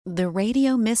The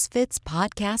Radio Misfits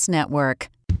Podcast Network.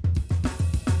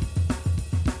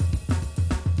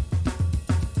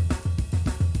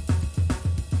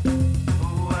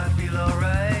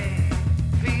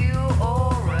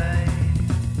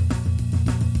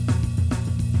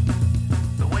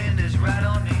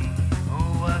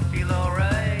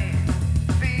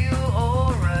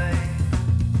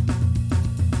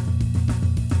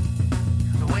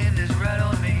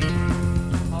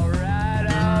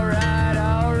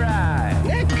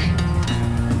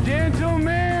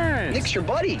 Your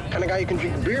buddy, kind of guy you can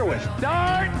drink beer with.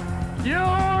 Start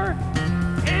your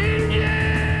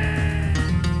engine!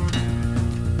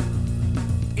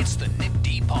 It's the Nick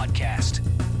D Podcast.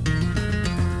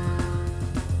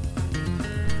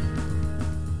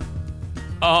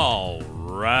 All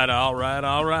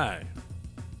right.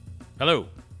 Hello,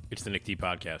 it's the Nick D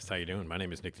Podcast. How you doing? My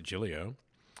name is Nick DiGilio.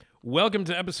 Welcome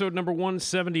to episode number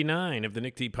 179 of the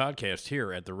Nick D Podcast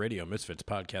here at the Radio Misfits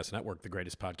Podcast Network, the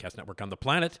greatest podcast network on the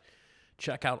planet.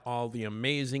 Check out all the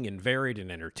amazing and varied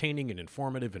and entertaining and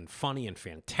informative and funny and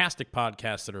fantastic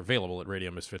podcasts that are available at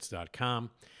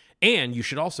radiomisfits.com. And you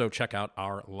should also check out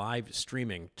our live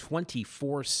streaming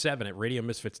 24/7 at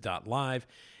radiomisfits.live.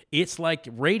 It's like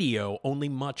radio, only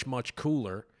much, much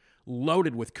cooler,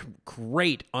 loaded with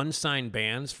great unsigned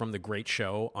bands from the great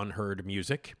show Unheard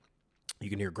Music. You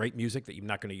can hear great music that you're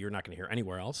not going to hear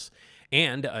anywhere else,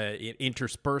 and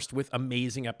interspersed with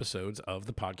amazing episodes of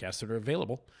the podcasts that are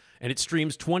available. And it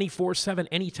streams 24/7.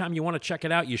 Anytime you want to check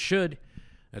it out, you should.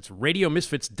 That's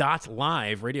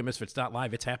radiomisfits.live.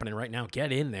 Radiomisfits.live. It's happening right now.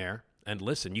 Get in there and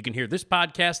listen. You can hear this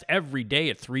podcast every day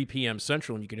at 3 p.m.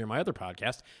 Central, and you can hear my other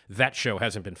podcast, That Show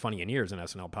Hasn't Been Funny in Years, an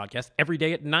SNL podcast, every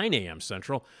day at 9 a.m.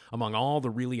 Central, among all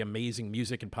the really amazing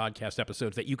music and podcast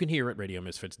episodes that you can hear at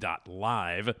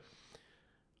radiomisfits.live.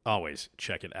 Always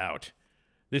check it out.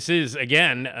 This is,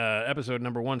 again, episode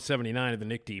number 179 of the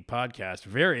Nick D Podcast.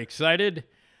 Very excited.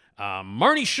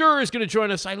 Marnie Shure is going to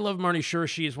join us. I love Marnie Shure.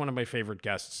 She is one of my favorite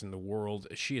guests in the world.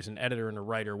 She is an editor and a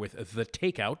writer with The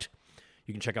Takeout.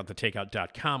 You can check out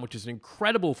thetakeout.com, which is an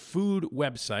incredible food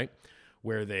website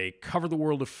where they cover the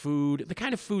world of food, the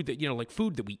kind of food that, like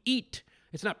food that we eat.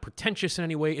 It's not pretentious in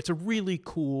any way. It's a really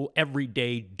cool,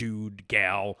 everyday dude,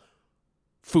 gal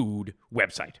food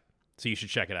website. So you should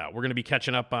check it out. We're going to be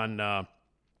catching up on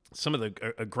some of the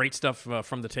great stuff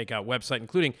from the Takeout website,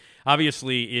 including,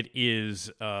 obviously, it is,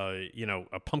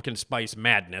 a pumpkin spice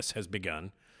madness has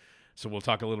begun. So we'll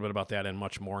talk a little bit about that and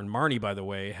much more. And Marnie, by the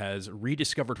way, has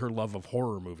rediscovered her love of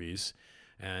horror movies.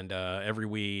 And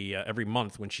every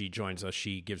month when she joins us,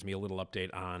 she gives me a little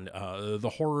update on the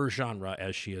horror genre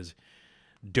as she has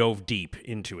dove deep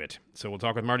into it. So we'll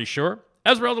talk with Marnie Shure.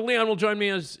 Esmeralda Leon will join me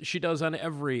as she does on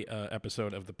every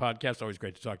episode of the podcast. Always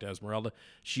great to talk to Esmeralda.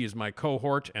 She is my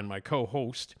cohort and my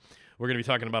co-host. We're going to be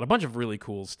talking about a bunch of really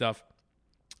cool stuff,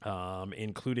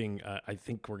 including, I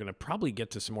think we're going to probably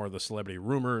get to some more of the celebrity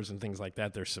rumors and things like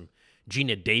that. There's some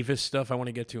Geena Davis stuff I want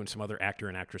to get to and some other actor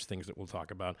and actress things that we'll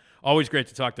talk about. Always great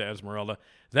to talk to Esmeralda.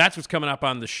 That's what's coming up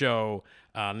on the show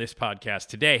on this podcast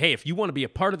today. Hey, if you want to be a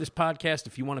part of this podcast,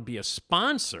 if you want to be a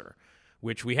sponsor,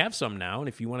 which we have some now, and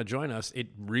if you want to join us, it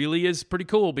really is pretty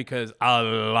cool because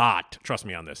trust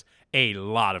me on this, a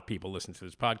lot of people listen to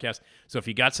this podcast. So if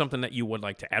you got something that you would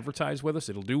like to advertise with us,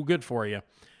 it'll do good for you.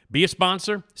 Be a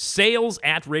sponsor,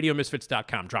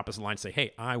 sales@radiomisfits.com. Drop us a line, say,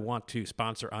 hey, I want to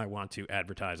sponsor, I want to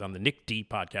advertise on the Nick D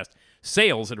Podcast,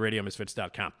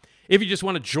 sales@radiomisfits.com. If you just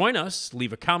want to join us,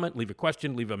 leave a comment, leave a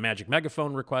question, leave a magic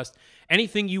megaphone request,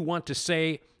 anything you want to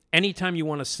say, anytime you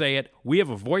want to say it. We have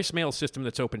a voicemail system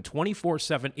that's open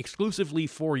 24/7 exclusively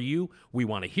for you. We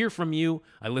want to hear from you.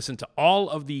 I listen to all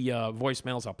of the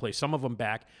voicemails. I'll play some of them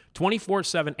back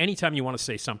 24/7. Anytime you want to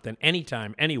say something,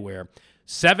 anytime, anywhere.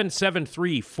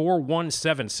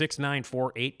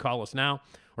 773-417-6948. Call us now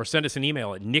or send us an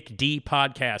email at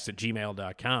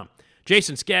nickdpodcast@gmail.com.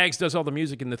 Jason Skaggs does all the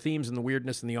music and the themes and the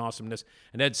weirdness and the awesomeness.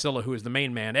 And Ed Silla, who is the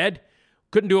main man. Ed,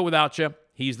 couldn't do it without you.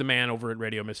 He's the man over at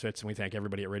Radio Misfits, and we thank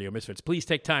everybody at Radio Misfits. Please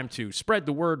take time to spread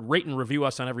the word, rate and review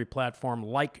us on every platform,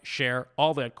 like, share,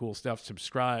 all that cool stuff,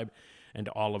 subscribe, and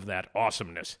all of that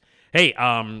awesomeness. Hey,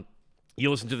 you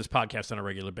listen to this podcast on a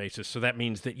regular basis, so that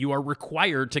means that you are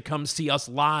required to come see us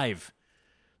live.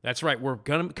 That's right. We're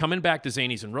coming back to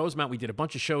Zanies in Rosemount. We did a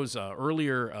bunch of shows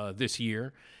earlier this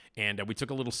year, and we took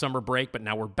a little summer break, but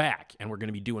now we're back, and we're going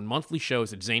to be doing monthly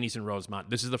shows at Zanies in Rosemount.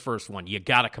 This is the first one. You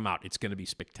got to come out. It's going to be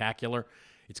spectacular.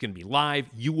 It's going to be live.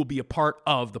 You will be a part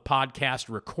of the podcast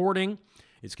recording,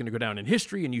 It's going to go down in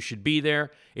history, and you should be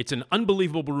there. It's an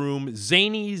unbelievable room.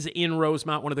 Zany's in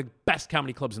Rosemont, one of the best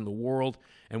comedy clubs in the world,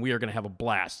 and we are going to have a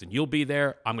blast. And you'll be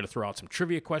there. I'm going to throw out some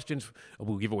trivia questions.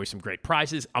 We'll give away some great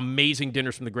prizes. Amazing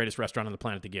dinners from the greatest restaurant on the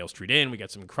planet, the Gale Street Inn. We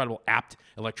got some incredible apt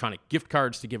electronic gift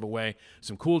cards to give away.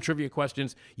 Some cool trivia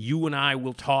questions. You and I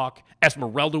will talk.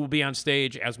 Esmeralda will be on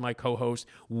stage as my co-host.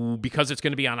 Because it's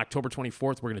going to be on October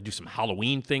 24th, we're going to do some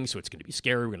Halloween things, so it's going to be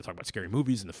scary. We're going to talk about scary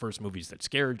movies and the first movies that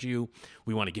scared you.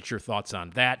 We want to get your thoughts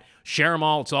on that. Share them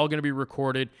all. It's all going to be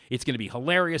recorded. It's going to be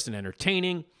hilarious and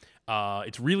entertaining.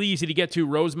 It's really easy to get to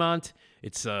Rosemont.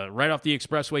 It's right off the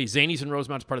expressway. Zany's in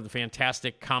Rosemont is part of the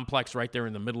fantastic complex right there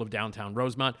in the middle of downtown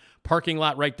Rosemont. Parking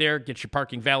lot right there. Get your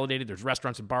parking validated. There's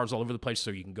restaurants and bars all over the place,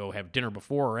 so you can go have dinner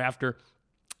before or after.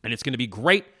 And it's going to be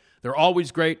great. They're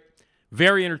always great.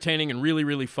 Very entertaining and really,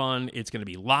 really fun. It's going to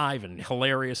be live and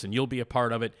hilarious, and you'll be a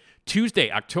part of it.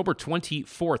 Tuesday, October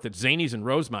 24th at Zany's in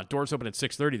Rosemont. Doors open at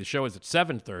 6:30. The show is at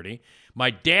 7:30. My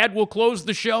dad will close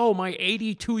the show. My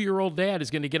 82-year-old dad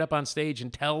is going to get up on stage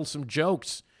and tell some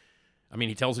jokes. I mean,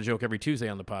 he tells a joke every Tuesday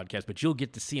on the podcast, but you'll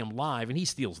get to see him live, and he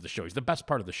steals the show. He's the best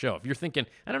part of the show. If you're thinking,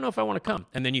 I don't know if I want to come,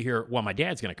 and then you hear, well, my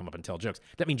dad's going to come up and tell jokes,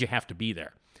 that means you have to be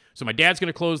there. So my dad's going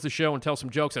to close the show and tell some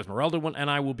jokes. Esmeralda and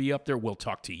I will be up there. We'll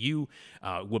talk to you.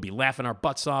 We'll be laughing our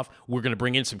butts off. We're going to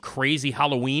bring in some crazy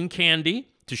Halloween candy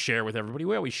to share with everybody.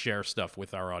 We always share stuff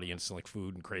with our audience, like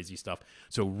food and crazy stuff.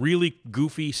 So really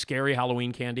goofy, scary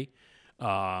Halloween candy,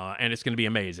 and it's going to be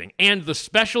amazing. And the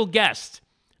special guest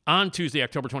on Tuesday,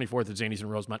 October 24th at Zany's in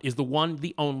Rosemont is the one,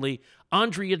 the only,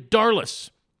 Andrea Darlis,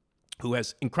 who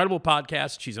has incredible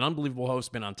podcasts. She's an unbelievable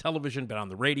host, been on television, been on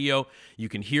the radio. You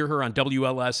can hear her on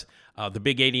WLS, the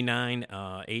Big 89,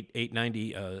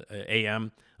 890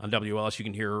 AM on WLS. You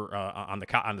can hear her on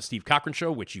the Steve Cochran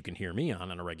Show, which you can hear me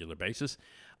on a regular basis.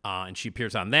 And she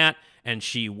appears on that, and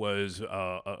she was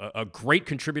a great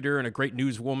contributor and a great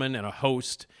newswoman and a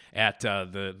host at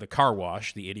the car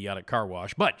wash, the idiotic car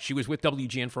wash. But she was with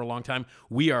WGN for a long time.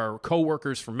 We are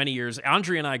co-workers for many years.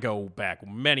 Andrea and I go back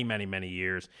many, many, many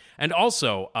years. And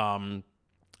also,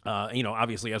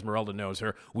 obviously Esmeralda knows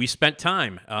her. We spent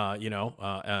time,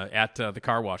 at the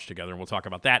car wash together, and we'll talk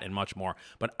about that and much more.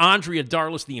 But Andrea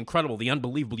Darlis, the incredible, the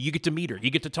unbelievable, you get to meet her,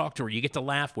 you get to talk to her, you get to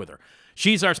laugh with her.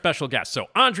 She's our special guest. So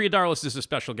Andrea Darlis is a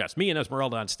special guest. Me and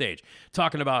Esmeralda on stage,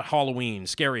 talking about Halloween,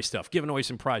 scary stuff, giving away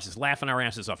some prizes, laughing our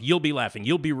asses off. You'll be laughing.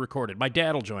 You'll be recorded. My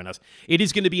dad will join us. It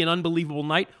is going to be an unbelievable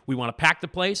night. We want to pack the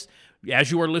place.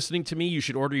 As you are listening to me, you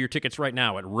should order your tickets right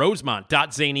now at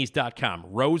rosemont.zanys.com.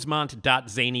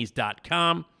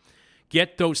 rosemont.zanys.com.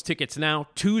 Get those tickets now.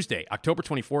 Tuesday, October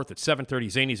 24th at 7:30,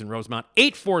 Zany's in Rosemont.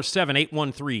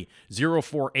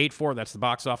 847-813-0484. That's the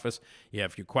box office. You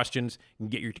have your questions. You can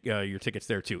get your tickets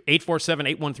there, too.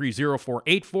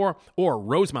 847-813-0484 or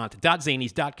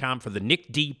rosemont.zanys.com for the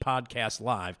Nick D Podcast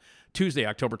Live. Tuesday,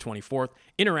 October 24th.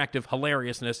 Interactive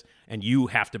hilariousness, and you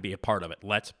have to be a part of it.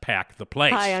 Let's pack the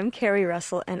place. Hi, I'm Carrie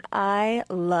Russell, and I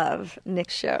love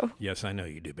Nick's show. Yes, I know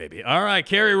you do, baby. All right,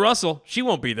 Carrie Russell. She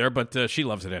won't be there, but she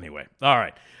loves it anyway. All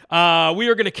right. We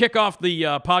are going to kick off the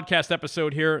podcast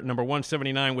episode here, number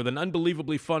 179, with an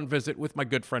unbelievably fun visit with my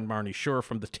good friend Marnie Shure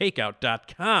from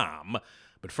thetakeout.com.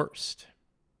 But first,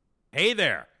 hey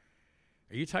there.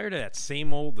 Are you tired of the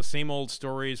same old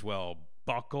stories? Well,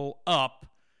 buckle up.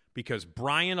 Because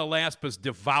Brian Alaspa's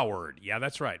Devoured, yeah,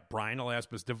 that's right, Brian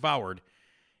Alaspa's Devoured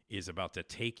is about to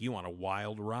take you on a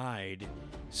wild ride.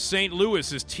 St.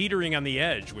 Louis is teetering on the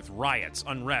edge with riots,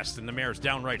 unrest, and the mayor's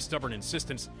downright stubborn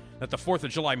insistence that the 4th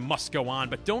of July must go on.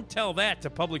 But don't tell that to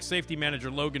public safety manager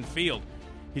Logan Field.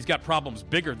 He's got problems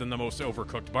bigger than the most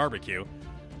overcooked barbecue.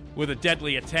 With a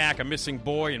deadly attack, a missing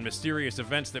boy, and mysterious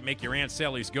events that make your Aunt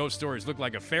Sally's ghost stories look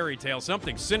like a fairy tale,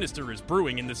 something sinister is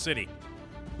brewing in the city.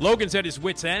 Logan's at his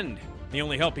wit's end. The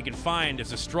only help he can find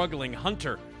is a struggling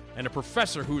hunter and a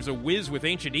professor who's a whiz with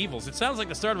ancient evils. It sounds like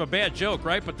the start of a bad joke,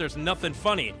 right? But there's nothing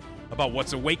funny about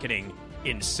what's awakening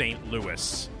in St.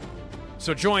 Louis.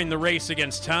 So join the race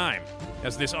against time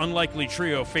as this unlikely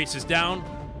trio faces down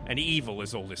an evil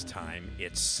as old as time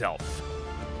itself.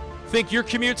 Think your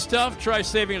commute's tough? Try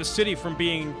saving a city from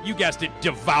being, you guessed it,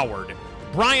 devoured.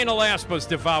 Brian Alaspa's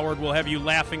Devoured will have you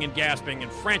laughing and gasping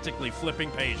and frantically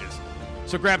flipping pages.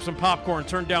 So grab some popcorn,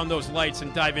 turn down those lights,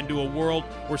 and dive into a world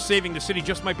where saving the city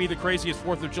just might be the craziest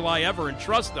 4th of July ever. And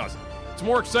trust us, it's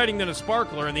more exciting than a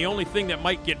sparkler, and the only thing that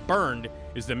might get burned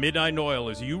is the midnight oil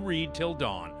as you read till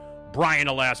dawn. Brian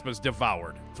Alaspa's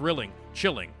Devoured. Thrilling,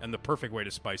 chilling, and the perfect way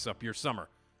to spice up your summer.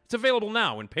 It's available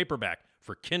now in paperback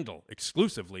for Kindle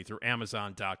exclusively through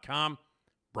Amazon.com.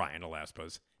 Brian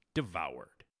Alaspa's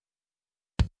Devoured.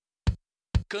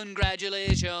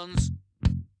 Congratulations.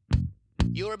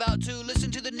 You're about to listen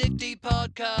to the Nick D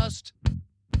podcast.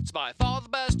 It's by far the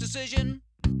best decision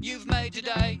you've made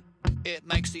today. It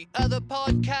makes the other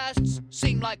podcasts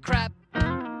seem like crap.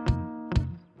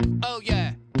 Oh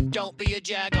yeah, don't be a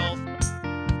jagoff.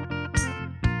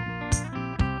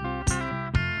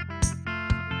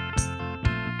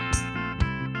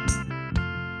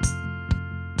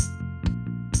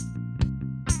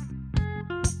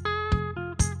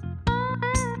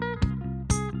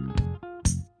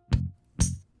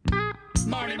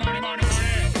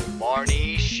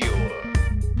 Marnie Shure.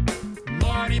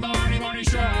 Marnie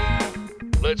Shure.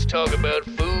 Let's talk about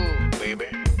food, baby.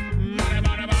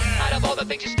 Out of all the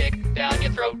things you stick down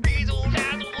your throat, but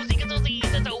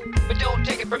don't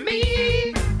take it from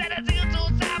me.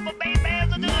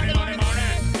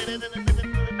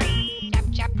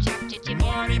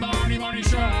 Marnie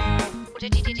Shure.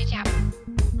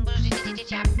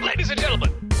 Ladies and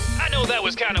gentlemen, I know that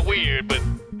was kind of weird, but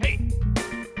hey,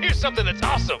 here's something that's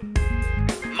awesome.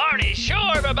 Marnie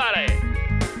Shure, everybody!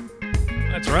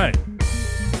 That's right.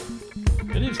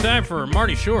 It is time for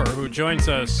Marnie Shure, who joins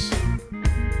us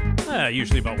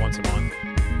usually about once a month,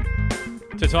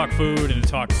 to talk food and to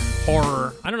talk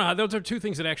horror. I don't know. Those are two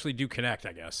things that actually do connect,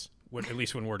 I guess, at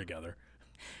least when we're together.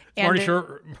 Marnie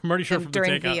Shure from the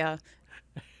Takeout.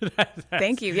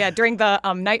 Thank you. Yeah, during the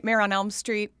Nightmare on Elm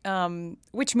Street,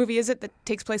 which movie is it that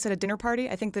takes place at a dinner party?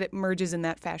 I think that it merges in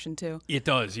that fashion, too. It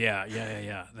does, yeah.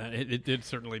 It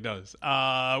certainly does.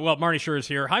 Well, Marnie Shure is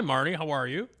here. Hi, Marnie. How are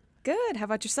you? Good. How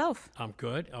about yourself? I'm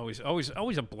good. Always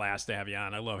a blast to have you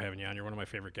on. I love having you on. You're one of my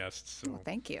favorite guests. So. Well,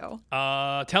 thank you.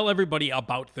 Tell everybody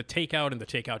about The Takeout and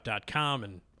thetakeout.com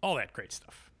and all that great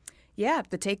stuff. Yeah,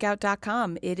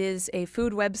 thetakeout.com. It is a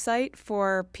food website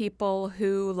for people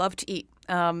who love to eat.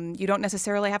 You don't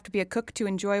necessarily have to be a cook to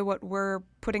enjoy what we're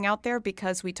putting out there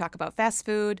because we talk about fast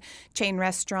food, chain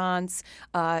restaurants,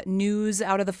 news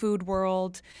out of the food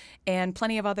world, and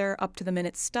plenty of other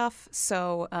up-to-the-minute stuff.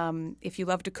 So if you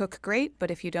love to cook, great.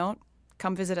 But if you don't,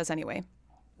 come visit us anyway.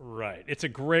 Right. It's a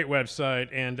great website.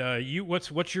 And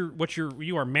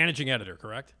you are managing editor,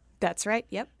 correct? That's right.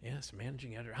 Yep. Yes,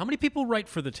 managing editor. How many people write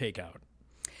for The Takeout?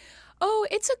 Oh,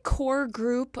 it's a core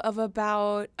group of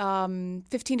about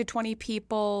 15 to 20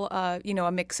 people,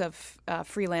 a mix of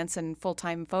freelance and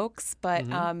full-time folks, but,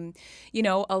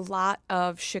 a lot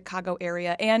of Chicago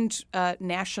area and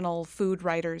national food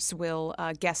writers will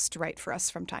guest write for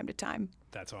us from time to time.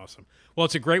 That's awesome. Well,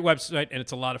 it's a great website, and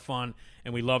it's a lot of fun,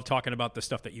 and we love talking about the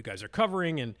stuff that you guys are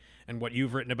covering and what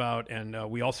you've written about, and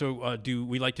we also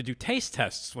we like to do taste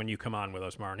tests when you come on with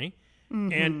us, Marnie.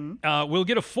 Mm-hmm. And we'll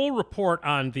get a full report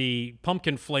on the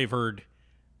pumpkin-flavored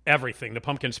everything, the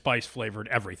pumpkin spice-flavored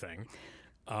everything.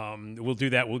 We'll do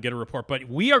that. We'll get a report. But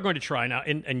we are going to try now,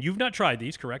 and you've not tried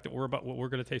these, correct? What we're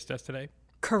going to taste test today?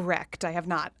 Correct. I have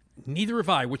not. Neither have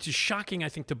I, which is shocking, I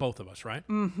think, to both of us, right?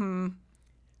 Mm-hmm.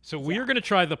 So we are going to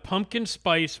try the pumpkin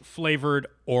spice-flavored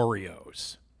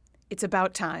Oreos. It's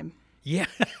about time. Yeah.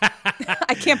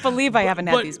 I can't believe I haven't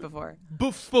had these before.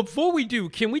 Before we do,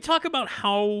 can we talk about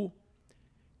how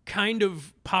kind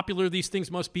of popular these things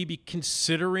must be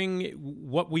considering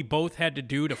what we both had to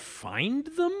do to find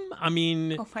them? I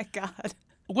mean... Oh, my God.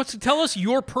 Tell us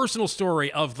your personal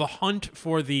story of the hunt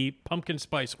for the pumpkin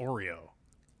spice Oreo.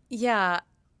 Yeah,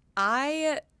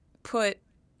 I put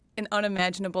an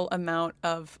unimaginable amount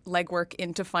of legwork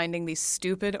into finding these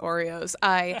stupid Oreos.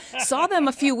 I saw them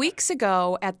a few weeks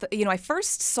ago I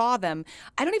first saw them.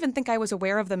 I don't even think I was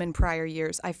aware of them in prior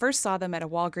years. I first saw them at a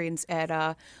Walgreens at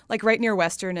right near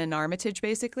Western and Armitage,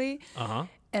 basically. Uh-huh.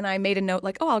 And I made a note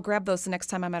I'll grab those the next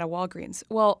time I'm at a Walgreens.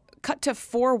 Well, cut to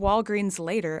 4 Walgreens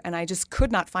later, and I just could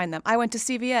not find them. I went to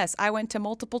CVS. I went to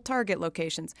multiple Target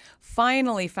locations.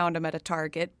 Finally found them at a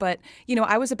Target. But,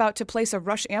 I was about to place a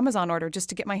rush Amazon order just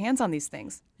to get my hands on these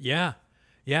things. Yeah.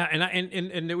 Yeah,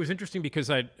 and it was interesting because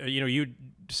you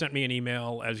sent me an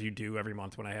email, as you do every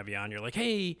month when I have you on. You're like,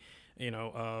 hey,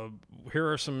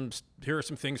 here are some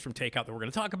things from Takeout that we're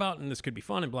going to talk about, and this could be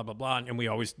fun, and blah, blah, blah. And we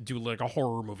always do a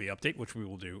horror movie update, which we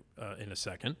will do in a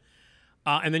second.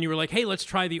 And then you were like, hey, let's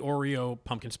try the Oreo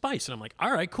pumpkin spice. And I'm like,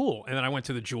 all right, cool. And then I went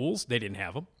to the Jewels. They didn't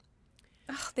have them.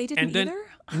 Oh, they didn't either?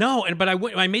 No, but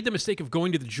I made the mistake of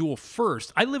going to the Jewel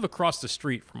first. I live across the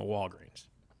street from a Walgreens.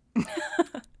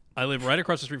 I live right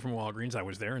across the street from a Walgreens. I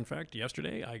was there, in fact,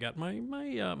 yesterday. I got my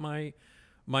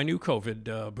new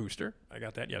COVID booster. I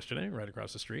got that yesterday, right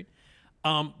across the street.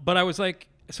 But I was like,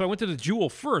 so I went to the Jewel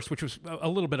first, which was a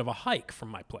little bit of a hike from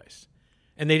my place.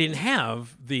 And they didn't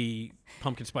have the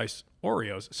pumpkin spice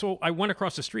Oreos. So I went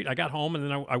across the street. I got home, and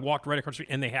then I walked right across the street,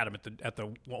 and they had them at the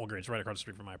Walgreens right across the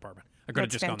street from my apartment. I could have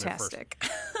just gone there first.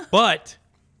 But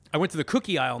I went to the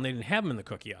cookie aisle, and they didn't have them in the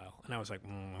cookie aisle. And I was like,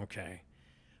 okay.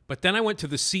 But then I went to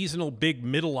the seasonal big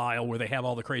middle aisle where they have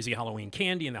all the crazy Halloween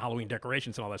candy and the Halloween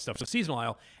decorations and all that stuff. So seasonal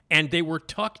aisle. And they were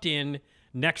tucked in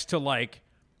next to, like,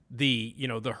 the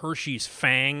Hershey's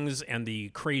fangs and the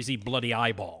crazy bloody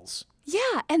eyeballs.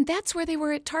 Yeah, and that's where they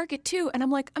were at Target, too. And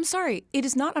I'm like, I'm sorry, it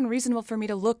is not unreasonable for me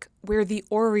to look where the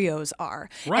Oreos are.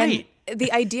 Right. And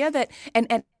the idea that,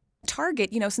 and Target,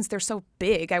 since they're so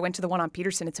big, I went to the one on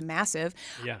Peterson, it's massive.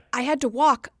 Yeah. I had to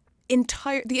walk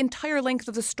the entire length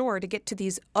of the store to get to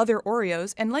these other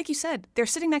Oreos. And like you said, they're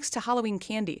sitting next to Halloween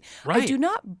candy. Right. I do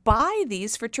not buy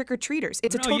these for trick-or-treaters.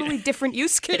 It's a totally different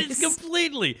use case. It is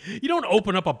completely. You don't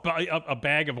open up a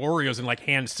bag of Oreos and, like,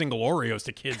 hand single Oreos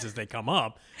to kids as they come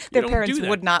up. Their parents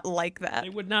would not like that. They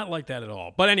would not like that at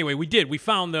all. But anyway, we did. We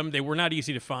found them. They were not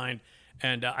easy to find.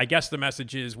 And I guess the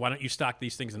message is, why don't you stock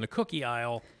these things in the cookie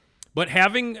aisle? But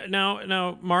now,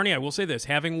 Marnie, I will say this.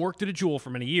 Having worked at a Jewel for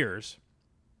many years,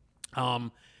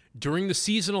 during the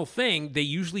seasonal thing, they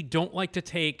usually don't like to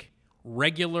take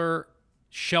regular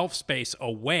shelf space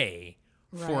away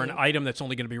for an item that's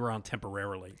only going to be around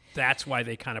temporarily. That's why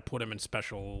they kind of put them in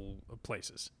special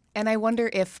places. And I wonder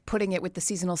if putting it with the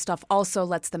seasonal stuff also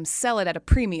lets them sell it at a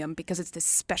premium because it's this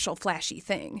special flashy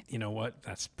thing. You know what?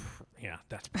 That's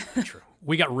probably true.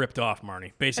 We got ripped off,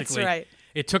 Marnie. Basically, that's right.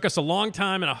 It took us a long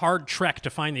time and a hard trek to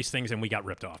find these things, and we got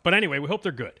ripped off. But anyway, we hope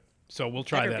they're good. So we'll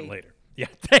try that later. Yeah.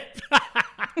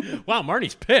 Wow,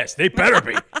 Marnie's pissed. They better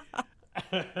be.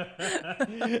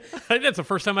 I think that's the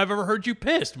first time I've ever heard you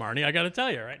pissed, Marnie. I got to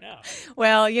tell you right now.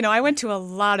 Well, I went to a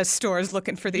lot of stores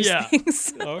looking for these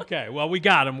things. Okay. Well, we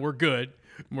got them. We're good.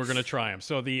 We're going to try them.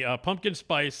 So the pumpkin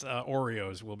spice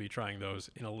Oreos, we'll be trying those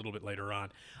in a little bit later on.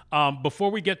 Before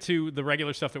we get to the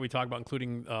regular stuff that we talk about,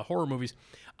 including horror movies,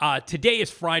 today is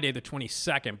Friday the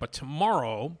 22nd, but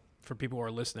tomorrow, for people who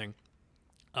are listening,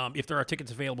 if there are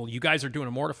tickets available, you guys are doing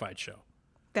a Mortified show.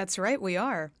 That's right, we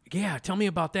are. Yeah, tell me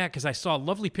about that, because I saw a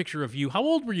lovely picture of you. How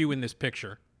old were you in this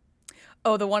picture?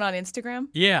 Oh, the one on Instagram?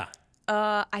 Yeah.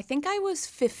 I think I was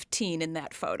 15 in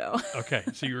that photo. Okay,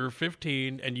 so you were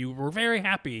 15, and you were very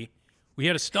happy. We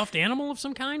had a stuffed animal of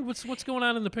some kind? What's going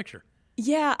on in the picture?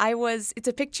 Yeah, it's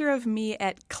a picture of me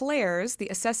at Claire's, the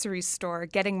accessories store,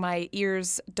 getting my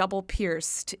ears double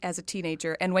pierced as a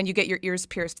teenager. And when you get your ears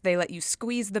pierced, they let you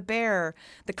squeeze the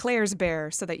Claire's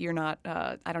bear, so that you're not,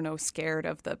 scared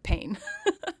of the pain.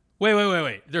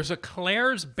 Wait. There's a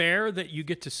Claire's bear that you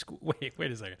get to wait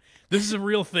a second. This is a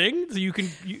real thing?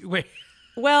 So wait.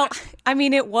 Well, I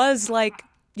mean, it was like,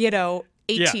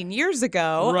 18 years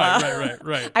ago.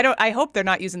 Right. I hope they're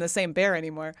not using the same bear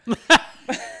anymore.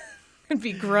 It'd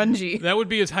be grungy. That would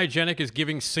be as hygienic as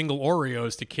giving single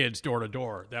Oreos to kids door to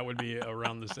door. That would be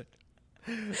around the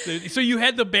same. So you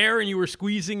had the bear and you were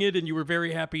squeezing it and you were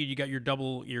very happy you got your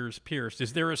double ears pierced.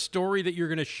 Is there a story that you're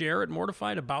going to share at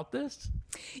Mortified about this?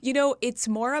 It's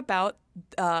more about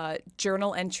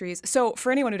journal entries. So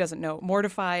for anyone who doesn't know,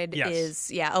 Mortified is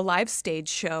a live stage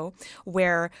show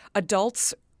where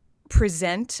adults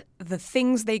present the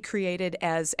things they created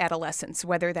as adolescents,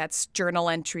 whether that's journal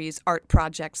entries, art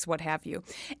projects, what have you.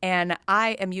 And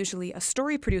I am usually a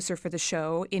story producer for the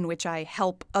show, in which I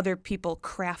help other people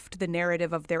craft the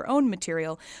narrative of their own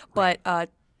material. Right. But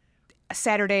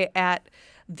Saturday at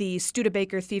the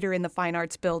Studebaker Theater in the Fine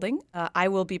Arts Building, I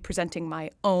will be presenting my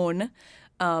own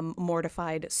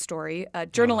Mortified story,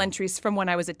 journal entries from when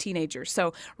I was a teenager.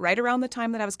 So right around the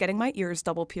time that I was getting my ears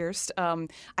double pierced,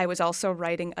 I was also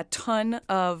writing a ton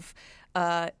of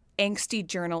angsty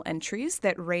journal entries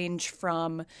that range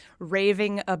from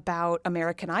raving about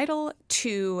American Idol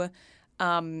to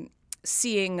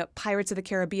seeing Pirates of the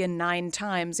Caribbean 9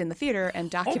 times in the theater and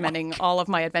documenting all of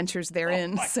my adventures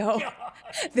therein.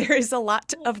 There is a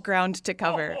lot of ground to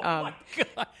cover. My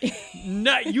God.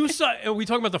 You saw? Are we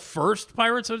talking about the first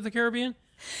Pirates of the Caribbean?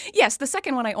 Yes, the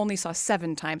second one I only saw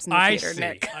 7 times in the theater,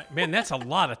 Nick. Man, that's a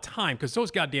lot of time, because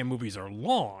those goddamn movies are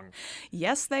long.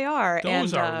 Yes, they are.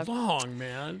 Those are long,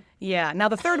 man. Yeah. Now,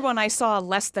 the third one I saw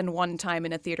less than 1 time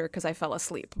in a theater because I fell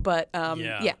asleep. But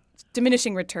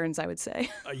diminishing returns, I would say.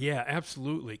 Yeah,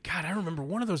 absolutely. God, I remember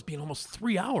one of those being almost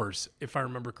 3 hours, if I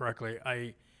remember correctly.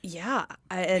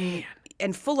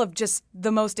 And full of just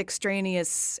the most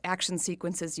extraneous action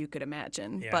sequences you could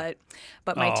imagine. Yeah.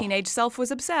 But my teenage self was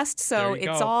obsessed, so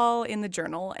it's all in the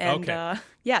journal. And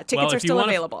tickets are still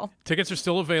available. Tickets are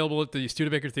still available at the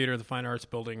Studebaker Theater at the Fine Arts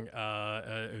Building.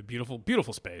 A beautiful,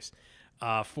 beautiful space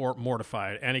for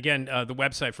Mortified. And again, the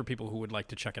website for people who would like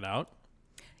to check it out.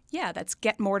 Yeah, that's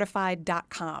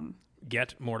getmortified.com.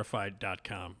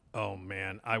 Getmortified.com. Oh,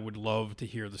 man. I would love to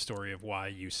hear the story of why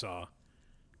you saw.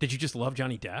 Did you just love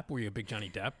Johnny Depp? Were you a big Johnny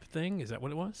Depp thing? Is that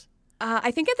what it was?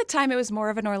 I think at the time it was more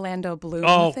of an Orlando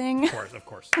Bloom thing. Of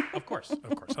course.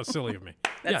 How silly of me.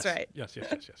 That's right. Yes.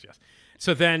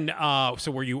 So then,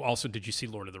 were you also, did you see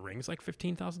Lord of the Rings like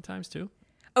 15,000 times too?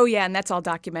 Oh, yeah, and that's all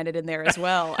documented in there as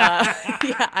well.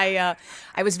 I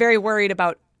was very worried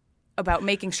about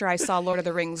making sure I saw Lord of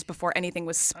the Rings before anything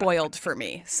was spoiled for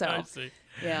me. So, I see.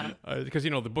 Yeah. Because,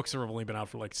 the books have only been out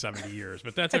for like 70 years,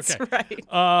 but that's okay. That's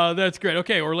right. That's great.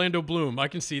 Okay, Orlando Bloom. I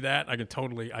can see that. I can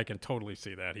totally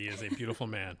see that. He is a beautiful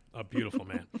man.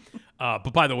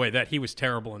 But by the way, that he was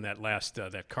terrible in that last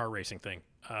that car racing thing.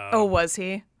 Was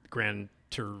he? Gran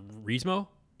Turismo?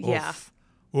 Yeah. Oof.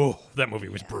 Oh, that movie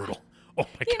was brutal. Oh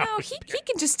my God. He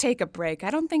can just take a break. I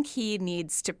don't think he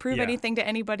needs to prove anything to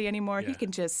anybody anymore. Yeah. He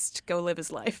can just go live his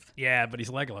life. Yeah, but he's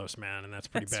Legolas, man, and that's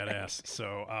pretty badass. Right.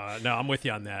 So, no, I'm with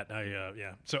you on that.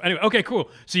 Yeah. So anyway, okay, cool.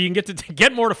 So you can get to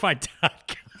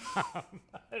getmortified.com.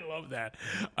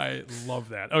 I love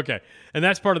that. Okay, and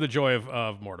that's part of the joy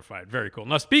of Mortified. Very cool.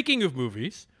 Now, speaking of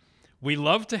movies, we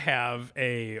love to have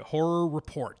a horror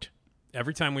report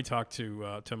every time we talk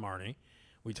to Marnie.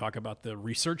 We talk about the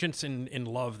resurgence in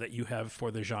love that you have for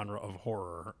the genre of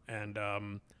horror. And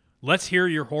let's hear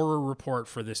your horror report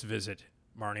for this visit,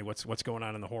 Marnie. What's going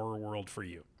on in the horror world for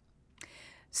you?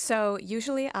 So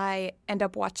usually I end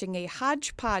up watching a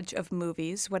hodgepodge of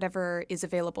movies, whatever is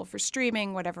available for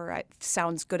streaming, whatever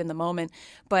sounds good in the moment.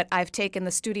 But I've taken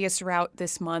the studious route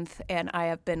this month, and I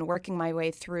have been working my way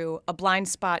through a blind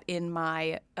spot in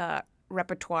my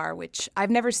repertoire, which I've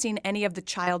never seen any of the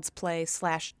Child's Play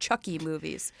 / Chucky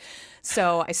movies.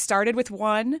 So I started with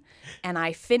one, and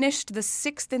I finished the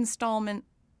 6th installment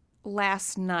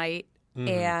last night,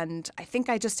 and I think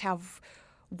I just have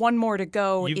one more to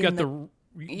go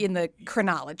in the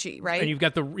chronology, right? And you've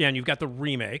got the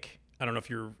remake. I don't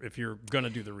know if you're gonna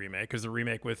do the remake, because the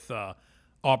remake with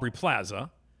Aubrey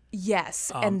Plaza. Yes,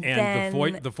 and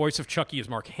then the voice of Chucky is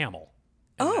Mark Hamill.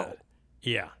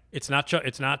 Yeah. It's not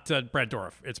Brad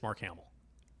Dourif. It's Mark Hamill.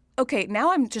 Okay,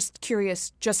 now I'm just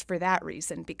curious just for that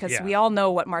reason, because we all know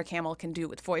what Mark Hamill can do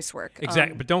with voice work.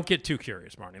 Exactly, but don't get too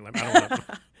curious, Marnie. I don't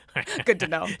wanna, Good to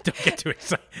know. Don't get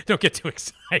too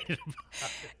excited about it.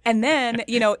 And then,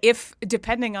 if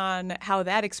depending on how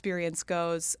that experience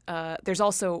goes, there's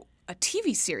also a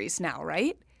TV series now,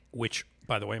 right? Which,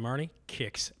 by the way, Marnie,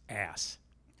 kicks ass.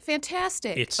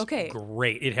 Fantastic. It's okay.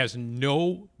 Great. It has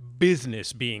no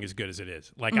business being as good as it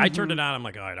is. Like, I turned it on, I'm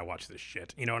like, all right, I'll watch this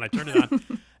shit. And I turned it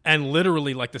on, and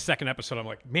literally, like, the second episode, I'm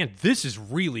like, man, this is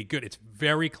really good. It's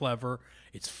very clever.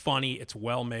 It's funny. It's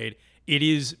well made. It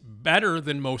is better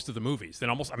than most of the movies,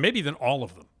 maybe than all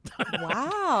of them.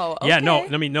 Wow. Okay. Yeah,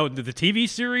 no, the TV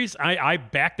series, I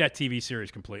back that TV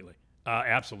series completely.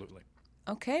 Absolutely.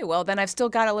 Okay, well, then I've still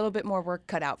got a little bit more work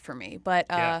cut out for me. But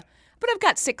I've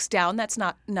got 6 down. That's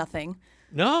not nothing.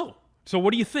 No. So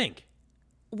what do you think?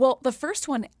 Well, the first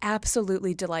one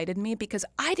absolutely delighted me because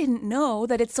I didn't know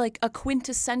that it's like a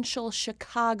quintessential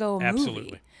Chicago movie.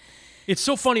 Absolutely. It's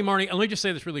so funny, Marnie. And let me just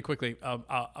say this really quickly.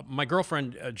 My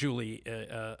girlfriend, Julie,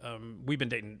 we've been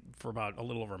dating for about a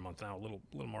little over a month now, a little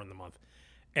more than a month.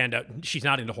 And she's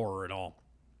not into horror at all.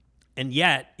 And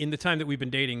yet, in the time that we've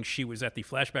been dating, she was at the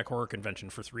Flashback Horror Convention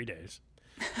for 3 days.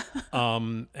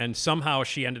 And somehow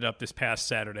she ended up this past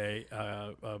Saturday,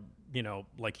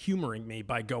 like humoring me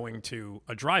by going to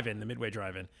a drive-in, the Midway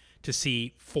Drive-In, to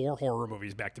see 4 horror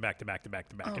movies back to back to back to back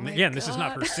to back. And again, this is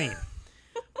not her scene.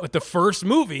 But the first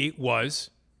movie was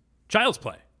Child's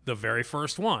Play, the very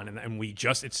first one. And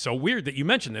it's so weird that you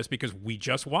mentioned this because we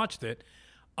just watched it.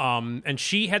 And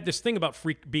she had this thing about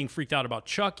being freaked out about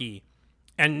Chucky,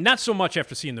 and not so much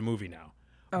after seeing the movie now.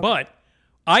 Okay. But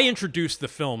I introduced the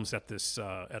films at this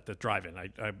at the drive-in.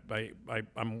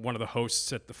 I'm one of the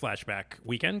hosts at the Flashback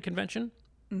Weekend convention.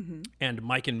 Mm-hmm. And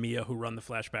Mike and Mia, who run the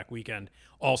Flashback Weekend,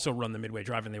 also run the Midway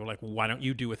Drive-In. They were like, well, why don't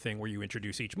you do a thing where you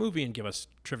introduce each movie and give us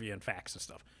trivia and facts and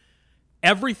stuff?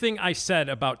 Everything I said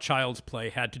about Child's Play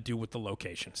had to do with the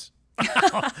locations.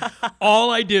 All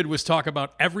I did was talk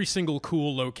about every single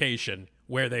cool location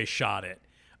where they shot it.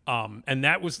 And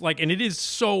that was like, and it is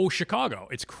so Chicago.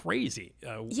 It's crazy.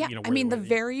 The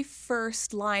very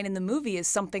first line in the movie is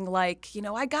something like,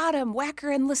 I got him, Whacker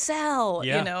and LaSalle,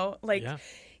 Yeah.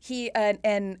 He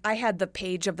and I had the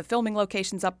page of the filming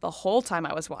locations up the whole time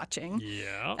I was watching.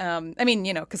 Yeah.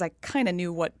 Because I kind of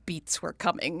knew what beats were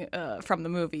coming from the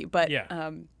movie. But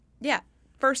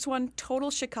first one, total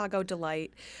Chicago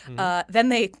delight. Mm-hmm. Then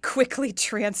they quickly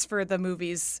transfer the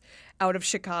movies out of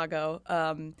Chicago.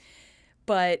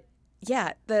 But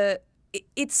yeah,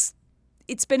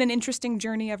 it's been an interesting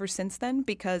journey ever since then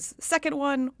because the second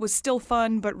one was still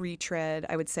fun but retread,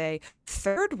 I would say.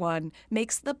 Third one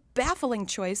makes the baffling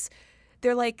choice.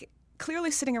 They're like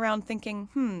clearly sitting around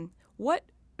thinking, what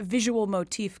visual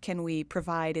motif can we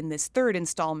provide in this third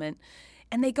installment?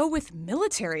 And they go with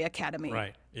Military Academy.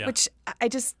 Right, yeah. Which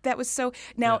that was so...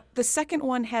 Now, the second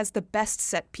one has the best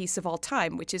set piece of all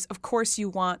time, which is, of course, you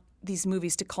want these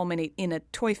movies to culminate in a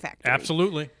toy factory.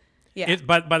 Absolutely. Yeah.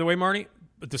 By the way, Marnie,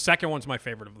 the second one's my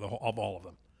favorite of all of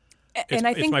them. And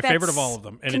I think it's my that's favorite of all of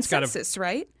them. And consensus,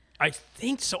 right? I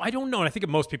think so. I don't know. And I think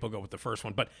most people go with the first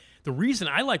one. But the reason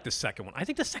I like the second one, I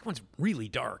think the second one's really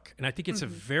dark. And I think it's a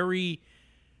very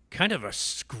kind of a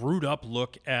screwed up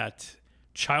look at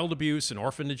child abuse and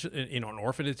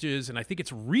orphanages. And I think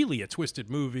it's really a twisted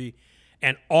movie.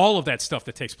 And all of that stuff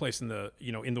that takes place in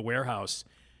the warehouse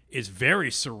is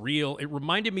very surreal. It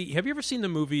reminded me, have you ever seen the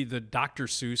movie,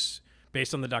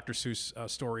 based on the Dr. Seuss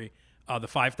story, The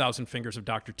 5,000 Fingers of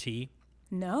Dr. T?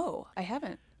 No, I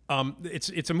haven't.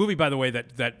 It's a movie, by the way,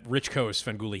 that Richko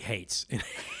Svengoolie hates.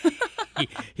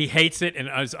 he hates it, and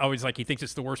I was always like, he thinks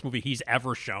it's the worst movie he's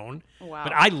ever shown. Wow.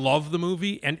 But I love the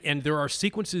movie, and there are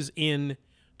sequences in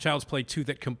Child's Play 2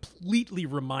 that completely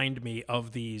remind me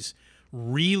of these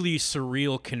really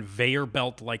surreal conveyor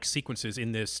belt-like sequences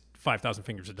in this 5,000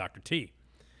 Fingers of Dr. T.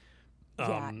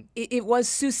 It was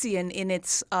Seussian in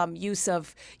its use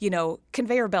of,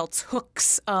 conveyor belts,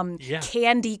 hooks,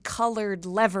 candy-colored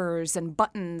levers and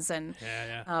buttons, and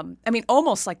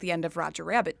almost like the end of Roger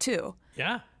Rabbit too.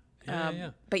 Yeah.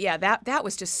 But yeah, that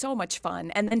was just so much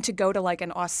fun. And then to go to like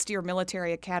an austere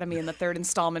military academy in the third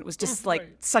installment was just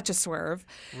like such a swerve.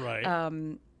 Right.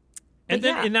 And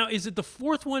now is it the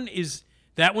fourth one? Is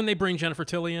that when they bring Jennifer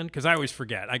Tilly in? Because I always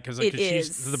forget. Because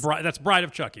she's the bride. That's Bride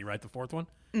of Chucky, right? The fourth one.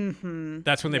 Mm-hmm.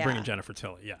 That's when they bring in Jennifer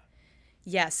Tilly. Yeah.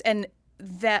 Yes, and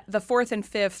that the fourth and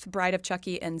fifth, Bride of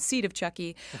Chucky and Seed of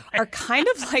Chucky, are kind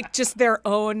of like just their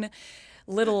own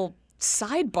little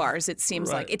sidebars. It seems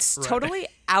like it's totally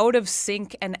out of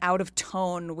sync and out of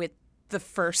tone with the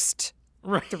first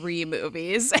three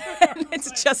movies. And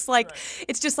it's just like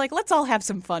let's all have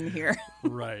some fun here.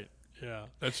 Right. Yeah,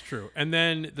 that's true. And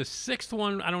then the sixth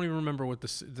one, I don't even remember what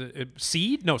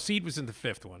Seed? No, Seed was in the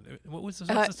fifth one. What was the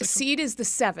sixth Seed one? is the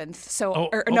seventh.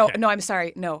 So, okay. No, I'm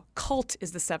sorry. No, Cult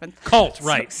is the seventh. Cult,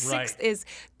 right. Sixth is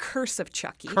Curse of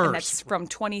Chucky, and that's from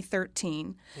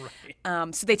 2013.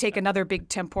 Right. So they take another big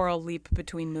temporal leap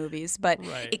between movies, but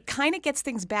it kind of gets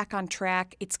things back on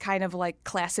track. It's kind of like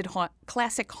classic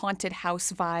haunted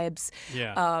house vibes.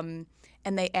 Yeah. And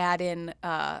they add in,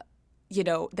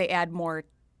 they add more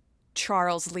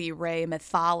Charles Lee Ray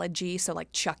mythology, so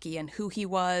like Chucky and who he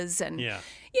was, and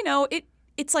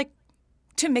it's like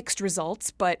to mixed results,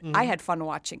 but I had fun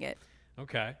watching it.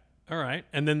 Okay, all right,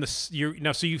 and then so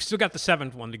you've still got the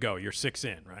seventh one to go. You're 6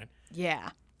 in, right? Yeah.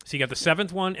 So you got the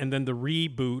seventh one, and then the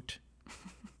reboot,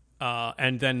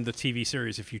 and then the TV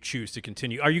series if you choose to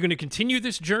continue. Are you going to continue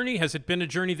this journey? Has it been a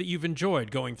journey that you've enjoyed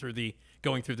going through the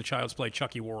Child's Play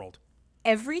Chucky world?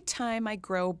 Every time I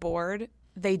grow bored,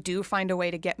 they do find a way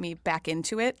to get me back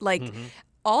into it. Like,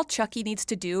 all Chucky needs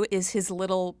to do is his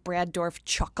little Brad Dourif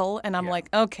chuckle, and I'm like,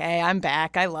 okay, I'm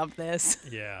back. I love this.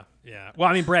 Yeah. Well,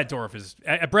 I mean, Brad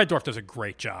Dourif does a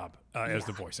great job as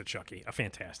the voice of Chucky. A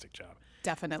fantastic job.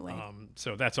 Definitely.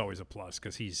 So that's always a plus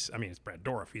because it's Brad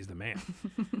Dourif. He's the man.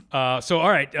 So, all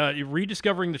right, you're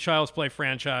rediscovering the Child's Play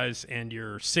franchise, and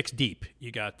you're 6 deep.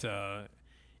 You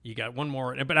got one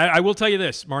more. But I will tell you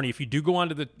this, Marnie, if you do go on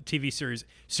to the TV series,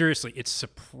 seriously, it's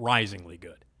surprisingly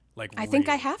good. I think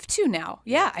I have to now.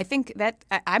 Yeah, I think that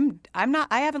I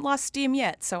haven't lost steam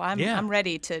yet, so I'm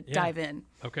ready to dive in.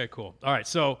 Okay, cool. All right,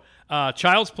 so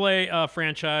Child's Play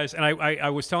franchise, and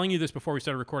I was telling you this before we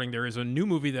started recording. There is a new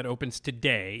movie that opens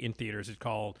today in theaters. It's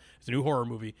a new horror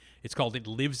movie. It's called It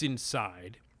Lives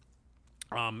Inside.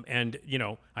 And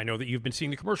I know that you've been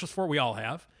seeing the commercials for it. We all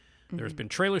have. There's been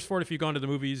trailers for it. If you've gone to the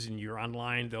movies and you're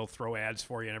online, they'll throw ads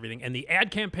for you and everything. And the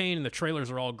ad campaign and the trailers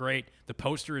are all great. The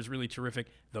poster is really terrific.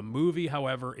 The movie,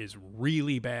 however, is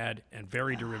really bad and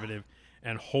very derivative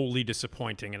and wholly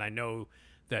disappointing. And I know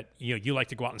that you like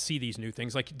to go out and see these new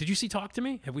things. Like, did you see Talk to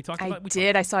Me? Have we talked about it? I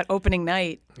did. I saw it opening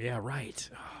night. Yeah, right.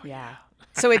 Oh, yeah.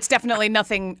 So it's definitely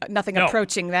nothing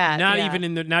approaching that. Not even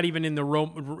in the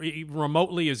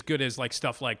remotely as good as like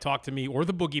stuff like Talk to Me or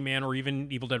The Boogeyman or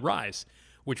even Evil Dead Rise,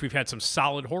 which we've had some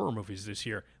solid horror movies this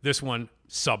year. This one,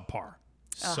 subpar.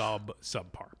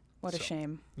 Subpar. What a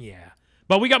shame. Yeah.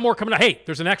 But we got more coming out. Hey,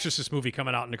 there's an Exorcist movie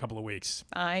coming out in a couple of weeks.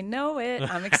 I know it.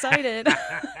 I'm excited.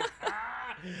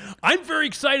 I'm very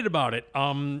excited about it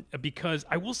because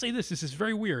I will say this is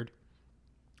very weird.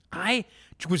 I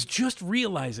was just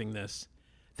realizing this,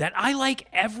 that I like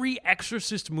every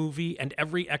Exorcist movie and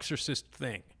every Exorcist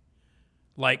thing.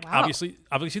 Like, obviously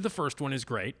the first one is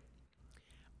great.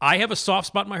 I have a soft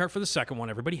spot in my heart for the second one.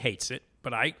 Everybody hates it,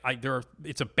 but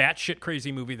it's a batshit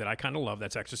crazy movie that I kind of love.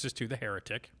 That's Exorcist II: The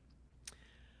Heretic.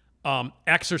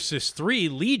 Exorcist III: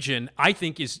 Legion, I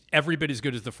think, is every bit as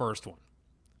good as the first one.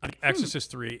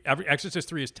 Exorcist III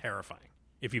is terrifying.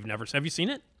 Have you seen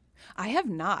it? I have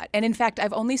not, and in fact,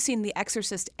 I've only seen The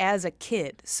Exorcist as a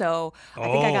kid, so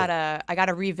I think I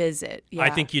gotta revisit. Yeah. I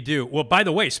think you do. Well, by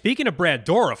the way, speaking of Brad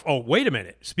Dourif, wait a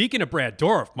minute. Speaking of Brad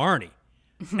Dourif, Marnie,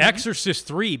 Exorcist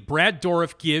III, Brad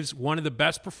Dourif gives one of the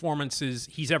best performances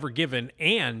he's ever given,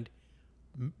 and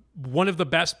one of the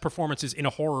best performances in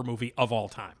a horror movie of all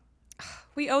time.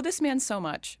 We owe this man so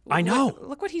much. I know.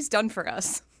 Look what he's done for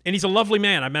us. And he's a lovely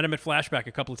man. I met him at Flashback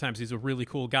a couple of times. He's a really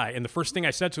cool guy. And the first thing I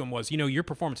said to him was, your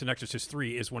performance in Exorcist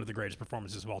III is one of the greatest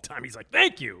performances of all time. He's like,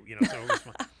 thank you. So it was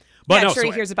fun. But I'm sure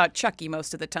he hears about Chucky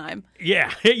most of the time.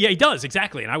 Yeah, he does,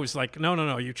 exactly. And I was like,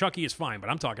 no, your Chucky is fine,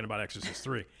 but I'm talking about Exorcist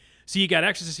III. So you got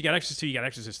Exorcist, you got Exorcist II, you got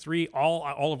Exorcist III,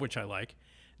 all of which I like.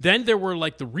 Then there were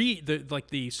like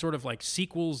the sort of like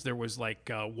sequels. There was like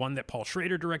one that Paul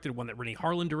Schrader directed, one that Rennie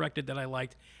Harlan directed that I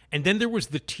liked, and then there was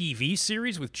the TV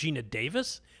series with Geena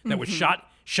Davis that was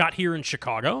shot here in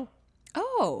Chicago.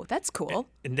 Oh, that's cool.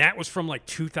 And that was from like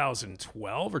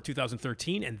 2012 or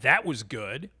 2013, and that was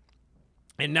good.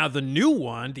 And now the new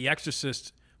one, The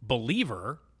Exorcist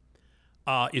Believer,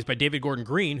 is by David Gordon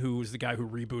Green, who was the guy who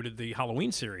rebooted the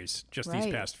Halloween series just these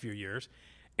past few years.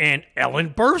 And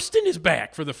Ellen Burstyn is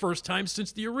back for the first time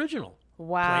since the original.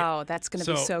 Wow, that's going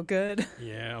to be so good.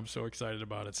 Yeah, I'm so excited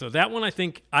about it. So that one, I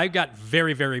think, I've got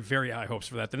very, very, very high hopes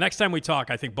for that. The next time we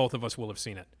talk, I think both of us will have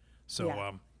seen it.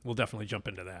 So we'll definitely jump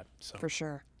into that. So. For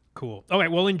sure. Cool. All right,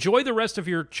 well, enjoy the rest of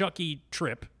your Chucky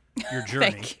trip, your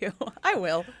journey. Thank you. I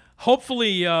will.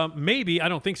 Hopefully, maybe, I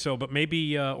don't think so, but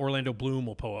maybe Orlando Bloom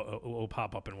will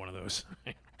pop up in one of those.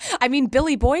 I mean,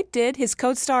 Billy Boyd did, his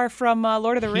co-star from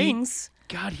Lord of the Rings.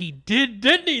 God, he did,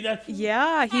 didn't he?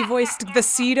 Yeah, he voiced the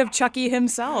seed of Chucky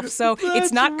himself, so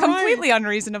it's not completely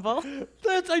unreasonable.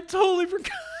 I totally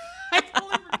forgot.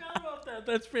 About that.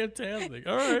 That's fantastic.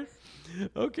 All right.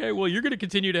 Okay, well, you're going to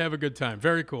continue to have a good time.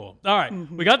 Very cool. All right,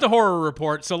 we got the horror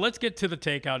report, so let's get to the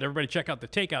takeout. Everybody check out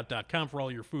thetakeout.com for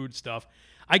all your food stuff.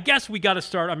 I guess we got to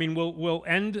start. I mean, we'll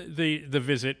end the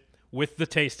visit with the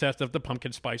taste test of the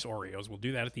pumpkin spice Oreos. We'll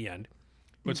do that at the end.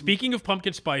 But speaking of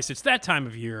pumpkin spice, it's that time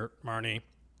of year, Marnie.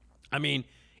 I mean,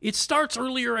 it starts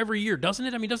earlier every year, doesn't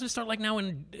it? I mean, doesn't it start like now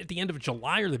at the end of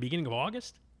July or the beginning of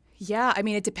August? Yeah, I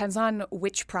mean, it depends on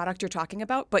which product you're talking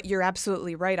about, but you're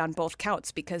absolutely right on both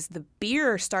counts because the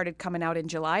beer started coming out in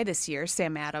July this year,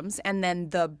 Sam Adams, and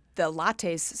then the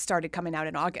lattes started coming out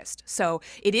in August. So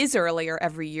it is earlier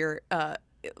every year,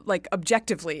 like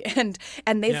objectively, and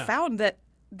they found that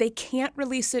they can't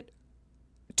release it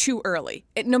too early.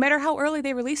 No matter how early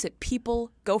they release it,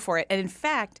 people go for it. And in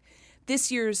fact,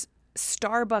 this year's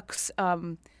Starbucks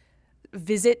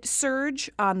visit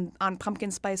surge on Pumpkin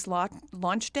Spice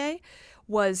launch day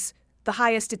was the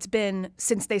highest it's been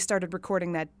since they started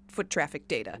recording that foot traffic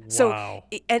data. Wow. So,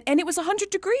 and it was 100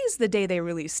 degrees the day they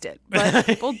released it. But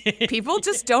people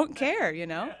just don't care,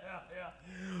 Yeah.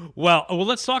 Well,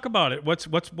 let's talk about it. What's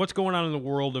going on in the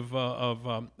world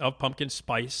of pumpkin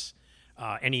spice?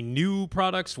 Any new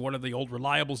products? What are the old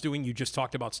reliables doing? You just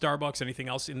talked about Starbucks. Anything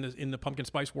else in the pumpkin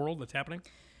spice world that's happening?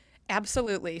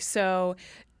 Absolutely. So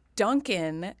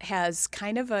Dunkin' has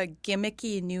kind of a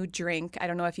gimmicky new drink. I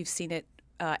don't know if you've seen it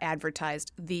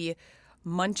advertised. The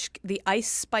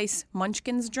Ice Spice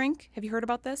Munchkins drink. Have you heard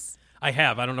about this? I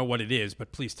have. I don't know what it is,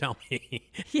 but please tell me.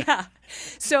 Yeah.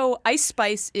 So Ice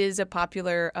Spice is a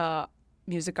popular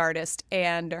music artist,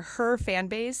 and her fan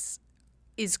base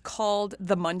is called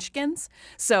the Munchkins.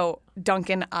 So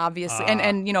Dunkin' obviously,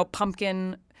 and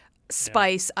pumpkin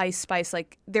spice, Ice Spice,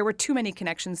 like there were too many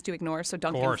connections to ignore. So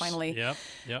Dunkin' finally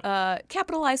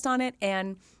capitalized on it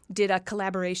and did a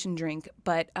collaboration drink.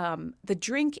 But the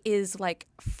drink is like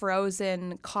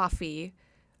frozen coffee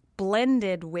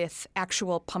blended with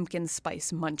actual pumpkin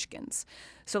spice munchkins.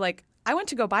 So like I went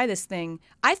to go buy this thing.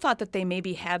 I thought that they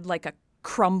maybe had like a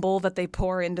crumble that they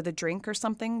pour into the drink or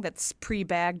something that's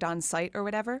pre-bagged on site or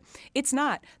whatever. It's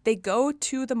not. They go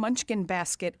to the munchkin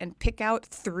basket and pick out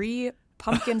 3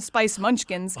 pumpkin spice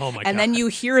munchkins, and then you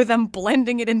hear them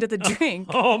blending it into the drink.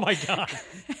 Oh my God.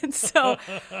 And so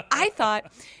I thought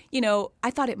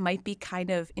it might be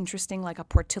kind of interesting, like a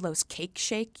Portillo's cake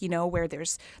shake, where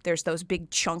there's those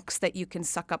big chunks that you can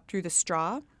suck up through the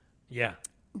straw. Yeah.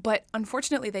 But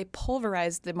unfortunately, they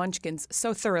pulverized the munchkins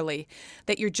so thoroughly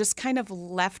that you're just kind of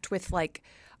left with like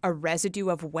a residue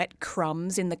of wet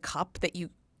crumbs in the cup that you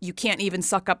can't even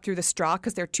suck up through the straw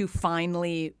because they're too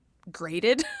finely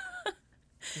grated.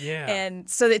 Yeah. And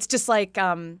so it's just like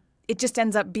it just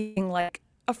ends up being like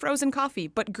a frozen coffee,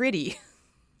 but gritty.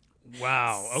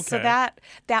 Wow. Okay. So that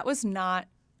was not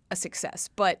a success.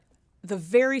 But the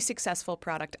very successful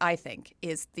product, I think,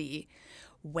 is the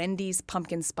Wendy's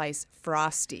Pumpkin Spice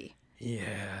Frosty.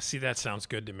 Yeah. See, that sounds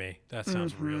good to me. That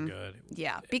sounds real good.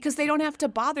 Yeah, because they don't have to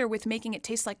bother with making it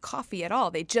taste like coffee at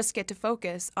all. They just get to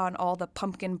focus on all the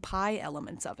pumpkin pie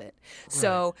elements of it.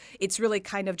 So it's really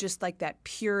kind of just like that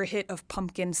pure hit of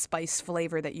pumpkin spice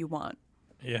flavor that you want.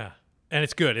 Yeah. And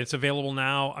it's good. It's available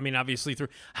now. I mean, obviously through.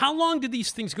 How long do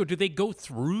these things go? Do they go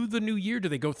through the new year? Do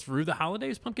they go through the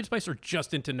holidays, pumpkin spice, or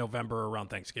just into November around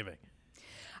Thanksgiving?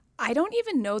 I don't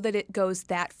even know that it goes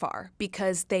that far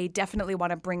because they definitely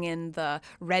want to bring in the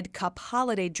Red Cup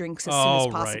holiday drinks as soon as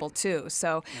possible, too.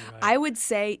 So I would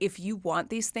say if you want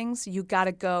these things, you got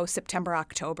to go September,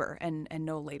 October, and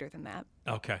no later than that.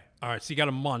 Okay. All right. So you got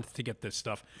a month to get this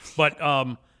stuff. But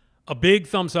a big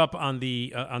thumbs up on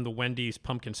the Wendy's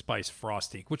Pumpkin Spice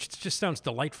Frosty, which just sounds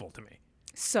delightful to me.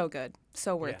 So good.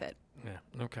 So worth it.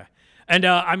 Yeah. Okay. And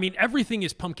I mean, everything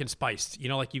is pumpkin spiced. You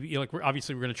know, like you like.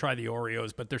 Obviously, we're going to try the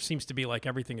Oreos, but there seems to be like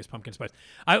everything is pumpkin spiced.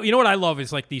 You know what I love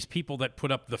is like these people that put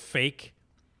up the fake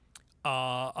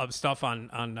of stuff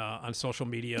on social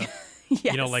media. Yes.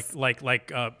 You know, like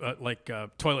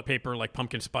toilet paper, like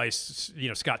pumpkin spice. You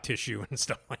know, Scott tissue and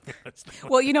stuff like that.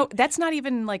 Well, you know, that's not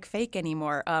even like fake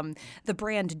anymore. The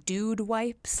brand Dude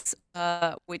Wipes,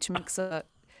 which makes a,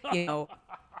 you know,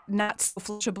 not so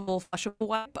flushable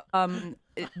wipe,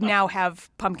 now have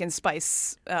pumpkin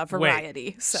spice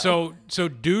variety. Wait, so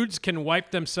dudes can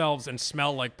wipe themselves and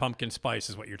smell like pumpkin spice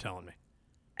is what you're telling me.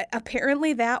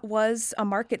 Apparently that was a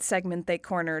market segment they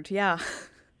cornered, yeah.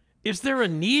 Is there a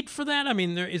need for that? I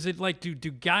mean, is it like, do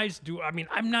guys do, I mean,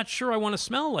 I'm not sure I want to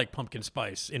smell like pumpkin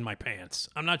spice in my pants.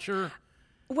 I'm not sure.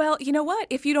 Well, you know what?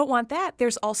 If you don't want that,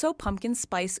 there's also pumpkin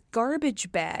spice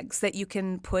garbage bags that you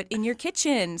can put in your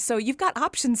kitchen. So you've got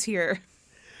options here.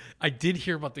 I did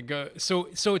hear about so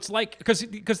it's like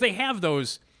because they have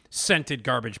those scented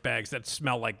garbage bags that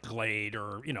smell like Glade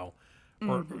or you know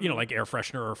like air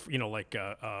freshener or you know like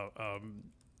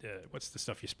what's the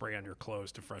stuff you spray on your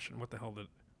clothes to freshen? What the hell did?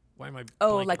 Why am I?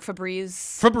 Oh, blanking? like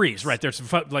Febreze. Febreze, right? There's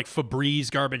like Febreze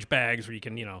garbage bags where you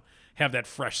can have that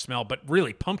fresh smell, but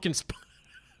really pumpkin spice.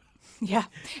 Yeah,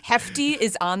 Hefty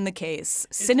is on the case.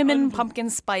 Cinnamon pumpkin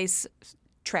spice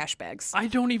trash bags. I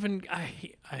don't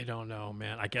know,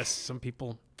 man. I guess some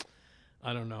people,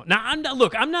 I don't know. Now, I'm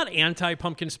not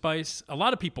anti-pumpkin spice. A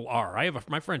lot of people are.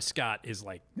 My friend Scott is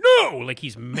like, no! Like,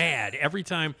 he's mad every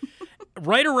time.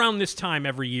 Right around this time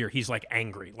every year, he's like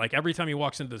angry. Like, every time he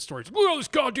walks into the store, he's like, oh, this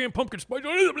goddamn pumpkin spice,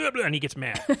 and he gets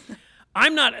mad.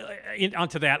 I'm not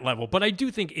onto that level, but I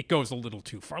do think it goes a little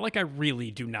too far. Like, I really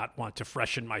do not want to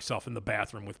freshen myself in the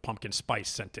bathroom with pumpkin spice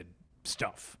scented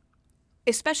stuff.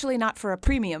 Especially not for a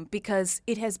premium, because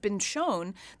it has been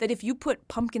shown that if you put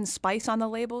pumpkin spice on the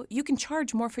label, you can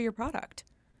charge more for your product.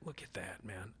 Look at that,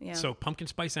 man. Yeah. So pumpkin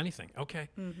spice anything. Okay.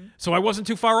 Mm-hmm. So I wasn't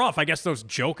too far off. I guess those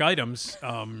joke items,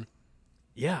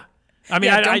 yeah. I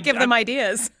mean, don't give them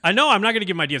ideas. I know I'm not going to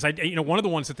give them ideas. One of the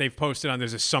ones that they've posted on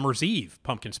there's a Summer's Eve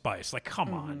pumpkin spice. Like,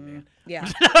 come on, man.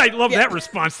 Yeah. I love that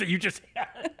response that you just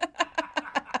had.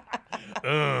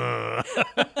 I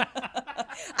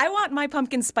want my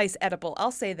pumpkin spice edible.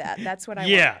 I'll say that. That's what I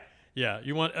want. Yeah.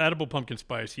 You want edible pumpkin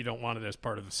spice. You don't want it as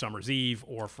part of the Summer's Eve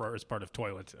or as part of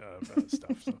toilet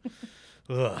stuff. So.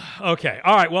 Okay.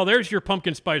 All right. Well, there's your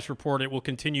pumpkin spice report. It will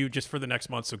continue just for the next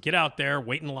month. So get out there,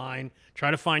 wait in line,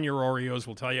 try to find your Oreos.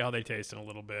 We'll tell you how they taste in a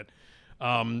little bit.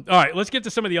 All right. Let's get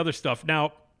to some of the other stuff.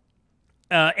 Now,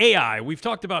 AI. We've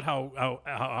talked about how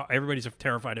everybody's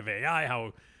terrified of AI,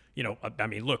 how I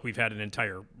mean, look, we've had an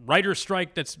entire writer's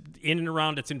strike that's in and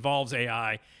around it involves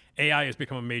AI. AI has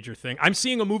become a major thing. I'm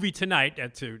seeing a movie tonight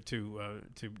to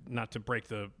not to break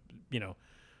the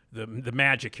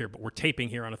magic here, but we're taping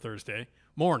here on a Thursday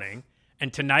morning,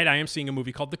 and tonight I am seeing a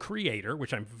movie called The Creator,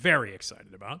 which I'm very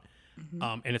excited about.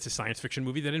 Mm-hmm. And it's a science fiction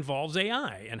movie that involves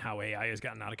AI and how AI has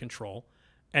gotten out of control.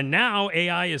 And now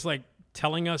AI is like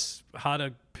telling us how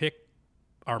to pick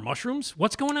our mushrooms.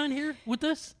 What's going on here with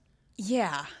this?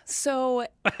 Yeah. So,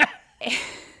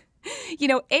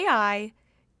 AI,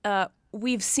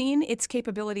 we've seen its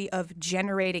capability of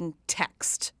generating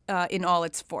text in all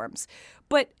its forms,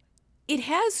 but it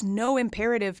has no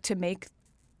imperative to make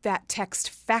that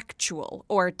text factual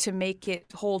or to make it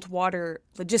hold water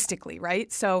logistically,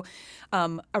 right? So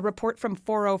a report from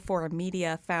 404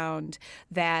 Media found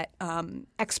that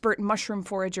expert mushroom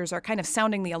foragers are kind of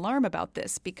sounding the alarm about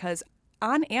this because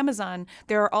on Amazon,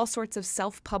 there are all sorts of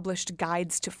self-published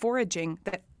guides to foraging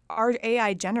that are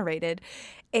AI generated,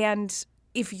 and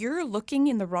if you're looking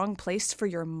in the wrong place for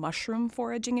your mushroom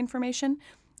foraging information,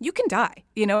 you can die.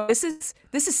 This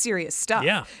is serious stuff.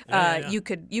 Yeah. You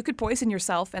could poison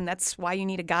yourself, and that's why you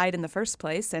need a guide in the first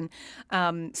place. And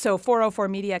so 404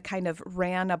 Media kind of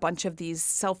ran a bunch of these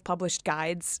self-published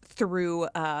guides through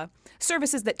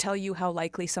services that tell you how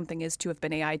likely something is to have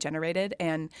been AI generated,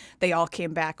 and they all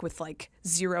came back with like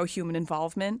 0 human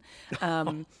involvement.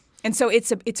 And so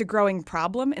it's a growing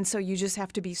problem, and so you just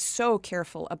have to be so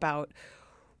careful about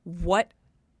what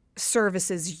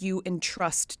services you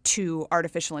entrust to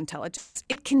artificial intelligence.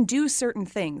 It can do certain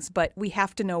things, but we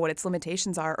have to know what its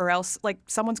limitations are, or else like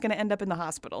someone's going to end up in the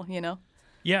hospital,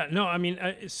 Yeah, no, I mean,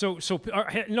 so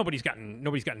nobody's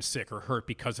gotten sick or hurt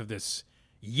because of this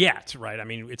yet, right? I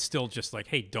mean, it's still just like,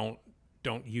 hey, don't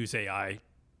use AI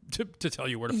to tell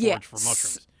you where to forage for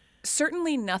mushrooms.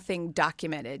 Certainly nothing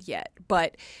documented yet,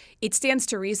 but it stands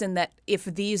to reason that if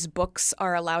these books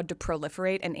are allowed to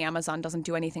proliferate and Amazon doesn't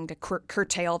do anything to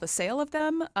curtail the sale of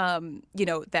them,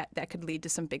 that could lead to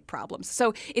some big problems.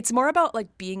 So it's more about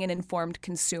like being an informed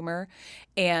consumer.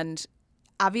 And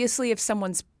obviously if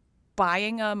someone's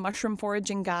buying a mushroom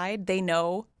foraging guide, they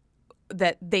know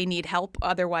that they need help.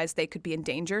 Otherwise they could be in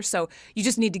danger. So you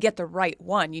just need to get the right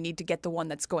one. You need to get the one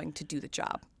that's going to do the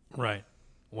job. Right.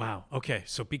 Wow. Okay.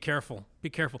 So be careful. Be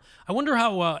careful. I wonder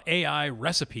how AI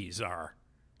recipes are.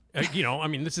 I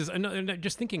mean, this is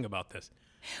just thinking about this.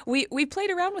 We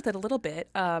played around with it a little bit.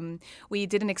 We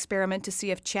did an experiment to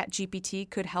see if ChatGPT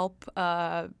could help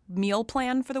meal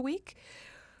plan for the week.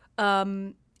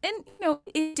 And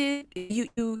it did. You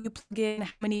plug in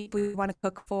how many people you want to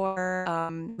cook for,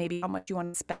 maybe how much you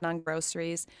want to spend on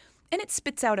groceries, and it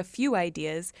spits out a few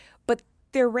ideas, but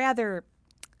they're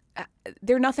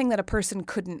nothing that a person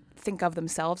couldn't think of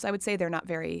themselves. I would say they're not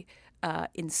very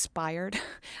inspired.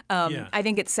 I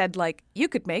think it said, like, you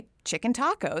could make chicken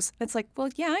tacos. It's like, well,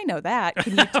 yeah, I know that.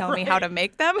 Can you tell me how to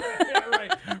make them?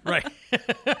 Right.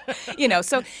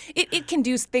 So it can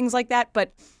do things like that,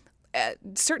 but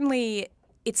certainly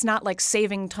it's not like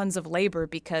saving tons of labor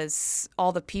because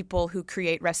all the people who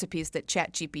create recipes that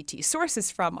ChatGPT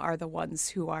sources from are the ones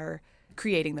who are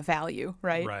creating the value,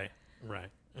 right? Right.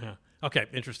 Yeah. Okay,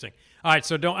 interesting. All right,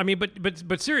 so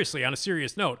but seriously, on a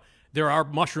serious note, there are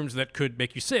mushrooms that could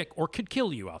make you sick or could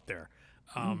kill you out there.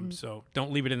 So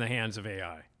don't leave it in the hands of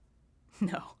AI.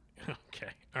 No.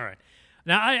 Okay, all right.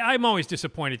 Now, I'm always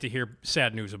disappointed to hear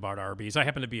sad news about Arby's. I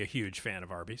happen to be a huge fan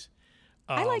of Arby's.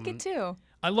 I like it too.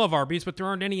 I love Arby's, but there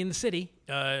aren't any in the city.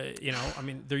 I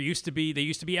mean, they used to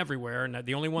be everywhere, and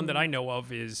the only one that I know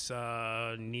of is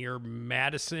near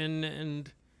Madison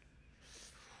and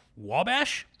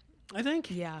Wabash, I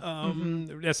think. Yeah.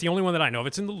 That's the only one that I know of.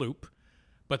 It's in the Loop.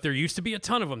 But there used to be a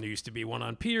ton of them. There used to be one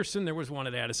on Peterson. There was one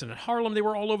at Addison and Harlem. They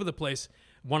were all over the place.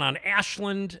 One on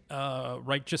Ashland,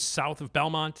 right just south of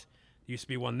Belmont. There used to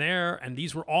be one there. And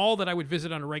these were all that I would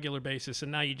visit on a regular basis.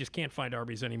 And now you just can't find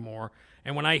Arby's anymore.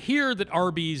 And when I hear that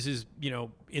Arby's is,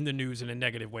 in the news in a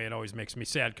negative way, it always makes me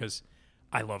sad because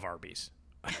I love Arby's.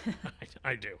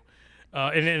 I do.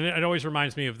 And it always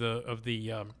reminds me of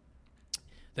the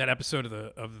that episode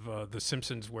of the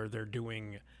Simpsons where they're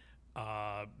doing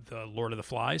the Lord of the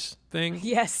Flies thing.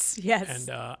 Yes.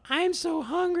 And I'm so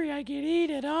hungry I could eat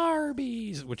at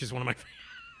Arby's, which is one of my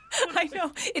I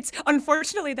know.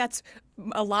 Unfortunately that's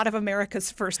a lot of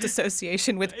America's first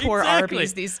association with poor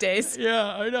Arby's these days.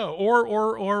 Yeah, I know. Or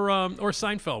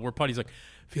Seinfeld, where Putty's like,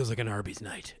 feels like an Arby's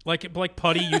night. Like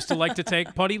Putty used to like to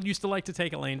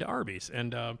take Elaine to Arby's,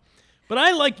 and but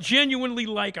I genuinely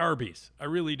like Arby's. I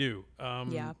really do.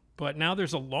 Yeah. But now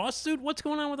there's a lawsuit. What's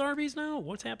going on with Arby's now?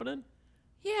 What's happening?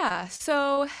 Yeah.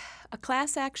 So a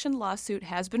class action lawsuit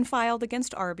has been filed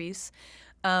against Arby's,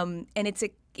 and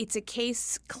it's a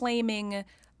case claiming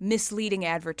misleading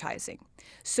advertising.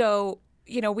 So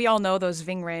we all know those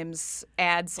Ving Rhames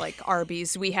ads like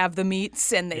Arby's. We have the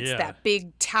meats, and it's that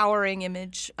big towering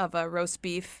image of a roast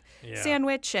beef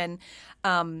sandwich, and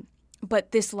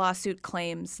but this lawsuit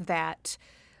claims that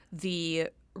the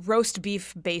roast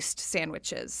beef-based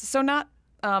sandwiches, so not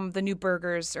the new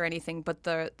burgers or anything, but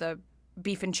the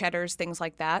beef and cheddars, things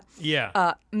like that,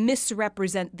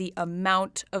 misrepresent the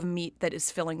amount of meat that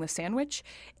is filling the sandwich.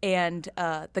 And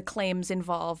the claims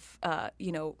involve,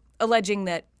 alleging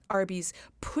that Arby's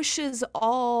pushes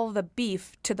all the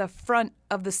beef to the front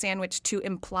of the sandwich to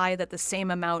imply that the same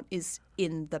amount is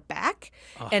in the back.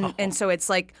 And so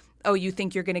it's like, oh, you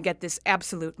think you're going to get this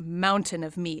absolute mountain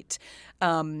of meat.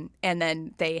 And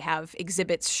then they have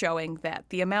exhibits showing that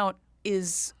the amount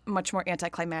is much more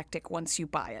anticlimactic once you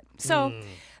buy it. So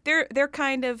they're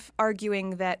kind of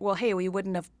arguing that, well, hey, we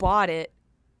wouldn't have bought it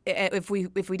if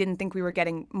we didn't think we were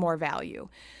getting more value.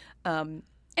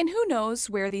 And who knows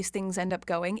where these things end up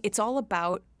going? It's all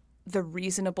about the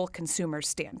reasonable consumer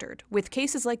standard. With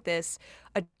cases like this,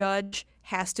 a judge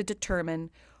has to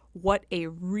determine what a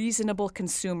reasonable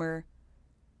consumer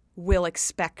will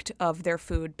expect of their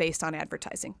food based on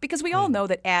advertising. Because we all know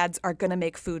that ads are going to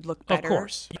make food look better. Of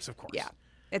course. Yes, of course. Yeah.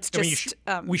 It's I just...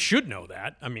 mean, we should know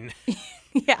that. I mean...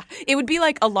 Yeah. It would be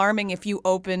like alarming if you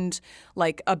opened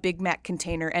like a Big Mac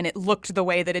container and it looked the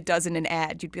way that it does in an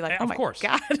ad. You'd be like, oh my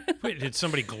God. Wait, did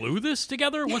somebody glue this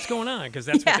together? What's going on? Because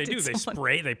that's what they do. They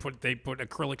spray. They put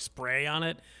acrylic spray on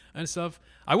it and stuff.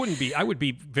 I would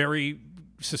be very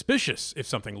suspicious if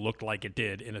something looked like it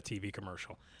did in a TV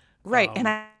commercial. Right, and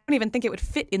I don't even think it would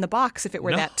fit in the box if it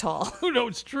were that tall. No,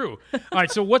 it's true. All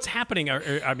right, so what's happening?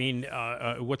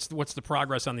 What's the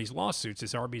progress on these lawsuits?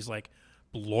 Is Arby's like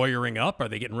lawyering up? Are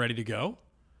they getting ready to go?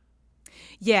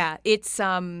 Yeah, it's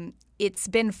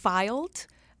been filed,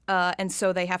 and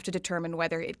so they have to determine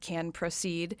whether it can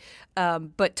proceed.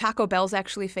 But Taco Bell's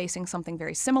actually facing something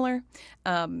very similar.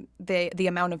 The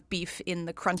amount of beef in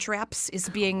the Crunch Wraps is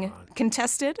being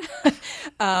contested,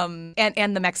 and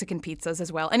the Mexican pizzas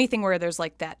as well. Anything where there's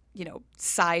like that,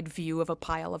 side view of a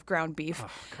pile of ground beef. Oh,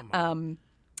 come on.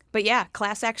 But yeah,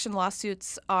 class action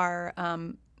lawsuits are,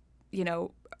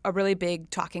 a really big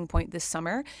talking point this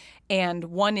summer, and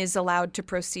one is allowed to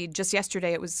proceed. Just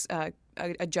yesterday, it was a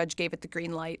judge gave it the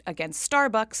green light against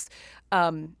Starbucks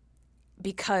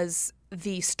because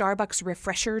the Starbucks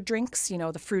refresher drinks,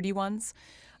 the fruity ones,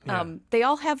 they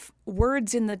all have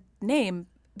words in the name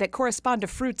that correspond to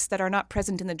fruits that are not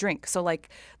present in the drink. So like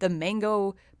the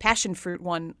mango passion fruit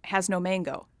one has no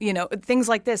mango, things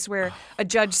like this where a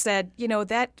judge said,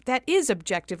 that is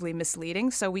objectively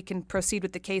misleading. So we can proceed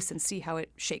with the case and see how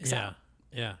it shakes out.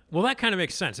 Yeah. Well, that kind of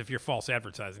makes sense. If you're false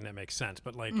advertising, that makes sense.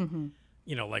 But like,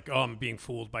 I'm being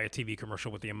fooled by a TV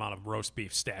commercial with the amount of roast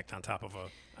beef stacked on top of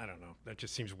I don't know. That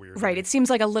just seems weird. Right. It seems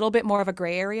like a little bit more of a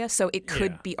gray area. So it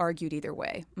could be argued either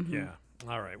way. Mm-hmm. Yeah.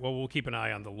 All right. Well, we'll keep an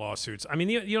eye on the lawsuits. I mean,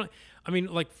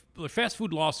 like fast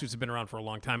food lawsuits have been around for a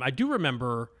long time. I do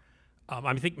remember.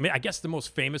 I guess the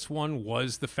most famous one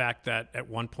was the fact that at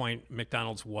one point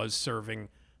McDonald's was serving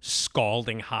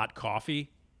scalding hot coffee.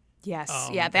 Yes.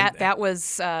 That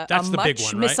was a much one,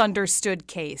 right? Misunderstood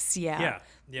case. Yeah.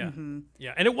 Yeah. Mm-hmm.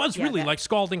 Yeah. And it was really like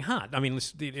scalding hot. I mean,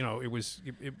 it was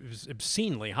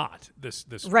obscenely hot. This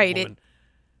right. woman.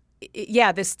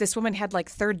 This woman had like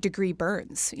third-degree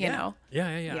burns, you know? Yeah.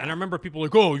 And I remember people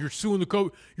like, oh, you're suing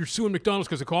McDonald's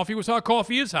because the coffee was hot.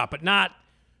 Coffee is hot, but not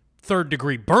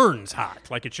third-degree burns hot.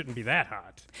 Like it shouldn't be that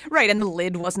hot. Right, and the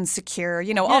lid wasn't secure.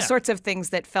 All sorts of things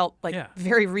that felt like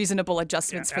very reasonable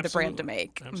adjustments for the brand to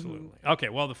make. Absolutely. Mm-hmm. Okay,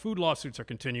 well, the food lawsuits are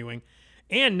continuing.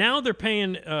 And now they're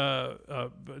paying,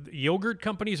 yogurt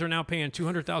companies are now paying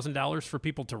 $200,000 for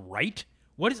people to write.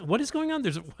 What is going on?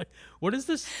 What is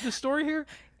this story here?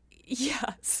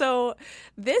 Yeah, so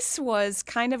this went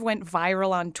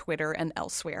viral on Twitter and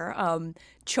elsewhere.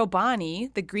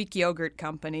 Chobani, the Greek yogurt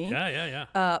company,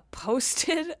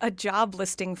 posted a job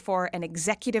listing for an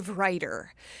executive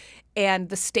writer. And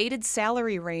the stated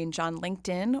salary range on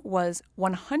LinkedIn was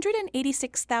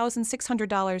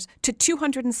 $186,600 to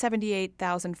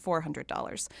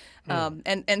 $278,400.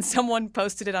 And someone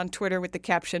posted it on Twitter with the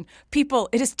caption, "People,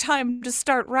 it is time to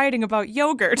start writing about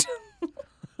yogurt."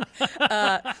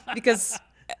 Because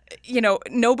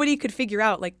nobody could figure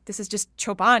out, like, this is just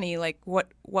Chobani, like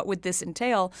what would this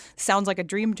entail? Sounds like a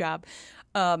dream job.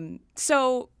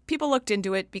 So people looked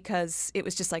into it because it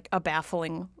was just like a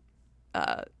baffling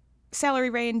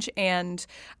salary range, and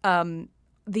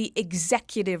the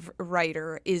executive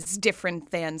writer is different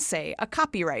than, say, a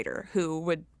copywriter who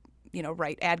would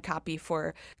write ad copy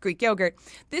for Greek yogurt.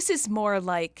 This is more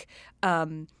like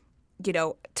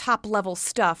top level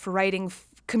stuff, writing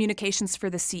communications for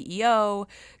the CEO,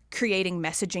 creating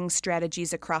messaging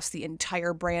strategies across the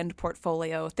entire brand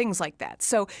portfolio, things like that.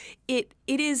 So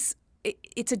it's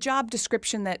a job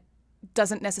description that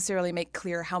doesn't necessarily make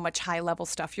clear how much high level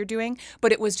stuff you're doing,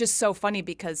 but it was just so funny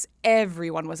because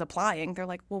everyone was applying. They're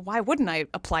like, well, why wouldn't I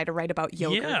apply to write about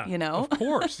yogurt, Of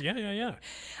course. Yeah.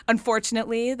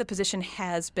 Unfortunately, the position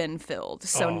has been filled,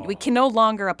 so we can no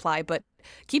longer apply, but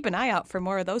keep an eye out for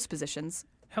more of those positions.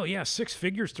 Hell yeah, 6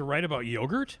 figures to write about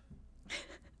yogurt?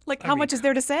 How much is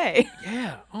there to say?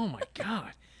 Yeah. Oh, my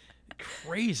God.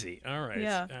 Crazy. All right.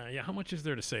 Yeah. How much is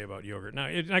there to say about yogurt?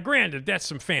 Now, granted, that's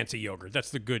some fancy yogurt.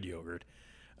 That's the good yogurt.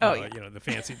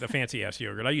 The fancy ass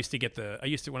yogurt.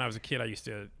 When I was a kid, I used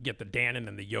to get the Dannon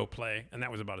and the Yoplait, and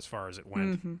that was about as far as it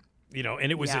went. Mm-hmm.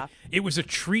 And it was a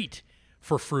treat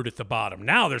for fruit at the bottom.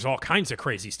 Now there's all kinds of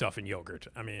crazy stuff in yogurt.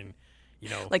 I mean,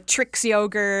 like Trix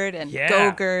yogurt and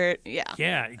Go-Gurt. Yeah.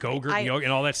 Yeah, Go-Gurt yogurt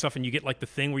and all that stuff. And you get like the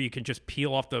thing where you can just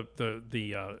peel off the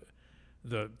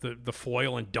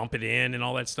foil and dump it in and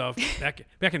all that stuff.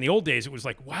 Back in the old days, it was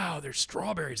like, wow, there's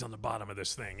strawberries on the bottom of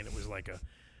this thing. And it was like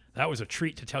that was a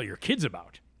treat to tell your kids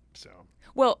about. So.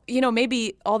 Well,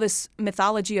 maybe all this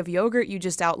mythology of yogurt you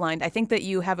just outlined, I think that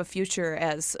you have a future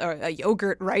as a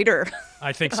yogurt writer.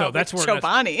 I think so. That's where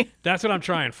Chobani. That's what I'm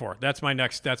trying for. That's my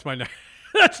next thing.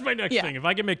 If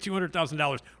I can make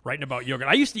 $200,000 writing about yogurt.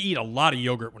 I used to eat a lot of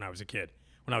yogurt when I was a kid.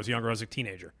 When I was younger, I was a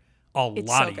teenager. It's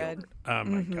lot of yogurt. Oh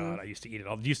my God, I used to eat it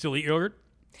all. Do you still eat yogurt?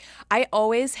 I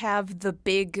always have the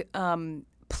big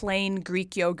plain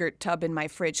Greek yogurt tub in my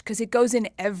fridge because it goes in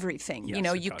everything.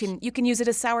 Yes, you can use it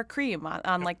as sour cream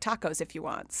on like tacos if you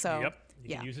want. So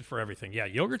you can use it for everything. Yeah,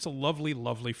 yogurt's a lovely,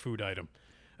 lovely food item.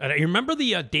 And you remember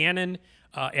the Dannon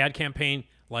ad campaign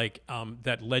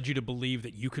that led you to believe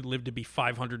that you could live to be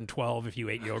 512 if you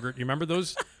ate yogurt? You remember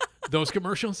those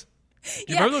commercials?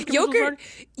 Yogurt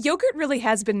really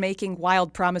has been making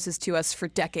wild promises to us for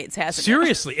decades, hasn't it?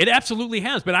 Seriously, it absolutely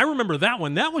has. But I remember that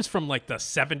one. That was from like the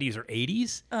 70s or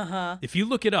 80s. Uh-huh. If you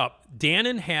look it up,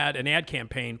 Dannon had an ad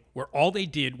campaign where all they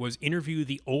did was interview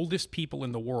the oldest people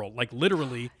in the world, like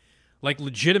literally, like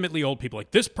legitimately old people.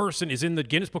 Like this person is in the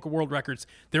Guinness Book of World Records.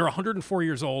 They're 104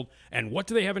 years old. And what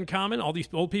do they have in common, all these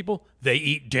old people? They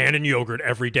eat Dannon yogurt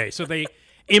every day. So they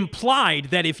implied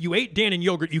that if you ate Dannon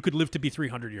yogurt, you could live to be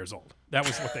 300 years old. That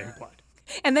was what they implied.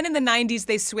 And then in the 90s,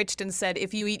 they switched and said,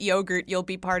 if you eat yogurt, you'll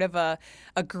be part of a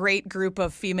great group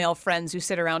of female friends who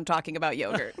sit around talking about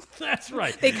yogurt. That's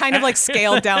right. They kind of like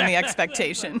scaled down the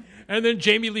expectation. And then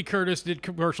Jamie Lee Curtis did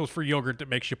commercials for yogurt that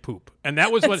makes you poop. And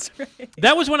that was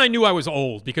that was when I knew I was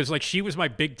old, because like she was my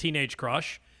big teenage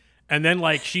crush. And then,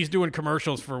 like, she's doing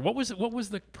commercials for what was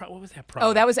that product?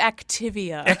 Oh, that was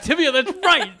Activia. Activia, that's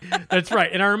right. That's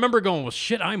right. And I remember going, well,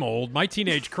 shit, I'm old. My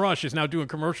teenage crush is now doing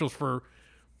commercials for,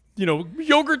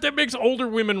 yogurt that makes older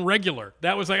women regular.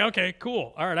 That was like, okay,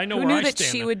 cool. All right, I know where I stand. Who knew that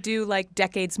she would do, like,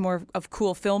 decades more of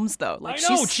cool films, though? Like,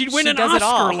 I know. She'd win an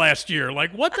Oscar last year.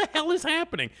 Like, what the hell is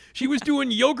happening? She was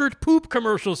doing yogurt poop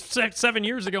commercials 7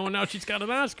 years ago, and now she's got an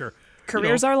Oscar.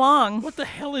 Careers are long. What the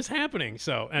hell is happening?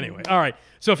 So anyway, all right.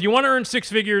 So if you want to earn six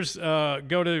figures, go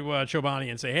to Chobani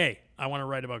and say, hey, I want to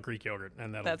write about Greek yogurt.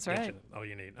 And that's right. Get you all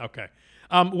you need. Okay.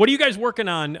 What are you guys working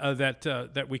on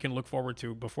that we can look forward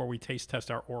to before we taste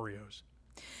test our Oreos?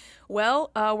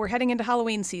 Well, we're heading into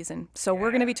Halloween season, so we're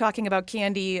going to be talking about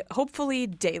candy hopefully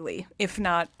daily, if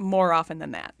not more often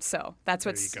than that. So that's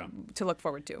what's to look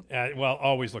forward to. Well,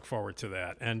 always look forward to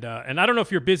that. And I don't know if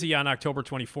you're busy on October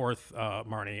 24th,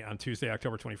 Marnie, on Tuesday,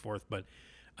 October 24th, but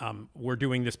we're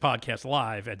doing this podcast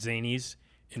live at Zany's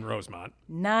in Rosemont.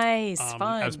 Nice,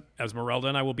 fun. Esmeralda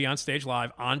and I will be on stage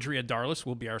live. Andrea Darlis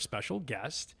will be our special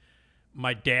guest.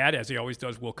 My dad, as he always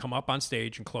does, will come up on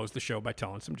stage and close the show by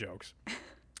telling some jokes.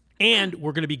 And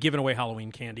we're going to be giving away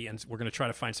Halloween candy, and we're going to try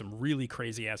to find some really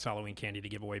crazy-ass Halloween candy to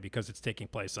give away because it's taking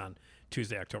place on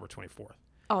Tuesday, October 24th.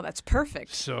 Oh, that's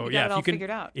perfect. So, you got it all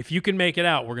figured out. If you can make it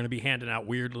out, we're going to be handing out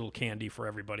weird little candy for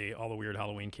everybody, all the weird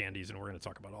Halloween candies, and we're going to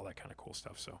talk about all that kind of cool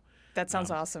stuff. So that sounds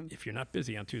awesome. If you're not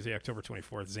busy on Tuesday, October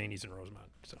 24th, Zany's in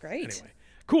Rosemont. So, great. Anyway,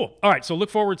 cool. All right, so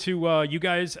look forward to you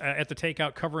guys at the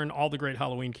Takeout covering all the great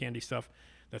Halloween candy stuff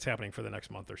that's happening for the next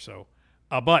month or so.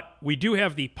 But we do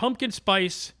have the pumpkin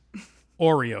spice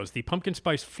Oreos, the pumpkin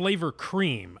spice flavor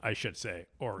cream, I should say,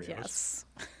 Oreos. Yes.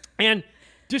 And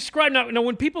describe now,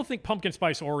 when people think pumpkin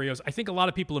spice Oreos, I think a lot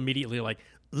of people immediately are like,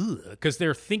 ugh, because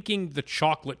they're thinking the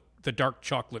dark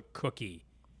chocolate cookie.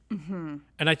 Mm-hmm.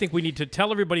 And I think we need to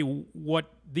tell everybody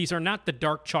these are not the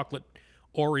dark chocolate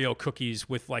Oreo cookies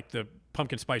with like the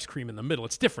pumpkin spice cream in the middle.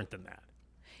 It's different than that.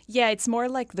 Yeah, it's more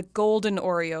like the golden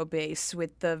Oreo base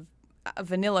with the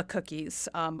vanilla cookies,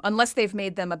 unless they've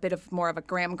made them a bit of more of a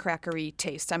graham crackery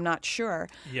taste. I'm not sure.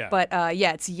 Yeah. But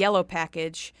it's yellow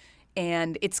package,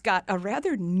 and it's got a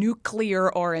rather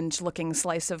nuclear orange looking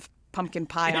slice of pumpkin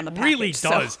pie on the package. It really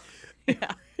does. So,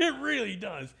 yeah. It really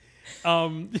does.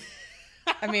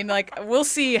 I mean, like, we'll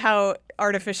see how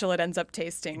artificial it ends up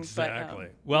tasting. Exactly.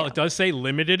 But, it does say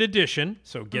limited edition,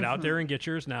 so get out there and get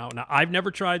yours now. Now, I've never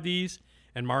tried these,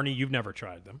 and Marnie, you've never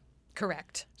tried them.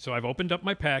 Correct. So I've opened up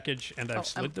my package, and I've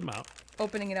slid them out.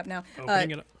 Opening it up now.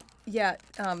 Opening it up. Yeah.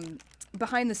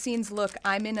 Behind the scenes look,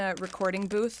 I'm in a recording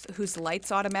booth whose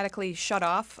lights automatically shut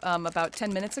off about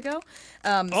 10 minutes ago.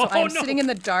 I'm sitting in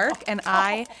the dark, and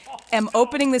I am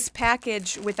opening this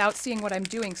package without seeing what I'm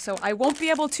doing. So I won't be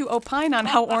able to opine on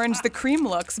how orange the cream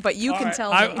looks, but you can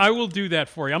tell me. I will do that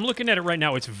for you. I'm looking at it right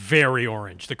now. It's very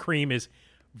orange. The cream is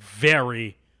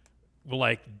very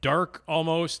like dark,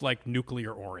 almost like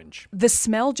nuclear orange. The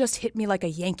smell just hit me like a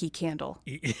Yankee candle.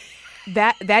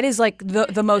 That is like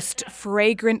the most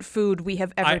fragrant food we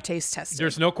have ever taste tested.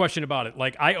 There's no question about it.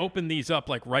 Like I opened these up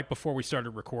like right before we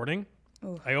started recording.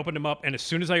 Ooh. I opened them up, and as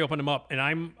soon as I opened them up,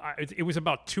 and it was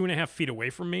about 2.5 feet away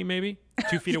from me, maybe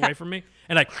 2 feet away from me,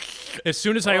 and as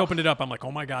soon as I opened it up, I'm like,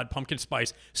 oh my God, pumpkin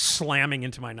spice slamming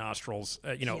into my nostrils,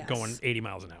 going 80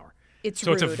 miles an hour. It's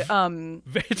so rude.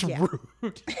 It's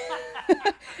rude.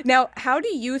 Now, how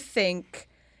do you think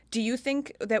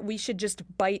that we should just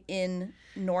bite in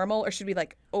normal, or should we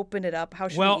like open it up? How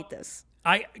should we eat this?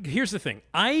 Here's the thing.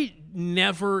 I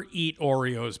never eat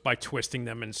Oreos by twisting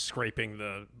them and scraping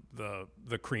the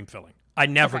cream filling. I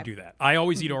never do that. I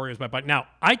always eat Oreos by bite. Now,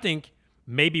 I think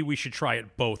maybe we should try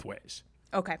it both ways.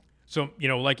 Okay. So,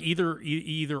 like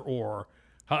either or.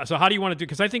 So how do you want to do?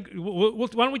 Because I think why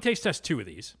don't we taste test 2 of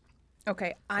these?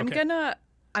 Okay. I'm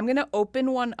gonna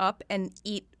open one up and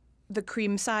eat the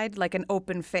cream side like an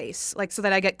open face, like so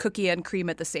that I get cookie and cream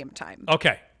at the same time.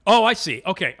 Okay. Oh, I see.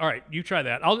 Okay. All right. You try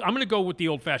that. I'm going to go with the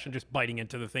old-fashioned, just biting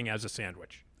into the thing as a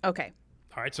sandwich. Okay.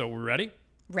 All right. So we're ready?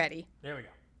 Ready. There we go.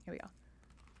 Here we go.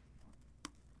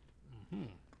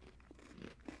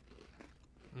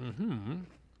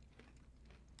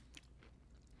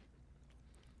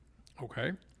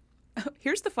 Okay.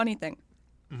 Here's the funny thing.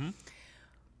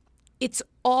 It's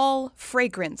all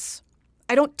fragrance.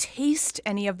 I don't taste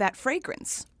any of that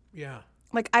fragrance. Yeah.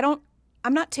 Like I'm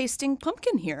not tasting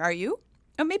pumpkin here. Are you?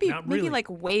 Oh, maybe like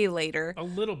way later. A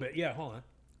little bit. Yeah. Hold on.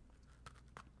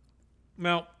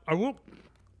 Now I will.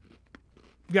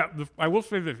 Yeah, I will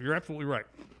say this. You're absolutely right.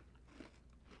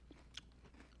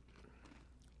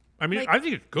 I mean, I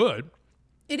think it's good.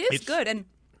 It's good, and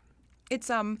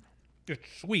it's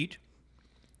sweet.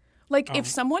 Like if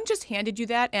someone just handed you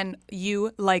that, and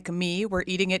you, like me, were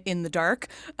eating it in the dark,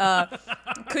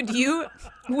 would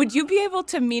you be able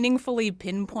to meaningfully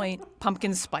pinpoint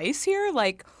pumpkin spice here?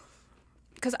 Like,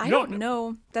 because I don't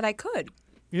know that I could.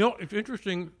 It's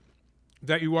interesting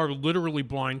that you are literally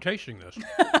blind tasting this.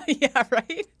 Yeah,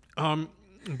 right?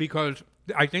 Because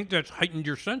I think that's heightened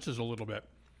your senses a little bit.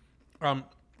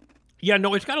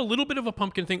 It's got a little bit of a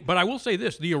pumpkin thing, but I will say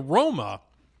this, the aroma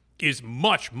is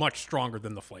much, much stronger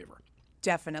than the flavor.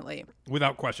 Definitely.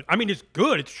 Without question. I mean, it's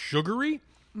good. It's sugary.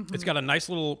 Mm-hmm. It's got a nice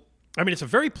little, it's a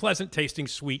very pleasant tasting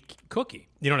sweet cookie.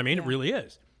 You know what I mean? Yeah. It really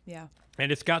is. Yeah.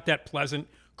 And it's got that pleasant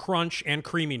crunch and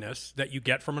creaminess that you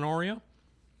get from an Oreo.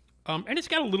 And it's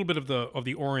got a little bit of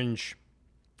the orange.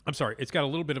 It's got a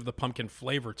little bit of the pumpkin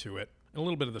flavor to it, a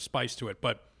little bit of the spice to it,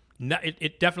 but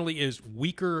it definitely is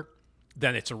weaker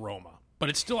than its aroma. But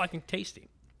it's still, I think, tasty.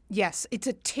 Yes, it's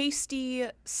a tasty,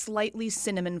 slightly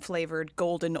cinnamon-flavored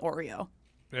golden Oreo.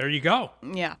 There you go.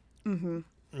 Yeah. Mm-hmm.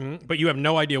 Mm-hmm. But you have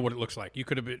no idea what it looks like. You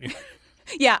could have been...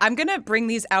 Yeah, I'm going to bring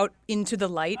these out into the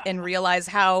light and realize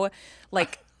how,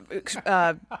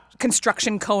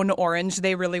 construction cone orange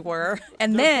they really were.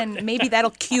 And then maybe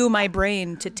that'll cue my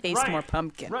brain to taste more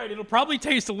pumpkin. Right. It'll probably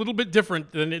taste a little bit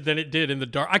different than it did in the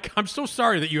dark. I'm so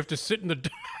sorry that you have to sit in the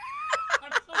dark.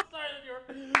 I'm so sorry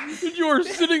that you're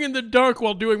sitting in the dark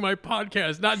while doing my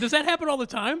podcast. Now, does that happen all the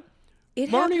time? It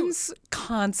happens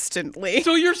constantly.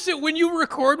 So when you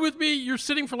record with me, you're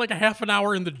sitting for like a half an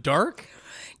hour in the dark?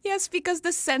 Yes, because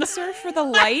the sensor for the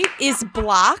light is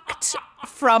blocked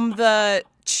from the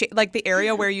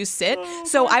area where you sit.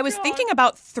 So I was thinking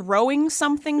about throwing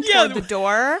something toward the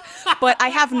door, but I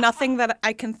have nothing that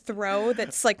I can throw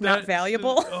that's not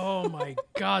valuable. Oh my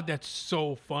God, that's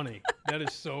so funny. That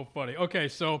is so funny. Okay,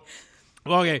 so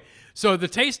the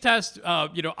taste test,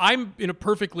 I'm in a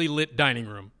perfectly lit dining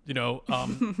room,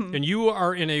 and you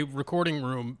are in a recording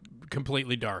room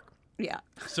completely dark. Yeah.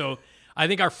 So I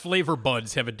think our flavor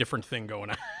buds have a different thing going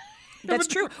on. That's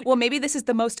true. Well, maybe this is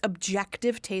the most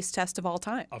objective taste test of all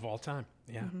time. Of all time,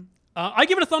 yeah. Mm-hmm. I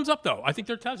give it a thumbs up, though. I think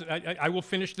they're tested. I will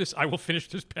finish this. I will finish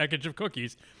this package of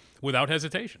cookies without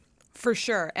hesitation. For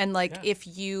sure. And if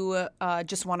you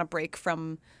just want to break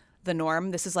from the norm,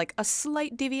 this is like a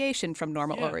slight deviation from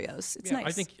normal Oreos. It's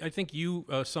nice. I think you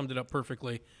summed it up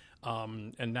perfectly.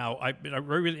 And now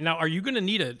now, are you going to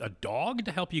need a dog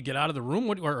to help you get out of the room,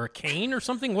 or a cane or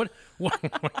something? What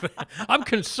I'm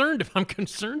concerned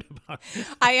about.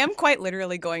 I am quite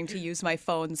literally going to use my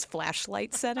phone's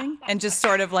flashlight setting and just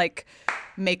sort of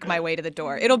make my way to the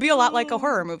door. It'll be a lot like a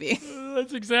horror movie.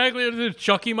 That's exactly what it is.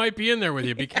 Chucky might be in there with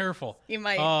you. Be careful. He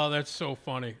might. Oh, that's so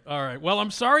funny. All right. Well,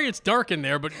 I'm sorry it's dark in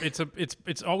there, but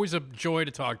it's always a joy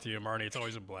to talk to you, Marnie. It's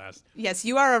always a blast. Yes,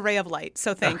 you are a ray of light,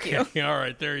 so thank you. All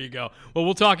right, there you go. Well,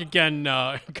 we'll talk again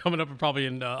coming up probably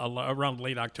in around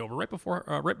late October, right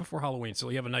before Halloween. So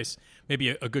you have a nice, maybe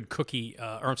a good cookie,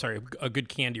 a good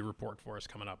candy report for us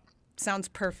coming up. Sounds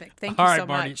perfect. Thank All you right, so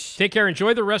Marnie. much. Take care.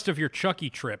 Enjoy the rest of your Chucky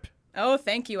trip. Oh,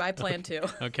 thank you. I plan to.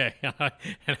 Okay,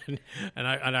 and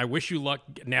I wish you luck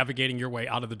navigating your way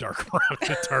out of the dark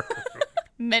room.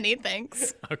 Many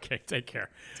thanks. Okay, take care.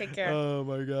 Take care. Oh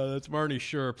my God, that's Marnie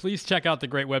Shure. Please check out the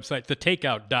great website,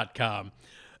 thetakeout.com.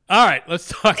 All right, let's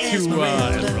talk to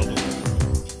Esmeralda.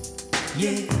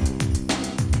 Yeah,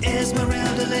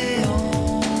 Esmeralda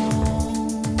Leon.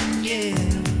 Yeah,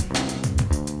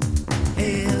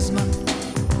 Esma.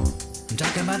 I'm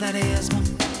talking about that Esma.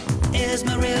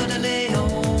 Esmeralda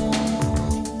Leon,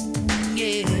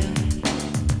 yeah,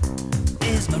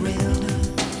 Esmeralda,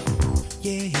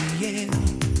 yeah, yeah,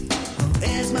 oh,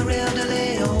 Esmeralda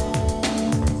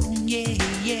Leon, yeah,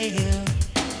 yeah,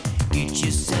 get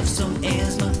yourself some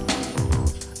Esma,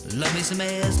 love me some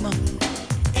Esma,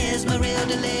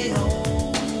 Esmeralda Leon,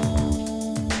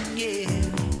 yeah,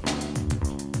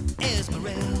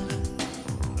 Esmeralda.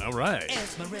 All right.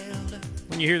 Esmeralda.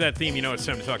 When you hear that theme, you know it's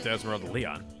time to talk to Esmeralda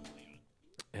Leon.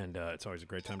 And it's always a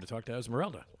great time to talk to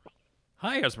Esmeralda.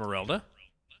 Hi, Esmeralda.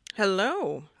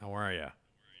 Hello. How are you?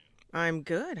 I'm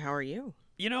good. How are you?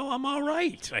 You know, I'm all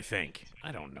right, I think.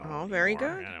 I don't know. Oh, very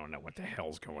anymore. good. I don't know what the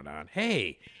hell's going on.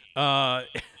 Hey,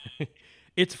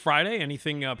 it's Friday.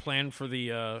 Anything planned for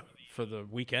the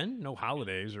weekend? No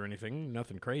holidays or anything?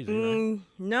 Nothing crazy, right?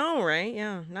 No, right?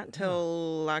 Yeah, not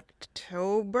till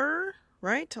October,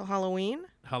 right? Till Halloween.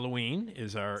 Halloween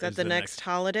is that the next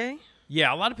holiday?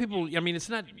 Yeah, a lot of people, I mean,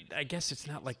 I guess it's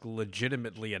not like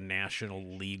legitimately a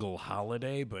national legal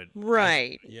holiday, but.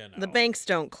 Right. You know. The banks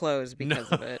don't close because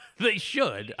of it. They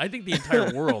should. I think the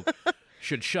entire world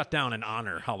should shut down and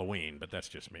honor Halloween, but that's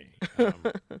just me.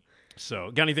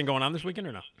 So, got anything going on this weekend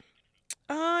or no?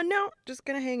 No, just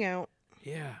going to hang out.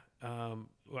 Yeah. Well,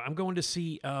 I'm going to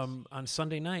see on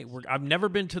Sunday night. I've never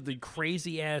been to the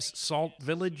crazy-ass Salt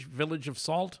Village of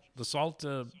Salt, the Salt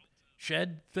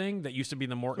Shed thing that used to be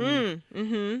the Morton.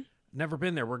 Never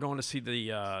been there. We're going to see the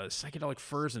Psychedelic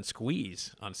Furs and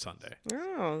Squeeze on Sunday.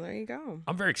 Oh, there you go.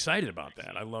 I'm very excited about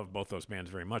that. I love both those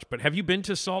bands very much. But have you been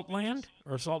to Salt Land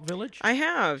or Salt Village? I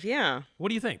have, yeah. What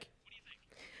do you think?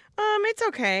 It's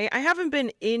okay. I haven't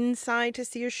been inside to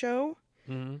see a show.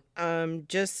 Mm-hmm.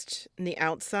 Just in the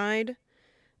outside.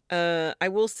 I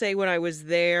will say when I was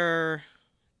there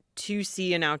to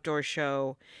see an outdoor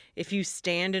show, if you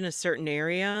stand in a certain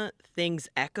area, things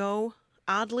echo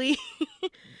oddly.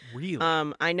 Really?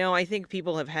 I know. I think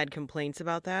people have had complaints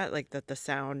about that, like that the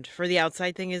sound for the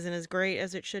outside thing isn't as great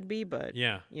as it should be. But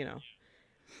yeah, you know.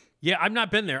 Yeah, I've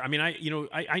not been there. I mean,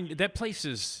 I that place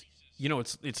is,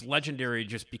 it's legendary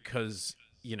just because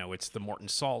it's the Morton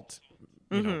Salt,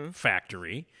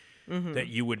 factory. Mm-hmm. That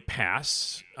you would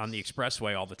pass on the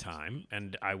expressway all the time,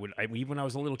 and even when I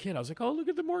was a little kid, I was like, "Oh, look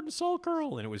at the Morton Salt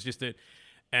Girl," and it was just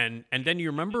and then you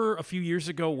remember a few years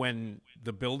ago when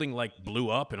the building like blew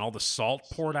up and all the salt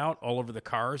poured out all over the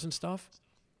cars and stuff.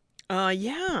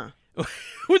 Yeah.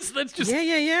 That's just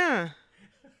yeah.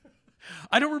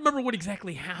 I don't remember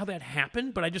how that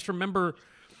happened, but I just remember,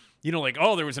 there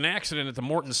was an accident at the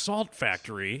Morton Salt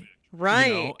factory.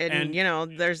 Right, and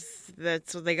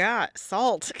that's what they got,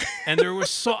 salt. And there was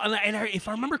salt, and if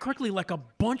I remember correctly, like a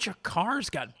bunch of cars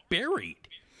got buried,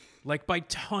 like by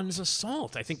tons of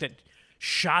salt. I think that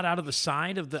shot out of the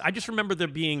side of the. I just remember there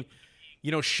being,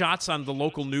 shots on the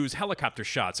local news, helicopter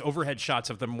shots, overhead shots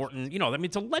of the Morton. I mean,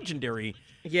 it's a legendary,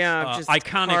 just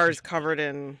iconic cars covered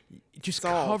in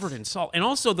salt. Covered in salt, and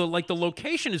also the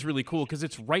location is really cool because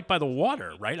it's right by the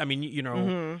water, right? I mean,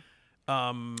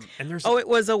 Mm-hmm. And there's it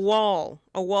was a wall.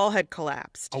 A wall had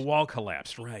collapsed. A wall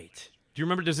collapsed, right? Do you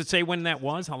remember? Does it say when that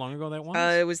was? How long ago that was?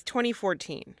 It was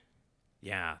 2014.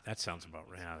 Yeah, that sounds about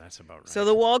right. Yeah, that's about right. So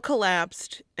the wall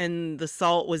collapsed, and the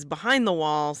salt was behind the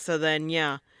wall. So then,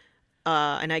 and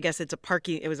I guess it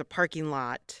was a parking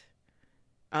lot,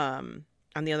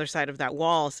 on the other side of that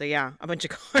wall. So yeah, a bunch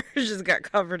of cars just got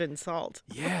covered in salt.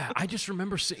 Yeah, I just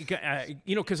remember,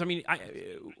 because I mean,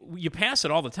 you pass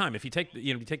it all the time. If you take the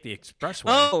expressway.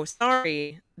 Oh,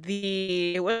 sorry,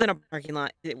 it wasn't a parking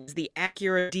lot. It was the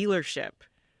Acura dealership.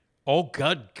 Oh,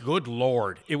 good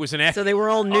Lord! It was an. So they were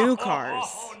all new cars.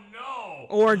 Oh no!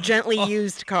 Or gently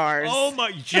used cars. Oh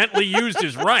my! Gently used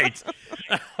is right.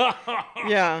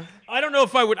 Yeah. I don't know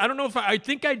if I would. I don't know if I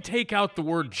think I'd take out the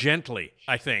word gently.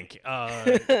 I think.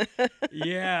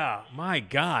 Yeah. My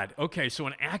God. Okay. So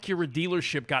an Acura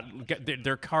dealership got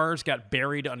their cars got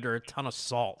buried under a ton of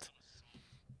salt.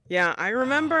 Yeah, I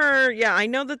remember. Yeah, I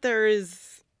know that there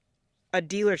is a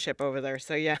dealership over there.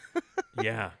 So yeah.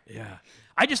 Yeah.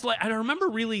 I remember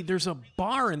really. There's a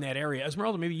bar in that area.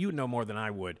 Esmeralda, maybe you would know more than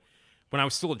I would. When I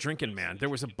was still a drinking man, there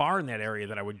was a bar in that area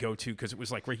that I would go to because it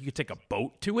was like where you could take a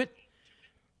boat to it.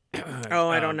 Oh,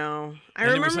 I don't know. I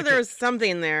and remember there was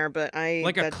something there, but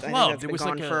like a I think club. that's There been was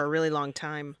gone like for a really long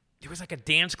time. There was like a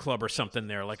dance club or something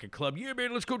there, like a club. Yeah,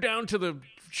 man, let's go down to the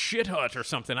shit hut or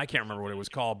something. I can't remember what it was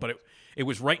called, but it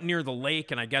was right near the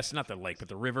lake, and I guess not the lake, but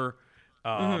the river.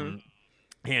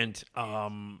 And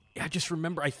I just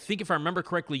remember. I think if I remember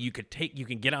correctly, you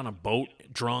can get on a boat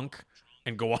drunk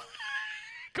and go on.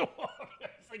 Go on.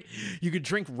 It's like you could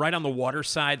drink right on the water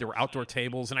side. There were outdoor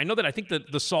tables, and I know that I think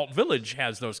the Salt Village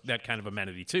has that kind of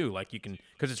amenity too. Like you can,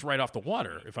 because it's right off the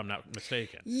water, if I'm not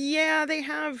mistaken. Yeah, they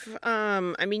have.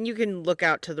 I mean, you can look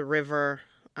out to the river.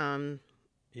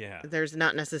 Yeah. There's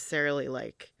not necessarily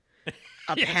like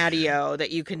a patio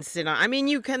that you can sit on. I mean,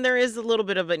 you can. There is a little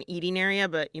bit of an eating area,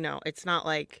 but it's not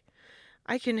like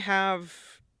I can have.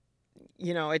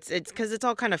 It's because it's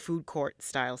all kind of food court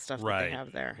style stuff that they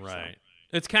have there. Right. So.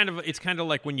 It's kind of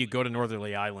like when you go to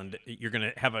Northerly Island, you're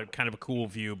gonna have a kind of a cool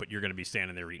view, but you're gonna be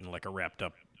standing there eating like a wrapped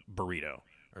up burrito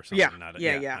or something.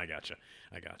 Yeah. I gotcha.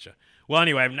 Well,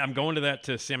 anyway, I'm going to that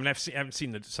to see. I mean, I haven't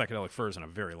seen the Psychedelic Furs in a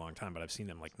very long time, but I've seen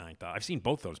them like 9,000. I've seen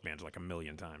both those bands like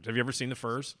 1,000,000 times. Have you ever seen the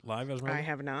Furs live, Esmeralda? I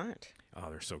have not.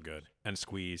 Oh, they're so good. And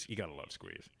Squeeze, you gotta love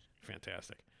Squeeze.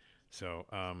 Fantastic. So,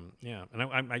 yeah,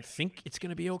 and I think it's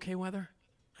gonna be okay weather.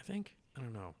 I think. I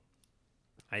don't know.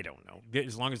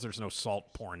 As long as there's no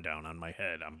salt pouring down on my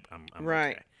head, I'm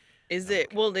right. Okay. Is it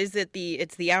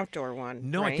it's the outdoor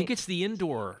one? No, right? I think it's the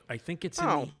indoor. I think it's in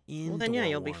the indoor. Well, then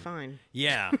you'll be one. fine.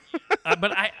 Yeah,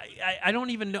 but I don't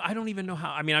even know. I don't even know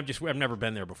how. I mean, I've never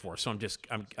been there before, so I'm just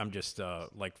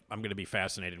like I'm going to be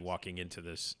fascinated walking into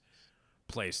this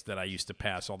place that I used to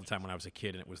pass all the time when I was a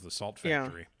kid, and it was the Salt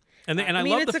Factory. Yeah. And I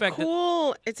love the fact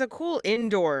that it's a cool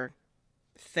indoor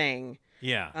thing.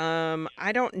 Yeah.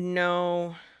 I don't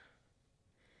know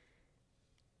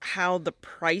how the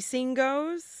pricing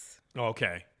goes.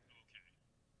 Okay.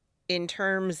 In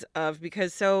terms of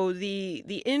because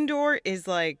the indoor is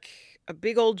like a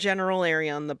big old general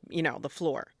area on the the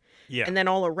floor. Yeah. And then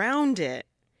all around it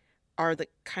are the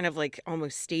kind of like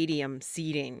almost stadium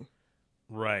seating.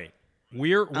 Right.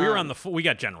 We're on the floor. We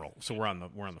got general, so we're on the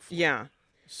floor. Yeah.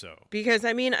 So because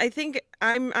I mean I think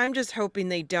I'm just hoping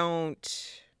they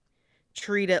don't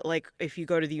treat it like if you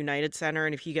go to the United Center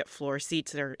and if you get floor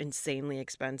seats that are insanely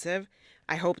expensive.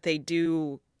 I hope they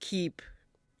do keep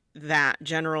that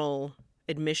general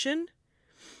admission.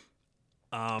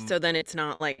 So then it's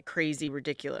not like crazy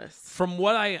ridiculous. From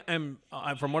what I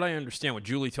understand, what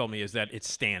Julie told me is that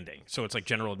it's standing, so it's like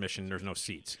general admission. There's no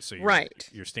seats, so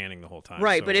you're standing the whole time.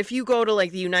 Right, so. But if you go to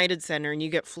like the United Center and you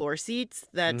get floor seats,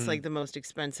 that's like the most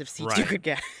expensive seats you could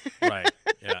get. Right.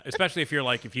 Yeah. Especially if you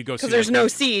go because there's no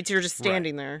seats, you're just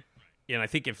standing there. And I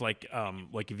think if like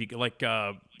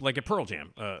at Pearl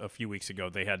Jam a few weeks ago,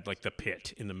 they had like the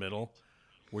pit in the middle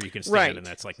where you can stand, and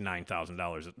that's like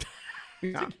 $9,000.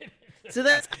 Yeah. So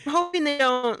I'm hoping they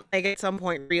don't like at some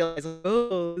point realize,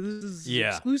 oh, this is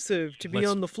exclusive to be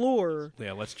on the floor.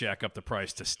 Yeah, let's jack up the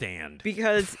price to stand.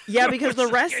 Because the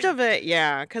rest of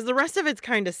it's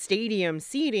kind of stadium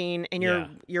seating, and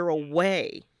you're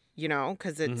away,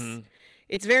 because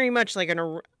it's very much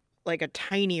like a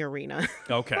tiny arena.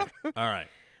 Okay, all right.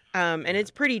 And it's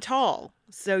pretty tall,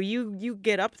 so you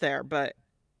get up there, but.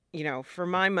 For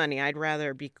my money, I'd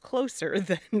rather be closer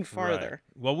than farther.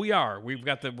 Right. Well, we are. We're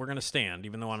going to stand,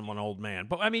 even though I'm an old man.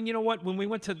 But I mean, you know what? When we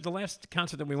went to the last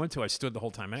concert that we went to, I stood the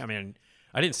whole time. I mean,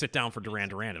 I didn't sit down for Duran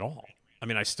Duran at all. I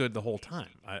mean, I stood the whole time.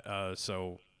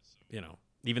 So,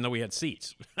 even though we had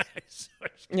seats.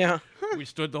 Yeah. We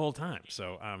stood the whole time.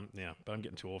 So, yeah, but I'm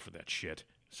getting too old for that shit.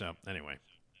 So, anyway.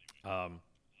 Wait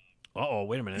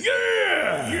a minute.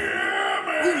 Yeah,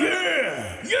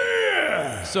 man.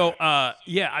 Yeah. So, I've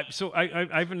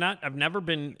never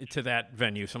been to that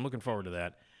venue, so I'm looking forward to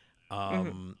that.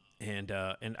 And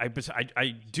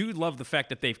I do love the fact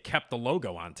that they've kept the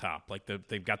logo on top, like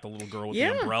they've got the little girl with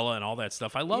the umbrella and all that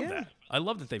stuff. I love that. I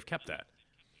love that they've kept that.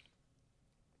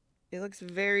 It looks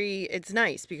it's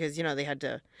nice because they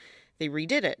they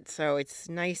redid it, so it's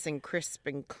nice and crisp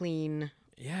and clean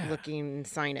looking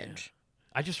signage. Yeah.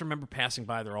 I just remember passing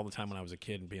by there all the time when I was a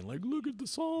kid and being like, look at the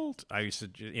salt. I used to,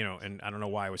 and I don't know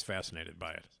why I was fascinated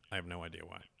by it. I have no idea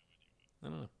why. I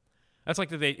don't know. That's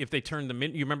like if they turned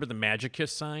you remember the Magic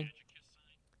Kiss sign?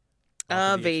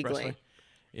 Off of the Vaguely. Expressway?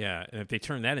 Yeah, and if they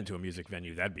turned that into a music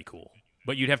venue, that'd be cool.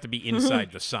 But you'd have to be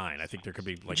inside the sign. I think there could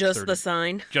be like Just 30 the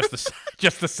sign.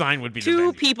 Just the sign would be the Two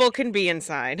venue. people can be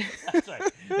inside. That's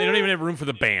right. They don't even have room for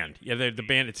the band. Yeah, the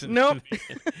band. It's Nope.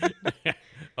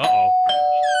 Uh-oh.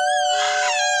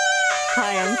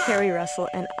 Hi, I'm Carrie Russell,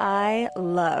 and I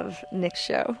love Nick's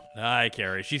show. Hi,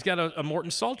 Carrie. She's got a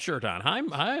Morton Salt shirt on.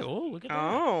 Hi. Oh, look at that.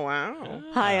 Oh, wow.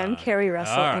 Hi, I'm Carrie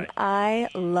Russell, all and right. I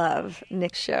love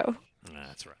Nick's show.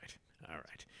 That's right. All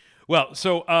right. Well,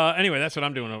 so anyway, that's what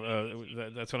I'm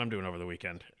doing. That's what I'm doing over the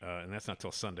weekend, and that's not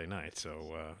till Sunday night.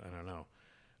 So I don't know.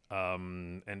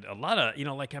 And a lot of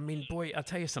boy, I'll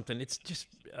tell you something. It's just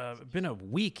been a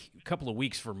couple of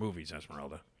weeks for movies,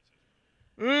 Esmeralda.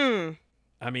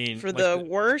 I mean, For the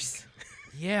worse?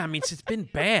 yeah. I mean, it's been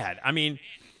bad. I mean,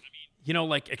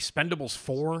 like Expendables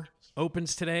 4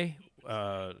 opens today.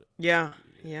 Yeah.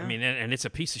 I mean, and it's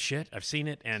a piece of shit. I've seen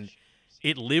it, and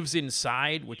It Lives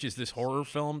Inside, which is this horror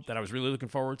film that I was really looking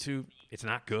forward to. It's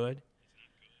not good.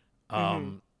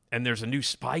 And there's a new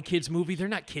Spy Kids movie. They're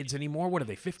not kids anymore. What are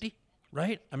they, 50?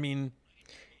 Right? I mean...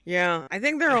 Yeah, I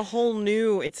think they're a whole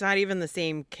new. It's not even the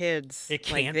same kids. It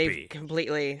can't they've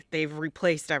be. They've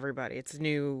replaced everybody. It's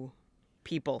new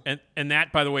people. And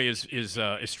that, by the way, is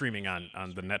streaming on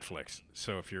the Netflix.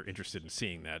 So if you're interested in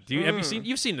seeing that,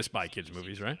 you've seen the Spy Kids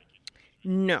movies, right?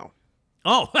 No,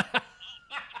 Oh,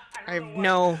 I've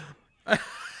no.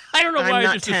 I don't know why I'm I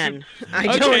not just 10. assumed-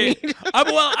 I don't need.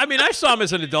 Well, I mean, I saw him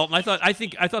as an adult, and I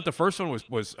thought the first one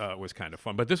was kind of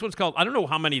fun, but this one's called, I don't know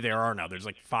how many there are now. There's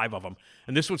like 5 of them,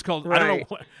 and this one's called I don't know.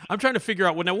 Right. I'm trying to figure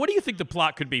out. Well, now, what do you think the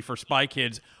plot could be for Spy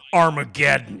Kids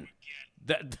Armageddon?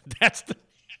 That's the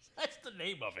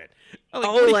name of it.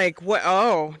 What?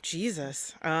 Oh,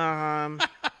 Jesus. I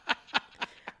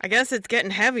guess it's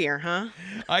getting heavier, huh?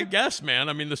 I guess, man.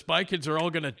 I mean, the Spy Kids are all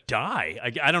gonna die.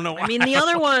 I don't know. I mean, the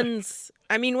other ones.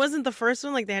 I mean, wasn't the first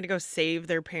one like they had to go save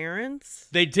their parents?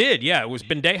 They did, yeah. It was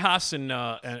Bandejas and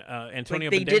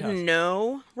Antonio Like they Bandejas. didn't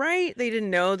know, right? They didn't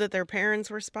know that their parents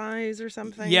were spies or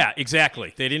something. Yeah,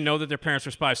 exactly. They didn't know that their parents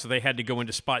were spies, so they had to go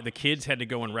into spy. The kids had to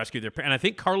go and rescue their parents. And I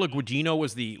think Carla Gugino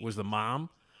was the mom.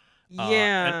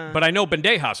 Yeah. But I know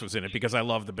Bandejas was in it because I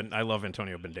love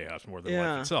Antonio Bandejas more than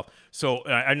life itself. So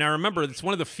and I remember it's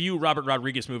one of the few Robert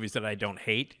Rodriguez movies that I don't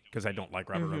hate because I don't like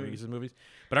Robert Rodriguez's movies.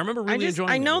 But I remember really enjoying.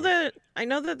 I know the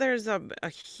that there's a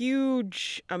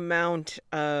huge amount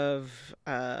of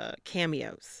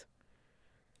cameos.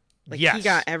 Like yes. he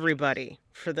got everybody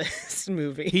for this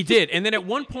movie. He did. And then at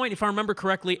one point, if I remember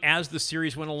correctly, as the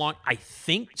series went along, I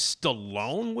think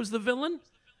Stallone was the villain.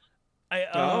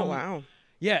 Oh, wow.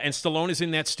 Yeah, and Stallone is in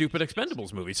that stupid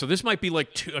Expendables movie. So this might be like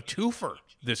a twofer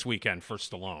this weekend for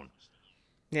Stallone.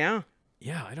 Yeah.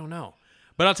 Yeah, I don't know.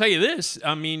 But I'll tell you this.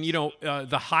 I mean,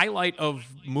 the highlight of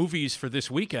movies for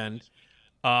this weekend,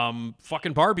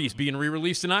 fucking Barbie's being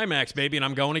re-released in IMAX, baby, and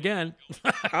I'm going again.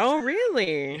 Oh,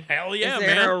 really? Hell yeah, is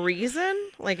there man. a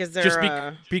reason? Like, is there Just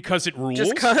because it rules?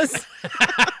 Just because?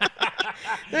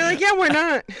 They're like, yeah, we're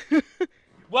not.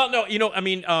 Well, no,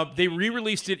 they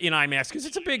re-released it in IMAX because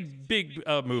it's a big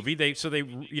movie. Greta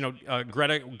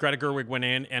Gerwig went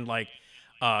in and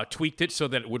tweaked it so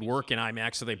that it would work in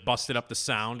IMAX. So they busted up the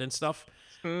sound and stuff.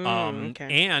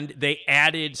 Okay. And they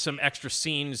added some extra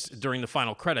scenes during the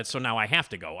final credits. So now I have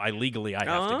to go. I have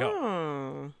to go.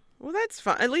 Oh, well, that's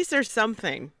fun. At least there's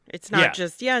something. It's not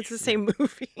just it's the same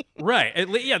movie. Right?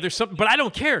 There's something, but I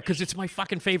don't care because it's my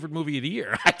fucking favorite movie of the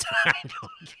year. I don't care.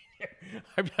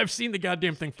 I've seen the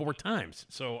goddamn thing 4 times,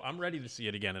 so I'm ready to see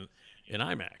it again in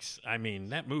IMAX. I mean,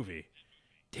 that movie,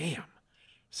 damn.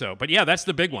 So, but yeah, that's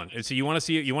the big one. So you want to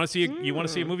see a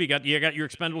movie? You got your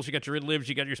Expendables, you got your It Lives,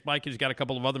 you got your Spy Kids, you got a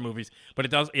couple of other movies, but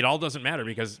it all doesn't matter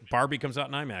because Barbie comes out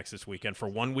in IMAX this weekend for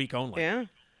 1 week only. Yeah.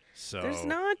 So There's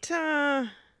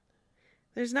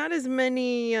not as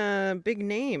many big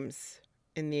names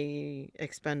in the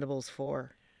Expendables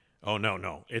 4. Oh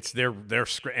no! It's their and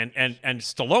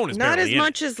Stallone is not barely as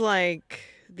much as like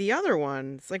the other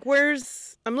ones. Like,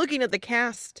 I'm looking at the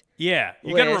cast. Yeah,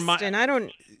 you got to remind. And I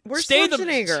don't. Where's Statham-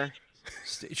 Schwarzenegger?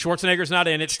 Schwarzenegger's not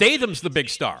in it. Statham's the big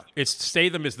star. Jason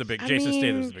Statham's the big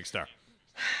star,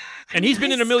 and he's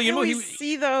been in a million movies.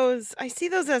 I see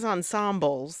those as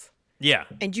ensembles. Yeah,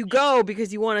 And you go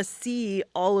because you want to see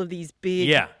all of these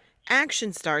big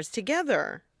action stars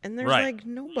together. And there's like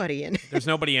nobody in it. There's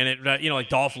nobody in it. Like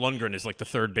Dolph Lundgren is like the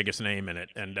 3rd biggest name in it,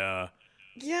 and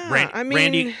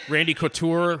Randy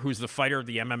Couture, who's the fighter,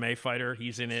 the MMA fighter,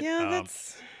 he's in it. Yeah,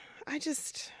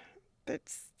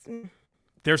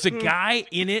 There's a guy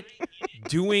in it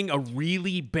doing a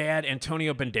really bad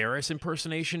Antonio Banderas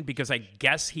impersonation because I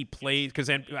guess he played because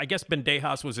I guess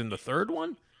Bandejas was in the third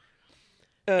one.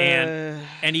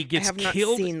 And he gets I have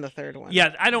killed. not seen the third one.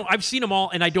 Yeah, I've seen them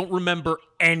all, and I don't remember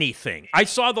anything. I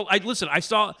saw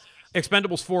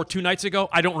Expendables 4 2 nights ago.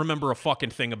 I don't remember a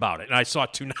fucking thing about it, and I saw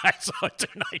it 2 nights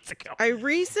ago. I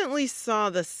recently saw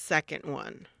the second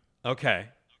one. Okay.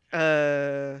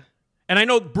 Uh, And I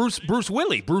know Bruce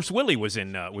Willis was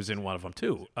in one of them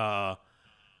too. So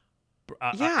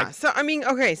I mean,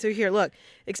 okay. So here, look,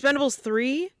 Expendables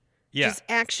 3. Yeah. Just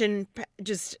action.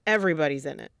 Just everybody's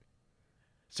in it.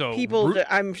 So People,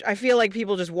 I feel like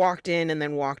people just walked in and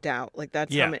then walked out. Like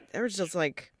that's how many. There was just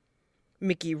like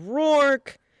Mickey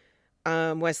Rourke,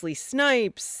 Wesley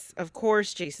Snipes, of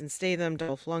course, Jason Statham,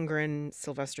 Dolph Lundgren,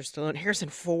 Sylvester Stallone, Harrison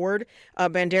Ford.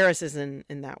 Banderas is in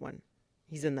that one.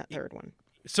 He's in that third one.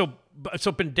 So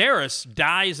Banderas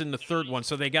dies in the third one.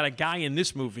 So they got a guy in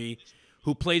this movie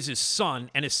who plays his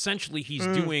son, and essentially he's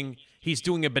doing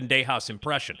a Bandejas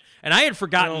impression. And I had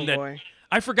forgotten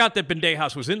I forgot that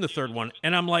Bandejas was in the third one,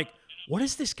 and I'm like, what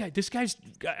is this guy? This guy's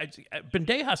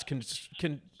Bandejas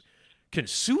can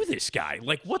sue this guy.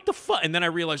 Like, what the fuck? And then I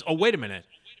realized, oh, wait a minute.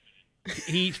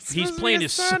 He's playing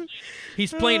his son.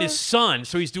 He's playing his son,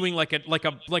 so he's doing like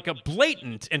a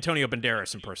blatant Antonio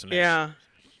Banderas impersonation. Yeah.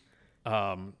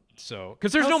 So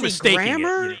because there's no mistaking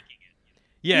Grammer? it. You know?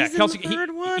 Yeah, He's Kelsey. in the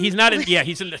third one? He's not in. Yeah,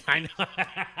 he's in the. I know.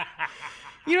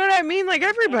 You know what I mean? Like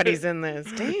everybody's in this.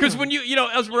 Damn. Because when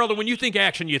Esmeralda, when you think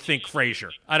action, you think Frasier.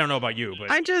 I don't know about you, but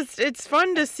it's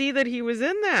fun to see that he was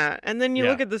in that. And then you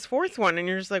look at this fourth one and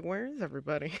you're just like, where is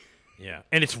everybody? Yeah.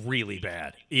 And it's really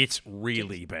bad. It's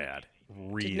really bad.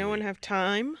 Really. Did no one have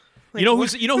time? Like, You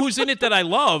know who's in it that I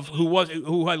love, who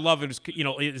I love is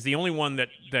is the only one that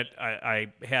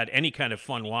I had any kind of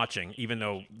fun watching, even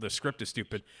though the script is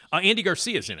stupid. Andy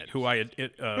Garcia's in it, who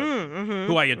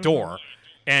I adore.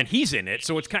 And he's in it,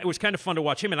 so it was kind of fun to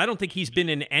watch him. And I don't think he's been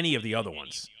in any of the other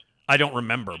ones. I don't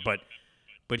remember,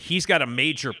 but he's got a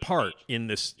major part in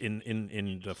this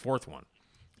in the fourth one,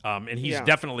 and he's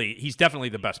definitely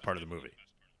the best part of the movie.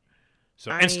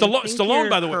 So and Stallone,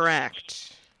 by the way,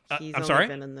 correct. He's I'm only sorry.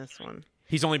 Been in this one.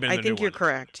 He's only been in the new one. I think you're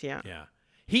correct. Yeah. Yeah.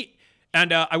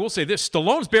 I will say this: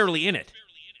 Stallone's barely in it.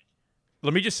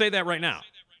 Let me just say that right now.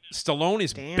 Stallone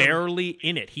is barely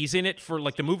in it. He's in it for,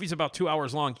 like, the movie's about 2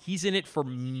 hours long. He's in it for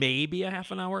maybe a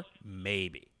half an hour.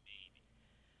 Maybe.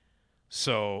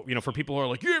 So, for people who are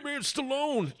like, yeah, man,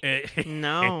 Stallone.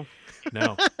 No.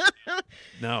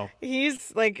 No.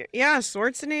 He's like,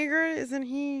 Schwarzenegger, isn't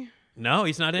he? No,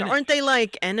 he's not in it. Aren't they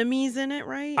like enemies in it,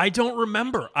 right? I don't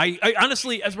remember. I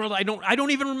honestly, Esmeralda, I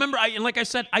don't even remember. And like I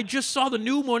said, I just saw the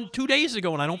new one 2 days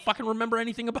ago, and I don't fucking remember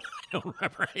anything about it. I don't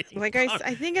remember anything. Like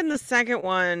I think in the second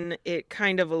one, it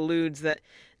kind of alludes that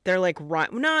they're like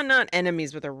not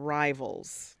enemies, but they're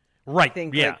rivals. Right. I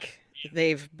think like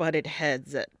they've butted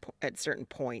heads at certain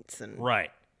points, and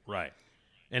right.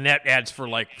 And that adds for,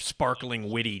 like, sparkling,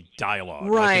 witty dialogue.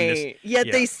 Right. Yet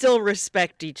they still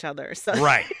respect each other. So.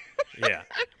 Right. Yeah.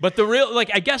 But the real,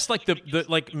 like, I guess, like, the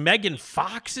like, Megan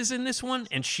Fox is in this one,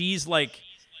 and she's, like,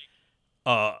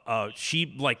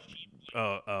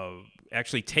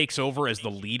 actually takes over as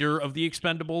the leader of the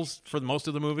Expendables for most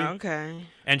of the movie. Okay.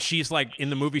 And she's, like, in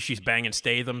the movie, she's banging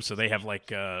Statham, so they have,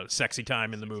 like, sexy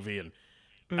time in the movie, and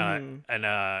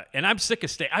I'm sick of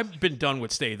Statham. I've been done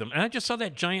with Statham, and I just saw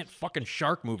that giant fucking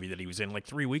shark movie that he was in like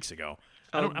 3 weeks ago.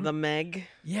 The Meg.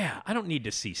 Yeah, I don't need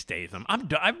to see Statham.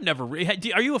 I've never.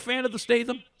 Are you a fan of the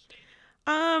Statham?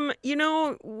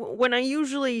 When I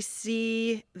usually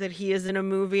see that he is in a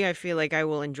movie, I feel like I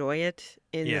will enjoy it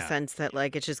in the sense that,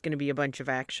 like, it's just going to be a bunch of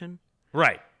action.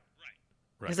 Right.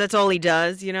 Because that's all he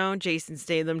does, Jason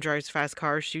Statham drives fast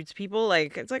cars, shoots people.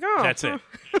 Like, it's like, oh. That's it.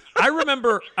 I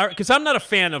remember, because I'm not a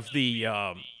fan of the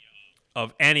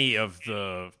of any of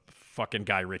the fucking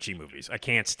Guy Ritchie movies. I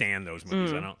can't stand those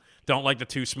movies. I don't like the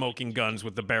two smoking guns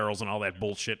with the barrels and all that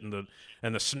bullshit and the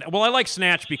well, I like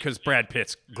Snatch because Brad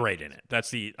Pitt's great in it.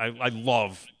 That's I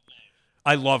love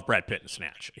Brad Pitt in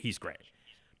Snatch. He's great.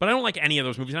 But I don't like any of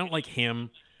those movies. I don't like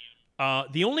him.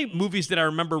 The only movies that I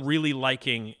remember really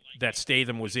liking that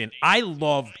Statham was in, I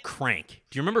loved Crank.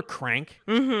 Do you remember Crank?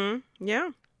 Mm-hmm. Yeah.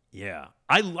 Yeah.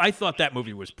 I thought that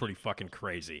movie was pretty fucking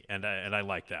crazy, and I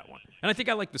liked that one. And I think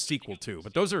I like the sequel, too.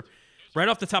 But those are, right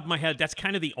off the top of my head, that's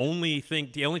kind of the only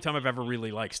time I've ever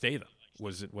really liked Statham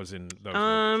was in those movies.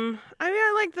 I mean,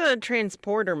 I like the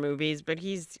Transporter movies, but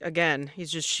he's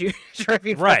just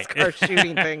driving fast cars,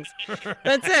 shooting things.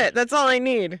 That's it. That's all I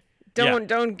need.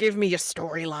 Don't give me a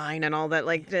storyline and all that.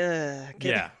 Like,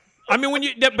 I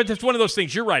mean, but it's one of those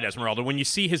things. You're right, Esmeralda. When you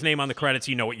see his name on the credits,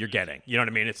 you know what you're getting. You know what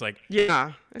I mean? It's like,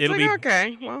 Yeah. It's It'll like, be-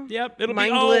 okay, well, yep, it'll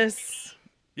mindless.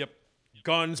 be, yep,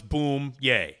 guns, boom,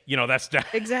 yay. You know, that's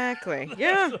Exactly.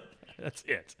 Yeah. that's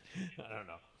it. I don't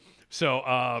know. So,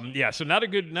 so not a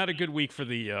good week for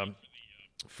the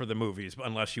movies,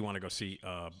 unless you want to go see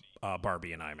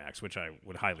Barbie in IMAX, which I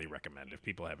would highly recommend if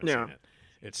people haven't seen it.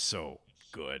 It's so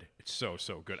good. It's so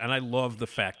good, and I love the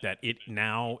fact that it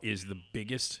now is the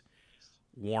biggest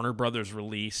Warner Brothers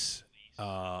release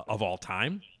of all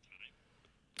time.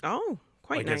 Oh,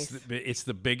 quite nice. It's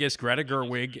the biggest. Greta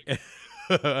Gerwig.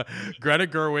 Greta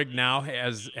Gerwig now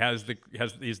is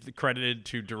credited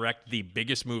to direct the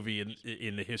biggest movie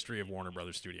in the history of Warner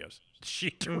Brothers Studios. She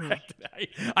directed.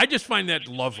 I just find that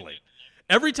lovely.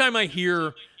 Every time I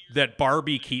hear that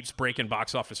Barbie keeps breaking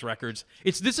box office records,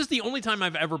 this is the only time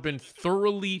I've ever been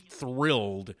thoroughly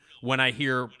thrilled when I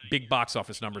hear big box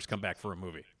office numbers come back for a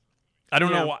movie. I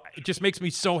don't know why. It just makes me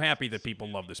so happy that people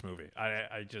love this movie.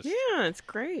 I just it's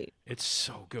great. It's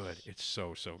so good. It's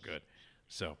so good.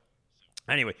 So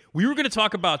anyway, we were going to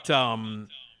talk about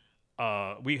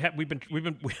we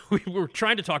were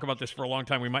trying to talk about this for a long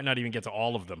time. We might not even get to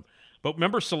all of them. But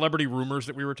remember celebrity rumors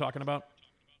that we were talking about?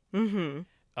 Mm-hmm.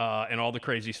 And all the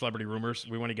crazy celebrity rumors.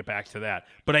 We want to get back to that.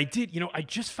 But I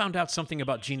just found out something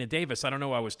about Geena Davis. I don't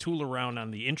know. I was tooling around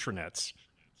on the intranets.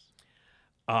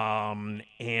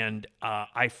 And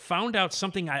I found out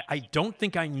something I don't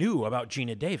think I knew about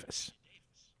Geena Davis.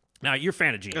 Now, you're a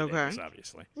fan of Geena Davis,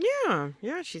 obviously.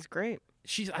 Yeah, she's great.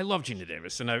 I love Geena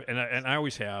Davis, and I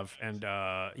always have. And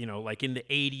like in the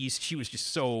 '80s, she was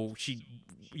just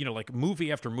like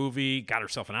movie after movie, got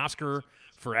herself an Oscar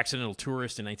for Accidental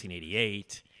Tourist in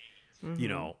 1988.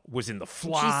 Mm-hmm. Was in The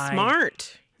Fly. She's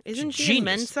smart. Isn't she in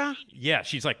Mensa? Yeah,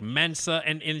 she's like Mensa,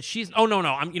 and she's. Oh no,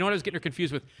 you know what I was getting her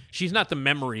confused with? She's not the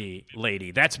memory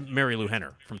lady. That's Mary Lou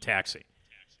Henner from Taxi.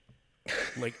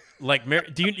 Like Mary,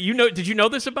 did you know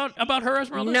this about her,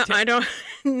 Esmeralda? No, I don't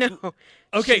know.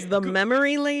 Okay, she's the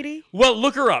memory lady. Well,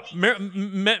 look her up.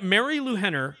 Mary Lou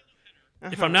Henner,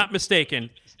 if I'm not mistaken,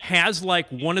 has like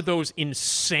one of those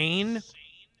insane,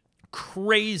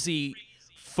 crazy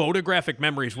photographic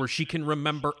memories where she can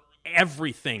remember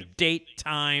everything, date,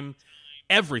 time,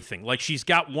 everything. Like she's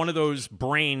got one of those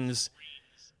brains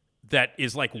that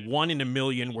is like 1 in a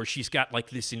million, where she's got like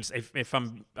this.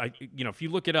 If you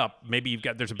look it up, maybe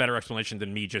there's a better explanation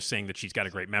than me just saying that she's got a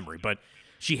great memory. But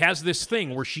she has this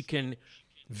thing where she can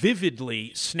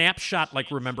vividly snapshot,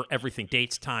 like remember everything,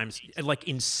 dates, times, like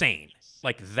insane,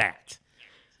 like that.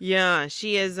 Yeah,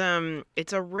 she is.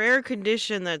 It's a rare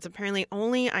condition that's apparently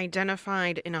only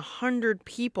identified in 100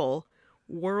 people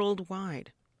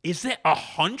worldwide. Is that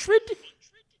 100?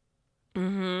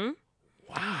 Mm-hmm.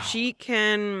 Wow. She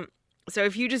can. So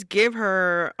if you just give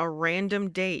her a random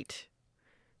date,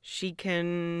 she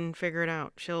can figure it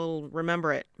out. She'll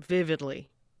remember it vividly.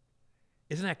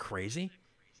 Isn't that crazy?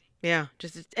 Yeah,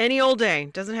 just any old day.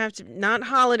 Doesn't have to. Not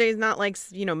holidays. Not like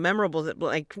memorable.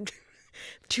 Like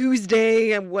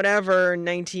Tuesday, whatever,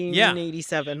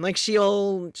 1987. Yeah. Like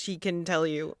she can tell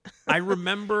you. I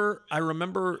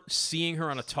remember seeing her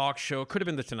on a talk show. It could have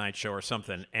been the Tonight Show or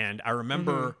something. And I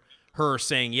remember her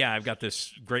saying, "Yeah, I've got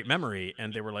this great memory."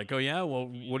 And they were like, "Oh yeah, well,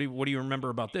 what do you remember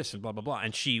about this?" And blah blah blah.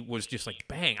 And she was just like,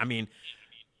 "Bang!" I mean,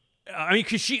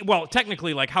 because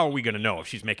technically, like, how are we going to know if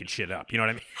she's making shit up? You know what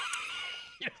I mean?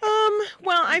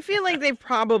 Well, I feel like they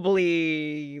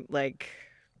probably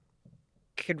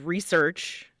could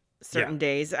research certain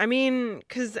days. I mean,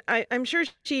 because I'm sure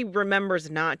she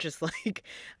remembers not just like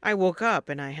I woke up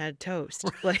and I had toast.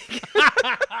 Like,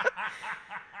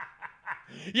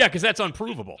 yeah, because that's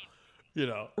unprovable.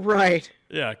 Right.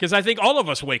 Yeah, because I think all of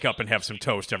us wake up and have some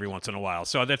toast every once in a while,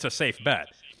 so that's a safe bet.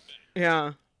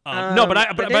 Yeah. No, but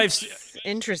it's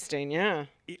interesting. Yeah.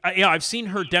 I've seen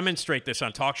her demonstrate this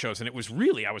on talk shows, and it was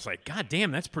really, I was like, God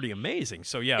damn, that's pretty amazing.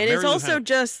 So yeah, and it's also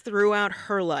just throughout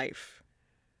her life.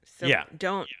 So yeah.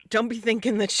 Don't be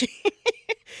thinking that she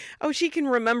she can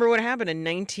remember what happened in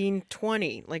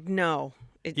 1920. Like, no.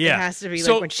 It has to be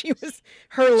like when she was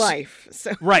her life.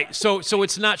 So right. So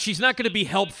it's not. She's not going to be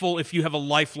helpful if you have a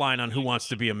lifeline on Who Wants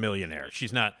to Be a Millionaire.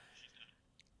 She's not.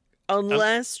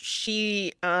 Unless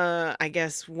she, I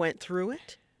guess, went through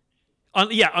it.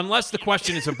 Unless the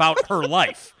question is about her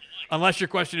life. Unless your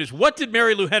question is, what did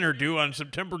Mary Lou Henner do on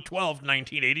September 12th,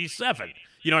 1987?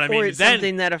 You know what I mean? Or it's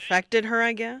something that affected her,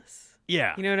 I guess.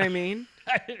 Yeah. You know what I mean?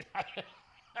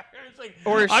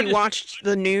 Or if she watched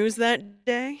the news that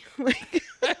day.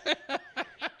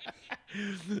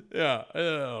 Yeah.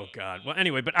 Oh, God. Well,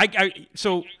 anyway, but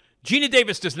so Geena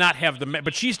Davis does not have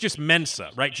but she's just Mensa,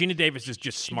 right? Geena Davis is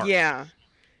just smart. Yeah.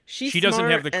 She's she doesn't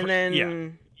smart, have the and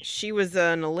then she was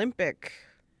an Olympic.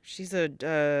 She's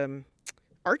a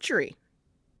archery.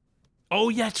 Oh,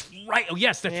 yeah, that's right. Oh,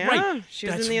 yes, that's yeah, right. she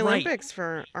was That's in the right. Olympics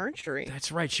for archery.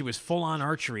 That's right. She was full on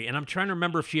archery, and I'm trying to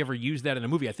remember if she ever used that in a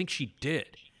movie. I think she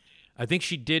did.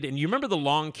 And you remember The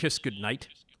Long Kiss Goodnight?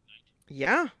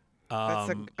 Yeah,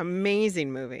 that's an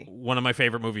amazing movie. One of my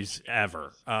favorite movies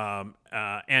ever. And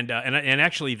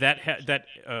actually,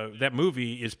 that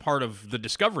movie is part of the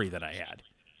discovery that I had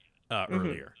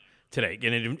earlier today,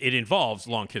 and it involves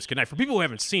Long Kiss Goodnight. For people who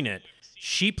haven't seen it,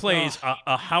 she plays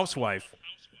a housewife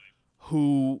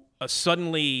who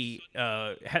suddenly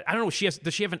I don't know.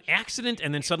 Does she have an accident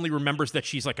and then suddenly remembers that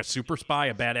she's like a super spy,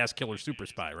 a badass killer super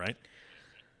spy, right?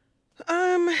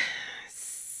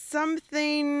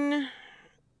 Something.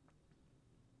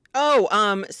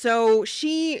 So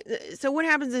what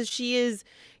happens is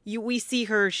we see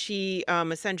her. She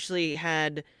essentially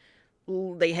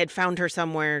they had found her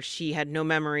somewhere. She had no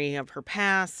memory of her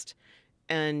past,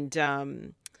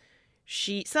 and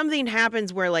something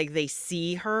happens where like they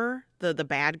see her, the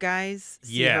bad guys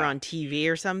see her on TV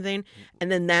or something,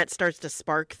 and then that starts to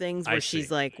spark things where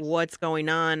she's like, "What's going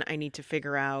on? I need to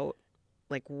figure out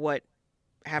like what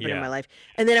happened in my life."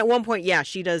 And then at one point,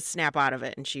 she does snap out of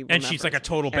it, and she's like a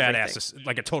total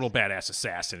badass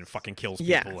assassin and fucking kills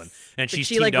people. And she's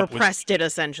she like repressed it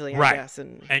essentially, I guess.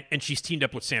 And she's teamed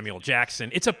up with Samuel Jackson.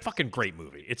 It's a fucking great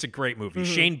movie. It's a great movie.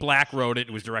 Shane Black wrote it.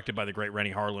 It was directed by the great Rennie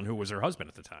Harlan, who was her husband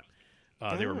at the time.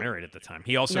 They were married at the time.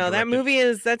 He also that movie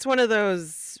that's one of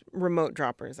those remote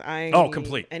droppers.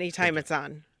 Complete. Anytime it's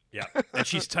on. Yeah, and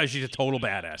she's a total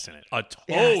badass in it. A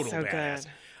total badass.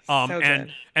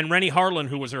 Good. And Rennie Harlan,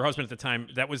 who was her husband at the time,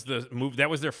 that was the move. That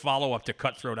was their follow up to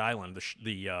Cutthroat Island,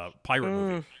 the pirate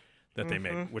movie that they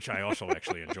made, which I also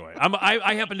actually enjoy.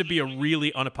 I happen to be a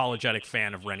really unapologetic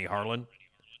fan of Rennie Harlan.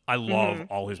 I love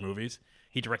all his movies.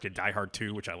 He directed Die Hard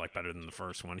 2, which I like better than the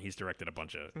first one. He's directed a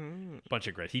bunch of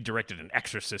great. He directed an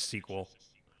Exorcist sequel.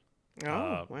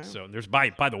 Wow. So there's by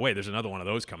the way, there's another one of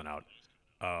those coming out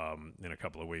in a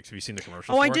couple of weeks. Have you seen the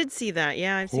commercials? I did see that.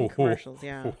 Yeah, I've seen commercials.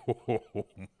 Yeah.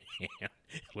 Man,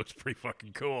 it looks pretty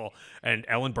fucking cool. And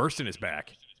Ellen Burstyn is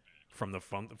back from the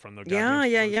Yeah.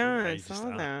 I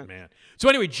saw that. Man. So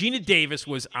anyway, Geena Davis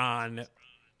was on.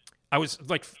 I was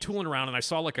like tooling around and I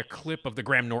saw like a clip of the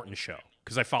Graham Norton show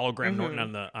because I follow Graham Norton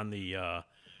on the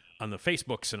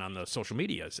Facebooks and on the social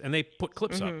medias, and they put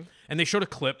clips up, and they showed a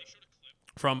clip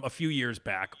from a few years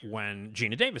back when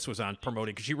Geena Davis was on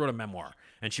promoting, because she wrote a memoir,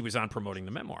 and she was on promoting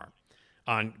the memoir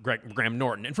on Graham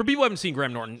Norton. And for people who haven't seen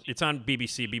Graham Norton, it's on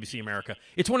BBC America.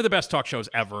 It's one of the best talk shows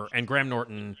ever, and Graham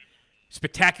Norton,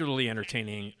 spectacularly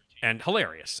entertaining and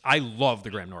hilarious. I love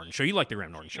the Graham Norton show. You like the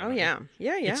Graham Norton show? Oh, yeah.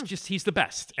 Yeah. It's just, he's the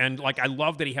best. And like, I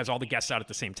love that he has all the guests out at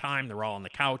the same time. They're all on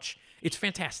the couch. It's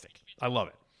fantastic. I love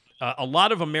it. A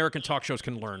lot of American talk shows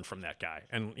can learn from that guy,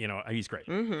 and he's great.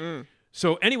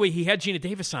 So anyway, he had Geena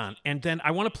Davis on, and then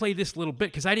I want to play this little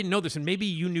bit because I didn't know this, and maybe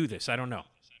you knew this. I don't know.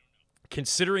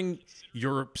 Considering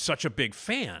you're such a big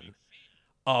fan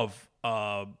of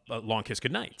Long Kiss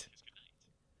Goodnight,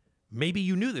 maybe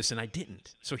you knew this and I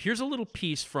didn't. So here's a little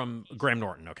piece from Graham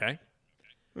Norton, okay?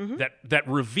 That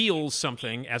reveals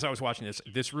something. As I was watching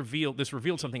this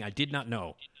revealed something I did not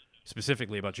know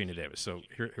specifically about Geena Davis. So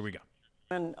here we go.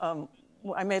 And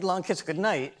I made Long Kiss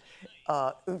Goodnight.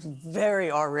 It was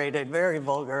very R-rated, very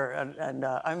vulgar, and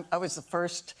I was the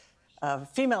first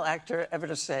female actor ever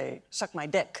to say "suck my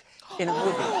dick" in a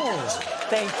movie.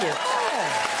 Thank you.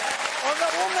 Oh,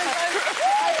 that woman!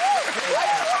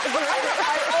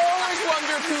 I always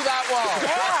wondered who that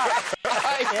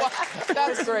was.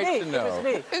 That's great to know. It was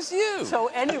me. It's you. So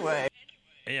anyway.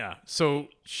 Yeah. So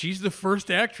she's the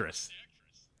first actress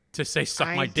to say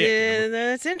 "suck my dick."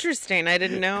 That's interesting. I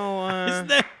didn't know.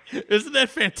 Isn't that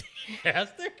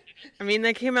fantastic? I mean,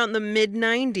 that came out in the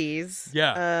mid-'90s.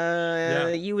 Yeah.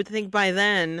 You would think by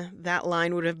then that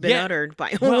line would have been uttered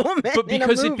by a woman but in a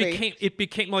because movie. it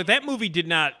became like that movie did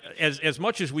not, as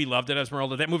much as we loved it,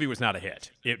 Esmeralda, that movie was not a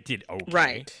hit. It did okay.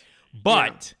 Right.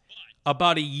 But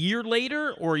about a year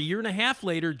later or a year and a half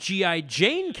later, G.I.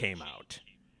 Jane came out.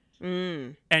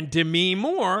 And Demi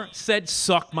Moore said,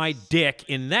 "suck my dick"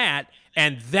 in that,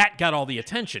 and that got all the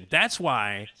attention. That's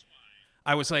why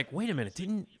I was like, wait a minute,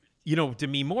 didn't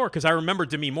Demi Moore? Because I remember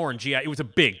Demi Moore and G.I. It was a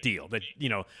big deal. That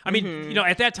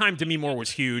at that time Demi Moore was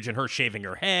huge, and her shaving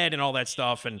her head and all that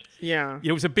stuff, and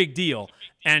it was a big deal.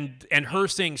 And her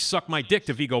saying "suck my dick"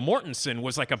 to Viggo Mortensen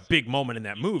was like a big moment in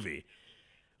that movie.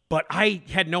 But I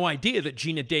had no idea that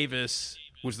Geena Davis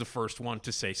was the first one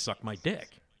to say "suck my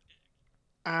dick."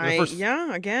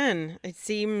 Again, it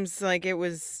seems like it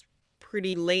was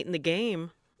pretty late in the game.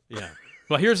 Yeah.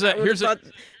 Well, here's a.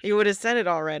 You would have said it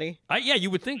already. Yeah, you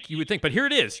would think. But here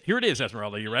it is. Here it is,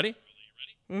 Esmeralda. You ready?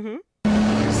 Mm-hmm.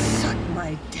 Suck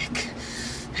my dick.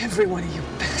 Every one of you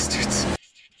bastards.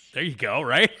 There you go,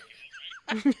 right?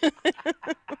 Suck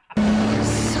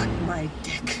my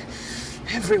dick.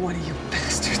 Every one of you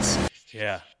bastards.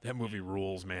 Yeah, that movie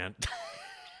rules, man.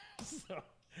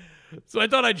 So I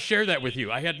thought I'd share that with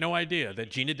you. I had no idea that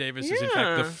Geena Davis is, in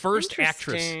fact, the first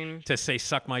actress to say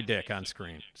suck my dick on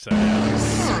screen. So, yeah.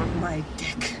 Suck my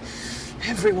dick.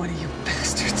 Every one of you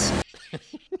bastards.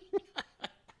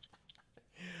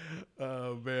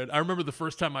 Oh, man. I remember the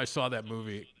first time I saw that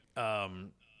movie.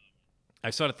 I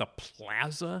saw it at the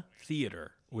Plaza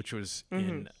Theater, which was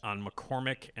on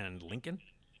McCormick and Lincoln,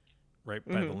 right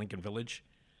by the Lincoln Village.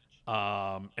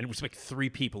 And it was like 3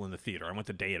 people in the theater. I went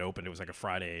the day it opened. It was like a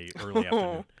Friday early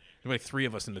afternoon. There were like 3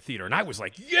 of us in the theater. And I was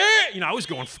like, yeah! I was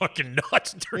going fucking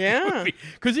nuts during the movie.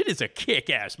 Because it is a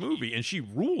kick-ass movie, and she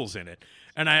rules in it.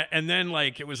 And then,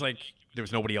 like, it was like, there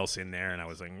was nobody else in there, and I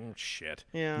was like, shit.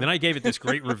 Yeah. And then I gave it this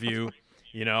great review.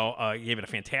 Gave it a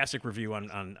fantastic review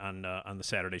on the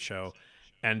Saturday show.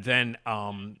 And then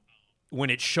when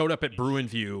it showed up at Bruin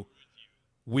View,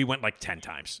 we went like 10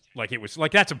 times. Like, it was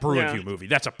like, that's a Bruin View movie.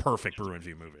 That's a perfect Bruin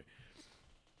View movie.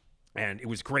 And it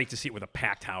was great to see it with a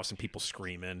packed house and people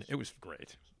screaming. It was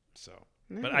great. So,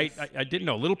 nice. But I didn't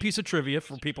know. A little piece of trivia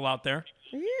for people out there.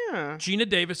 Yeah. Geena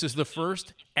Davis is the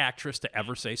first actress to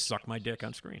ever say "suck my dick"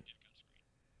 on screen.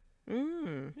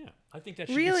 Mm. Yeah, I think that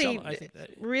should really, be I think that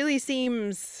really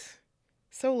seems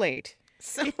so late.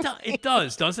 It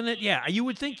does, doesn't it? Yeah, you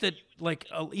would think that, like,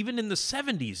 even in the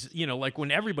 70s, like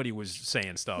when everybody was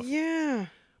saying stuff. Yeah.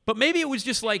 But maybe it was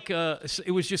just like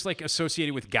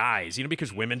associated with guys,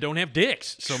 because women don't have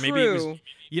dicks. So maybe it was,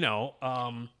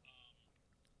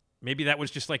 maybe that was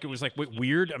just like, it was like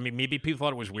weird. I mean, maybe people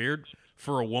thought it was weird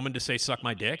for a woman to say "suck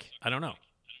my dick." I don't know.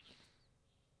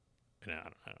 I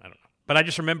don't know. But I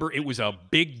just remember it was a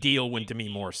big deal when Demi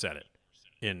Moore said it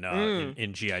in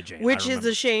G.I. Jane. Which is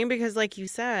a shame because, like you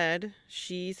said,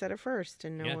 she said it first,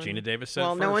 and Geena Davis said it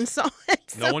first. no one saw it.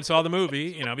 So. No one saw the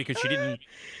movie, because she didn't.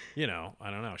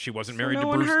 I don't know. She wasn't married to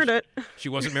Bruce. No one heard it. She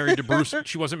wasn't married to Bruce.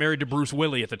 She wasn't married to Bruce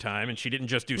Willis at the time, and she didn't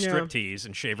just do striptease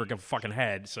and shave her fucking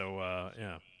head. So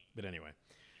yeah. But anyway,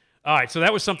 all right. So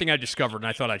that was something I discovered, and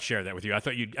I thought I'd share that with you. I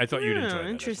thought you'd enjoy that.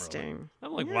 Interesting.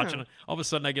 I'm like watching. All of a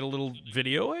sudden, I get a little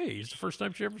video. Hey, it's the first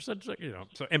time she ever said,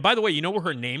 So, and by the way, you know where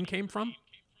her name came from?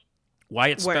 Why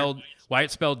it's spelled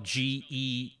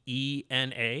Geena?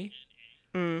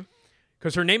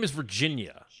 Because her name is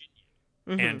Virginia.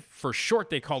 Mm-hmm. And for short,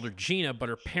 they called her Geena, but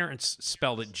her parents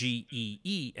spelled it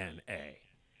Geena.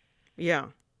 Yeah.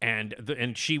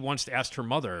 And she once asked her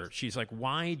mother, she's like,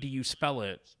 why do you spell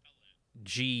it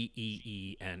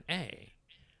Geena? And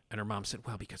her mom said,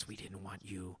 well, because we didn't want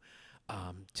you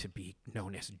to be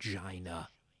known as Geena.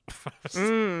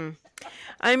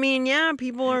 I mean, yeah,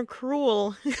 people are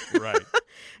cruel. Right.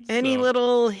 Any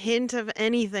little hint of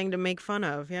anything to make fun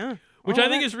of, yeah. Which I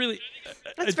think is really...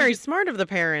 That's very smart of the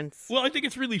parents. Well, I think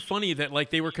it's really funny that,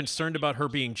 like, they were concerned about her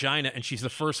being Geena, and she's the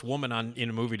first woman in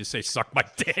a movie to say, "suck my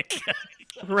dick."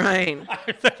 Right.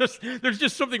 There's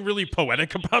just something really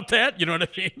poetic about that, you know what I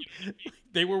mean?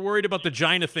 They were worried about the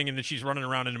Geena thing, and then she's running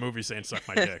around in the movie saying, "suck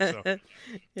my dick." So.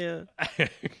 Yeah.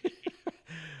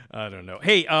 I don't know.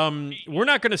 Hey, we're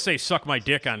not going to say "suck my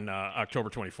dick" on October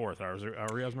 24th, are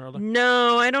we, Esmeralda?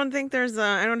 No, I don't think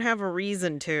I don't have a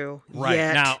reason to. Right.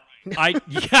 Yet. Now,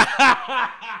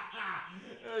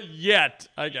 Yet.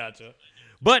 I gotcha.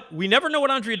 But we never know what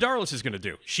Andrea Darlis is going to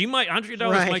do. Andrea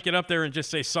Darlis might get up there and just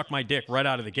say, "suck my dick" right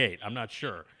out of the gate. I'm not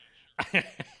sure.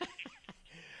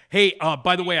 Hey,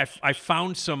 by the way, I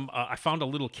found a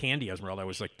little candy, Esmeralda. I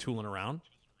was like tooling around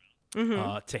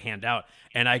to hand out.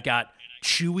 And I got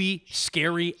chewy,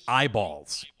 scary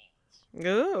eyeballs.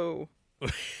 Oh.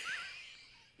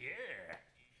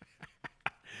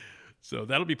 So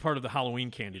that'll be part of the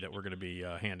Halloween candy that we're going to be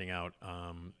handing out.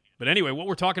 But anyway, what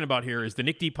we're talking about here is the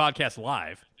Nick D Podcast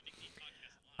Live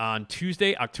on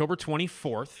Tuesday, October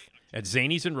 24th at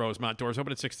Zanies in Rosemont. Doors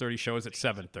open at 6:30, show is at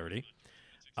 7:30.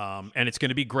 And it's going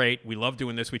to be great. We love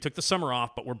doing this. We took the summer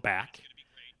off, but we're back.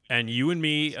 And you and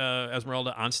me,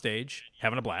 Esmeralda, on stage,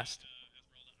 having a blast.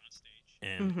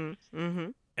 And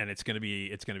and it's gonna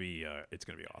be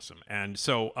awesome. And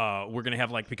so we're gonna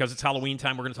have, like, because it's Halloween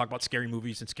time, we're gonna talk about scary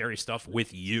movies and scary stuff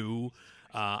with you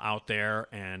out there,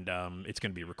 and it's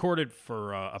gonna be recorded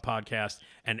for a podcast.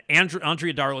 And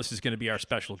Andrea Darlis is gonna be our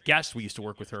special guest. We used to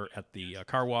work with her at the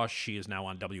car wash. She is now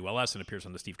on WLS and appears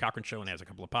on the Steve Cochran Show and has a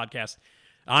couple of podcasts.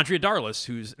 Andrea Darlis,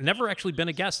 who's never actually been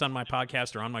a guest on my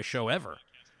podcast or on my show ever.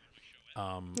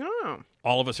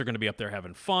 All of us are going to be up there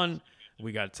having fun.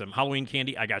 We got some Halloween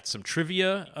candy. I got some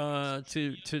trivia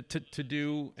to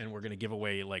do, and we're going to give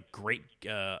away like great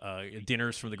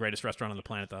dinners from the greatest restaurant on the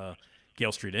planet, the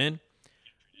Gale Street Inn.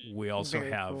 We also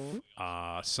Very have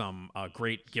cool. some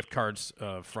great gift cards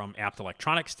from Apt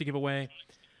Electronics to give away.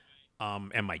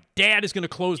 And my dad is going to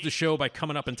close the show by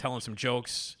coming up and telling some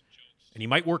jokes. And he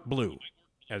might work blue.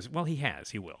 As well, he has.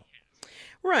 He will.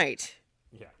 Right.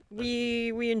 Yeah.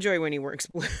 We enjoy when he works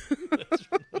blue.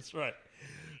 That's right.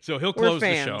 So he'll We're close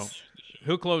the show. fans.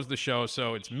 He'll close the show.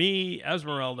 So it's me,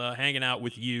 Esmeralda, hanging out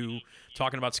with you,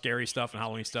 talking about scary stuff and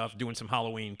Halloween stuff, doing some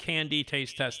Halloween candy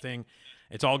taste testing.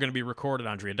 It's all going to be recorded.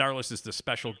 Andrea Darlis is the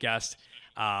special guest.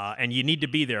 And you need to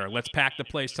be there. Let's pack the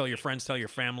place. Tell your friends. Tell your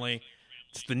family.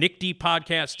 It's the Nick D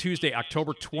Podcast, Tuesday,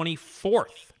 October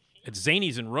 24th at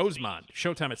Zanies in Rosemont.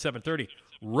 Showtime at 7:30.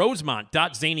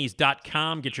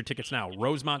 Rosemont.zanies.com. Get your tickets now.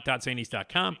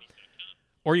 Rosemont.zanies.com.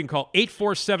 Or you can call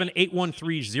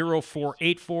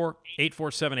 847-813-0484.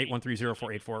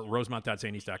 847-813-0484.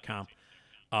 Rosemont.zanies.com.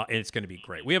 And it's going to be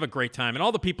great. We have a great time. And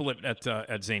all the people at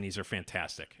Zanies are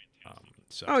fantastic.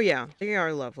 Oh, yeah. They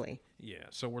are lovely. Yeah,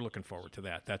 so we're looking forward to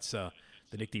that. That's the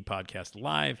Nick D Podcast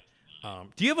live.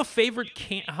 Do you have a favorite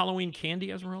Halloween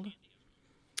candy, Esmeralda?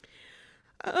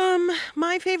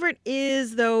 My favorite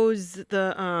is they're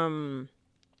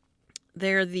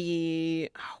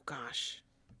the, oh gosh,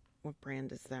 what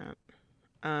brand is that?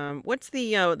 What's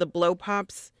the blow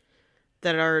pops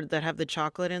that have the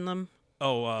chocolate in them?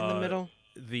 Oh, in the middle.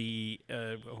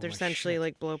 They're essentially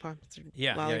like blow pops.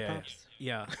 Lollipops.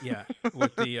 Yeah.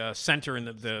 With the center and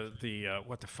the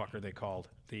what the fuck are they called?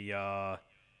 The oh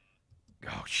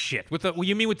shit!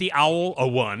 You mean with the owl? A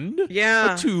 1?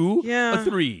 Yeah. A 2? Yeah. A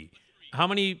 3? How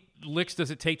many licks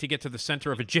does it take to get to the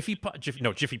center of a Jiffy Pop?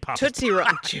 Jiffy Pop. Tootsie Roll.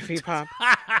 Jiffy Pop.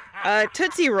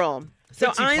 Tootsie Roll.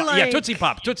 So Tootsie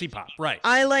Pop. Right.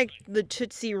 I like the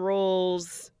Tootsie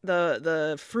Rolls,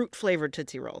 the fruit flavored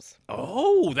Tootsie Rolls.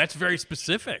 Oh, that's very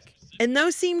specific. And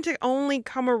those seem to only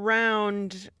come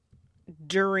around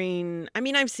during. I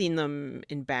mean, I've seen them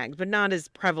in bags, but not as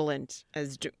prevalent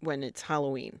as when it's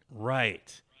Halloween.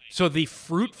 Right. So the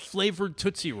fruit flavored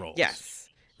Tootsie Rolls. Yes.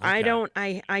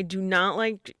 Okay. I do not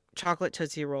like chocolate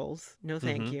Tootsie Rolls. No,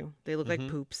 thank you. They look like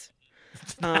poops.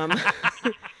 And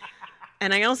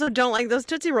I also don't like those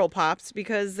Tootsie Roll Pops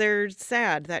because they're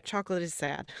sad. That chocolate is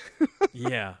sad.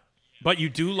 Yeah. But you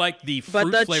do like the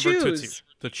fruit flavored Tootsie.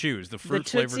 The chews, the fruit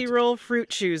flavored. The Tootsie Roll fruit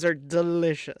chews are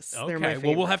delicious. Okay. They're my favorite.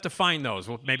 Well, we'll have to find those.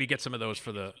 We'll maybe get some of those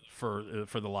for the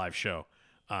live show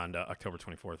on October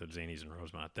 24th at Zanies in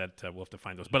Rosemont. That we'll have to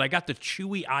find those. But I got the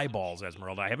chewy eyeballs,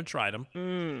 Esmeralda. I haven't tried them.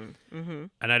 Mm-hmm.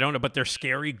 And I don't know, but they're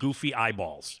scary, goofy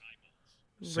eyeballs.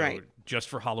 So, right. Just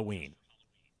for Halloween.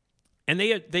 And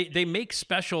they make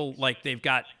special, like they've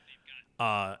got,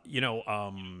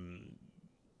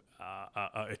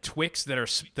 Twix that are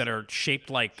shaped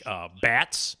like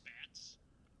bats.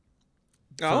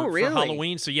 Oh, really? For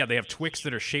Halloween. So yeah, they have Twix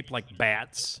that are shaped like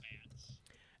bats.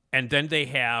 And then they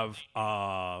have,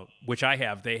 which I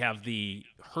have, they have the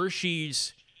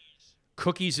Hershey's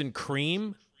cookies and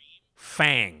cream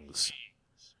fangs.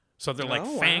 So they're like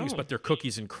fangs, but they're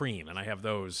cookies and cream. And I have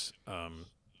those,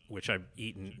 which I've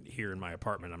eaten here in my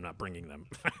apartment. I'm not bringing them.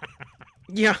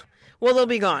 Yeah. Well, they'll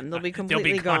be gone. They'll be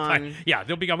completely gone.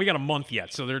 They'll be gone. We got a month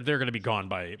yet, so they're going to be gone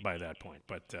by that point.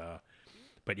 But they're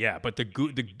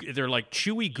like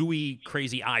chewy, gooey,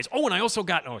 crazy eyes. Oh, and I also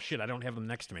got, oh shit, I don't have them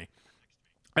next to me.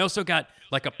 I also got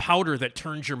like a powder that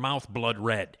turns your mouth blood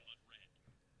red.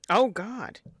 Oh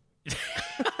God.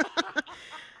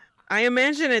 I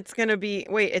imagine it's going to be,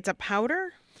 wait, it's a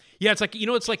powder? Yeah, it's like,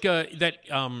 it's like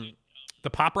the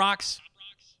Pop Rocks.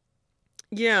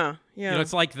 Yeah.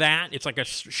 It's like that. It's like a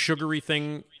sugary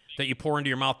thing that you pour into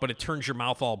your mouth, but it turns your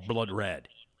mouth all blood red,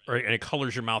 and it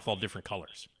colors your mouth all different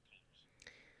colors.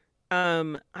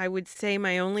 I would say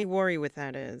my only worry with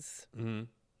that is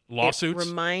lawsuits. It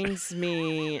reminds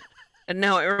me.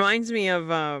 No, it reminds me of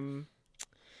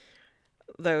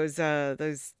those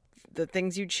the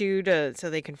things you chew so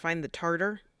they can find the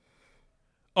tartar.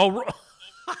 Oh.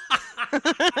 I'm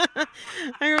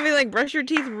gonna be like, brush your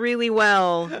teeth really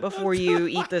well before you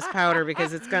eat this powder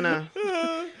because it's gonna.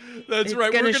 That's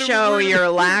right. It's gonna show your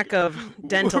lack of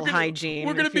dental hygiene.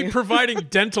 We're gonna be providing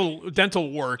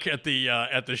dental work at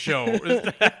the show.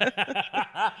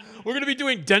 We're gonna be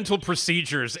doing dental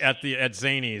procedures at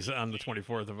Zanies on the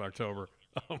 24th of October.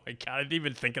 Oh my God, I didn't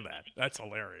even think of that. That's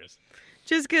hilarious.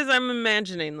 Just because I'm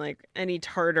imagining like any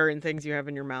tartar and things you have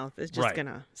in your mouth is just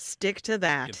gonna stick to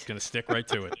that. It's gonna stick right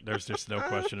to it. There's just no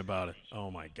question about it. Oh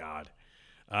my God.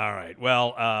 All right.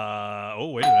 Well,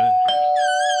 wait a minute.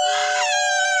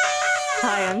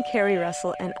 Hi, I'm Carrie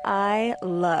Russell, and I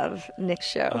love Nick's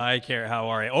show. Hi, Carrie. How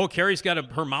are you? Oh, Carrie's got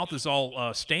her mouth is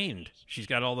all stained. She's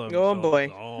got all the. Oh, boy.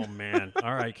 Oh, man.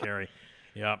 All right, Carrie.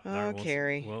 Yep. Oh, right,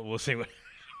 Carrie. We'll see what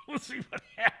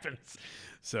happens.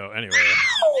 So anyway,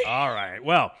 all right.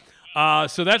 Well,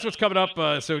 so that's what's coming up.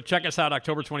 So check us out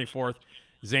October 24th.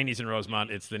 Zanies in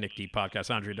Rosemont. It's the Nick D podcast.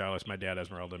 Andre Darlis, my dad,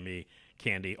 Esmeralda, me,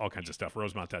 Candy, all kinds of stuff.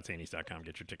 Rosemont.zanies.com.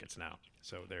 Get your tickets now.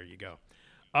 So there you go.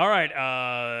 All right,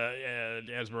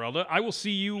 Esmeralda. I will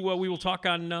see you. We will talk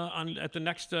on at the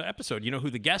next episode. You know who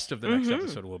the guest of the next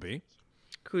episode will be?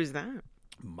 Who's that?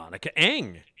 Monica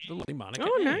Eng, the lovely Monica.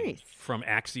 Oh, Eng nice. From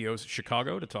Axios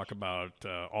Chicago to talk about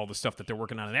all the stuff that they're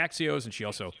working on at Axios, and she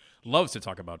also loves to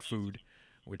talk about food,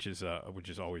 which is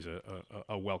always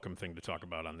a welcome thing to talk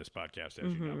about on this podcast, as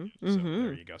you know. So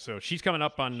there you go. So she's coming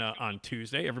up on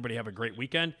Tuesday. Everybody have a great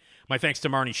weekend. My thanks to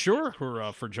Marnie Shure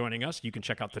for joining us. You can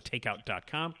check out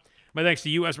thetakeout.com. My thanks to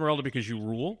you, Esmeralda, because you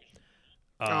rule.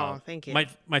 Thank you.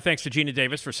 My thanks to Geena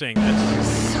Davis for saying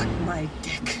this. Suck my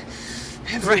dick.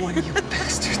 Every one of you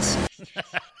bastards.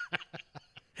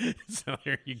 So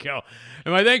there you go.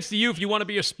 And my thanks to you. If you want to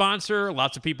be a sponsor,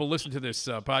 lots of people listen to this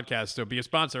podcast, so be a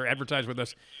sponsor, advertise with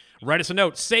us. Write us a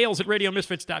note.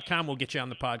 sales@radiomisfits.com will get you on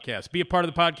the podcast. Be a part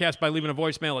of the podcast by leaving a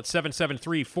voicemail at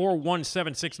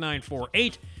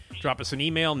 773-417-6948. Drop us an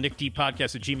email,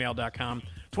 nickdpodcast@gmail.com.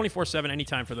 24/7,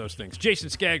 anytime for those things. Jason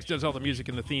Skaggs does all the music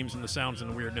and the themes and the sounds and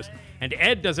the weirdness. And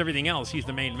Ed does everything else. He's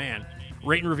the main man.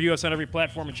 Rate and review us on every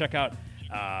platform and check out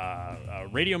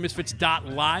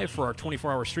RadioMisfits.live for our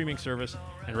 24-hour streaming service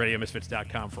and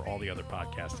RadioMisfits.com for all the other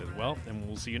podcasts as well. And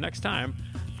we'll see you next time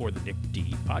for the Nick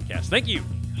D podcast. Thank you.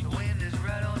 The wind is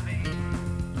right on me.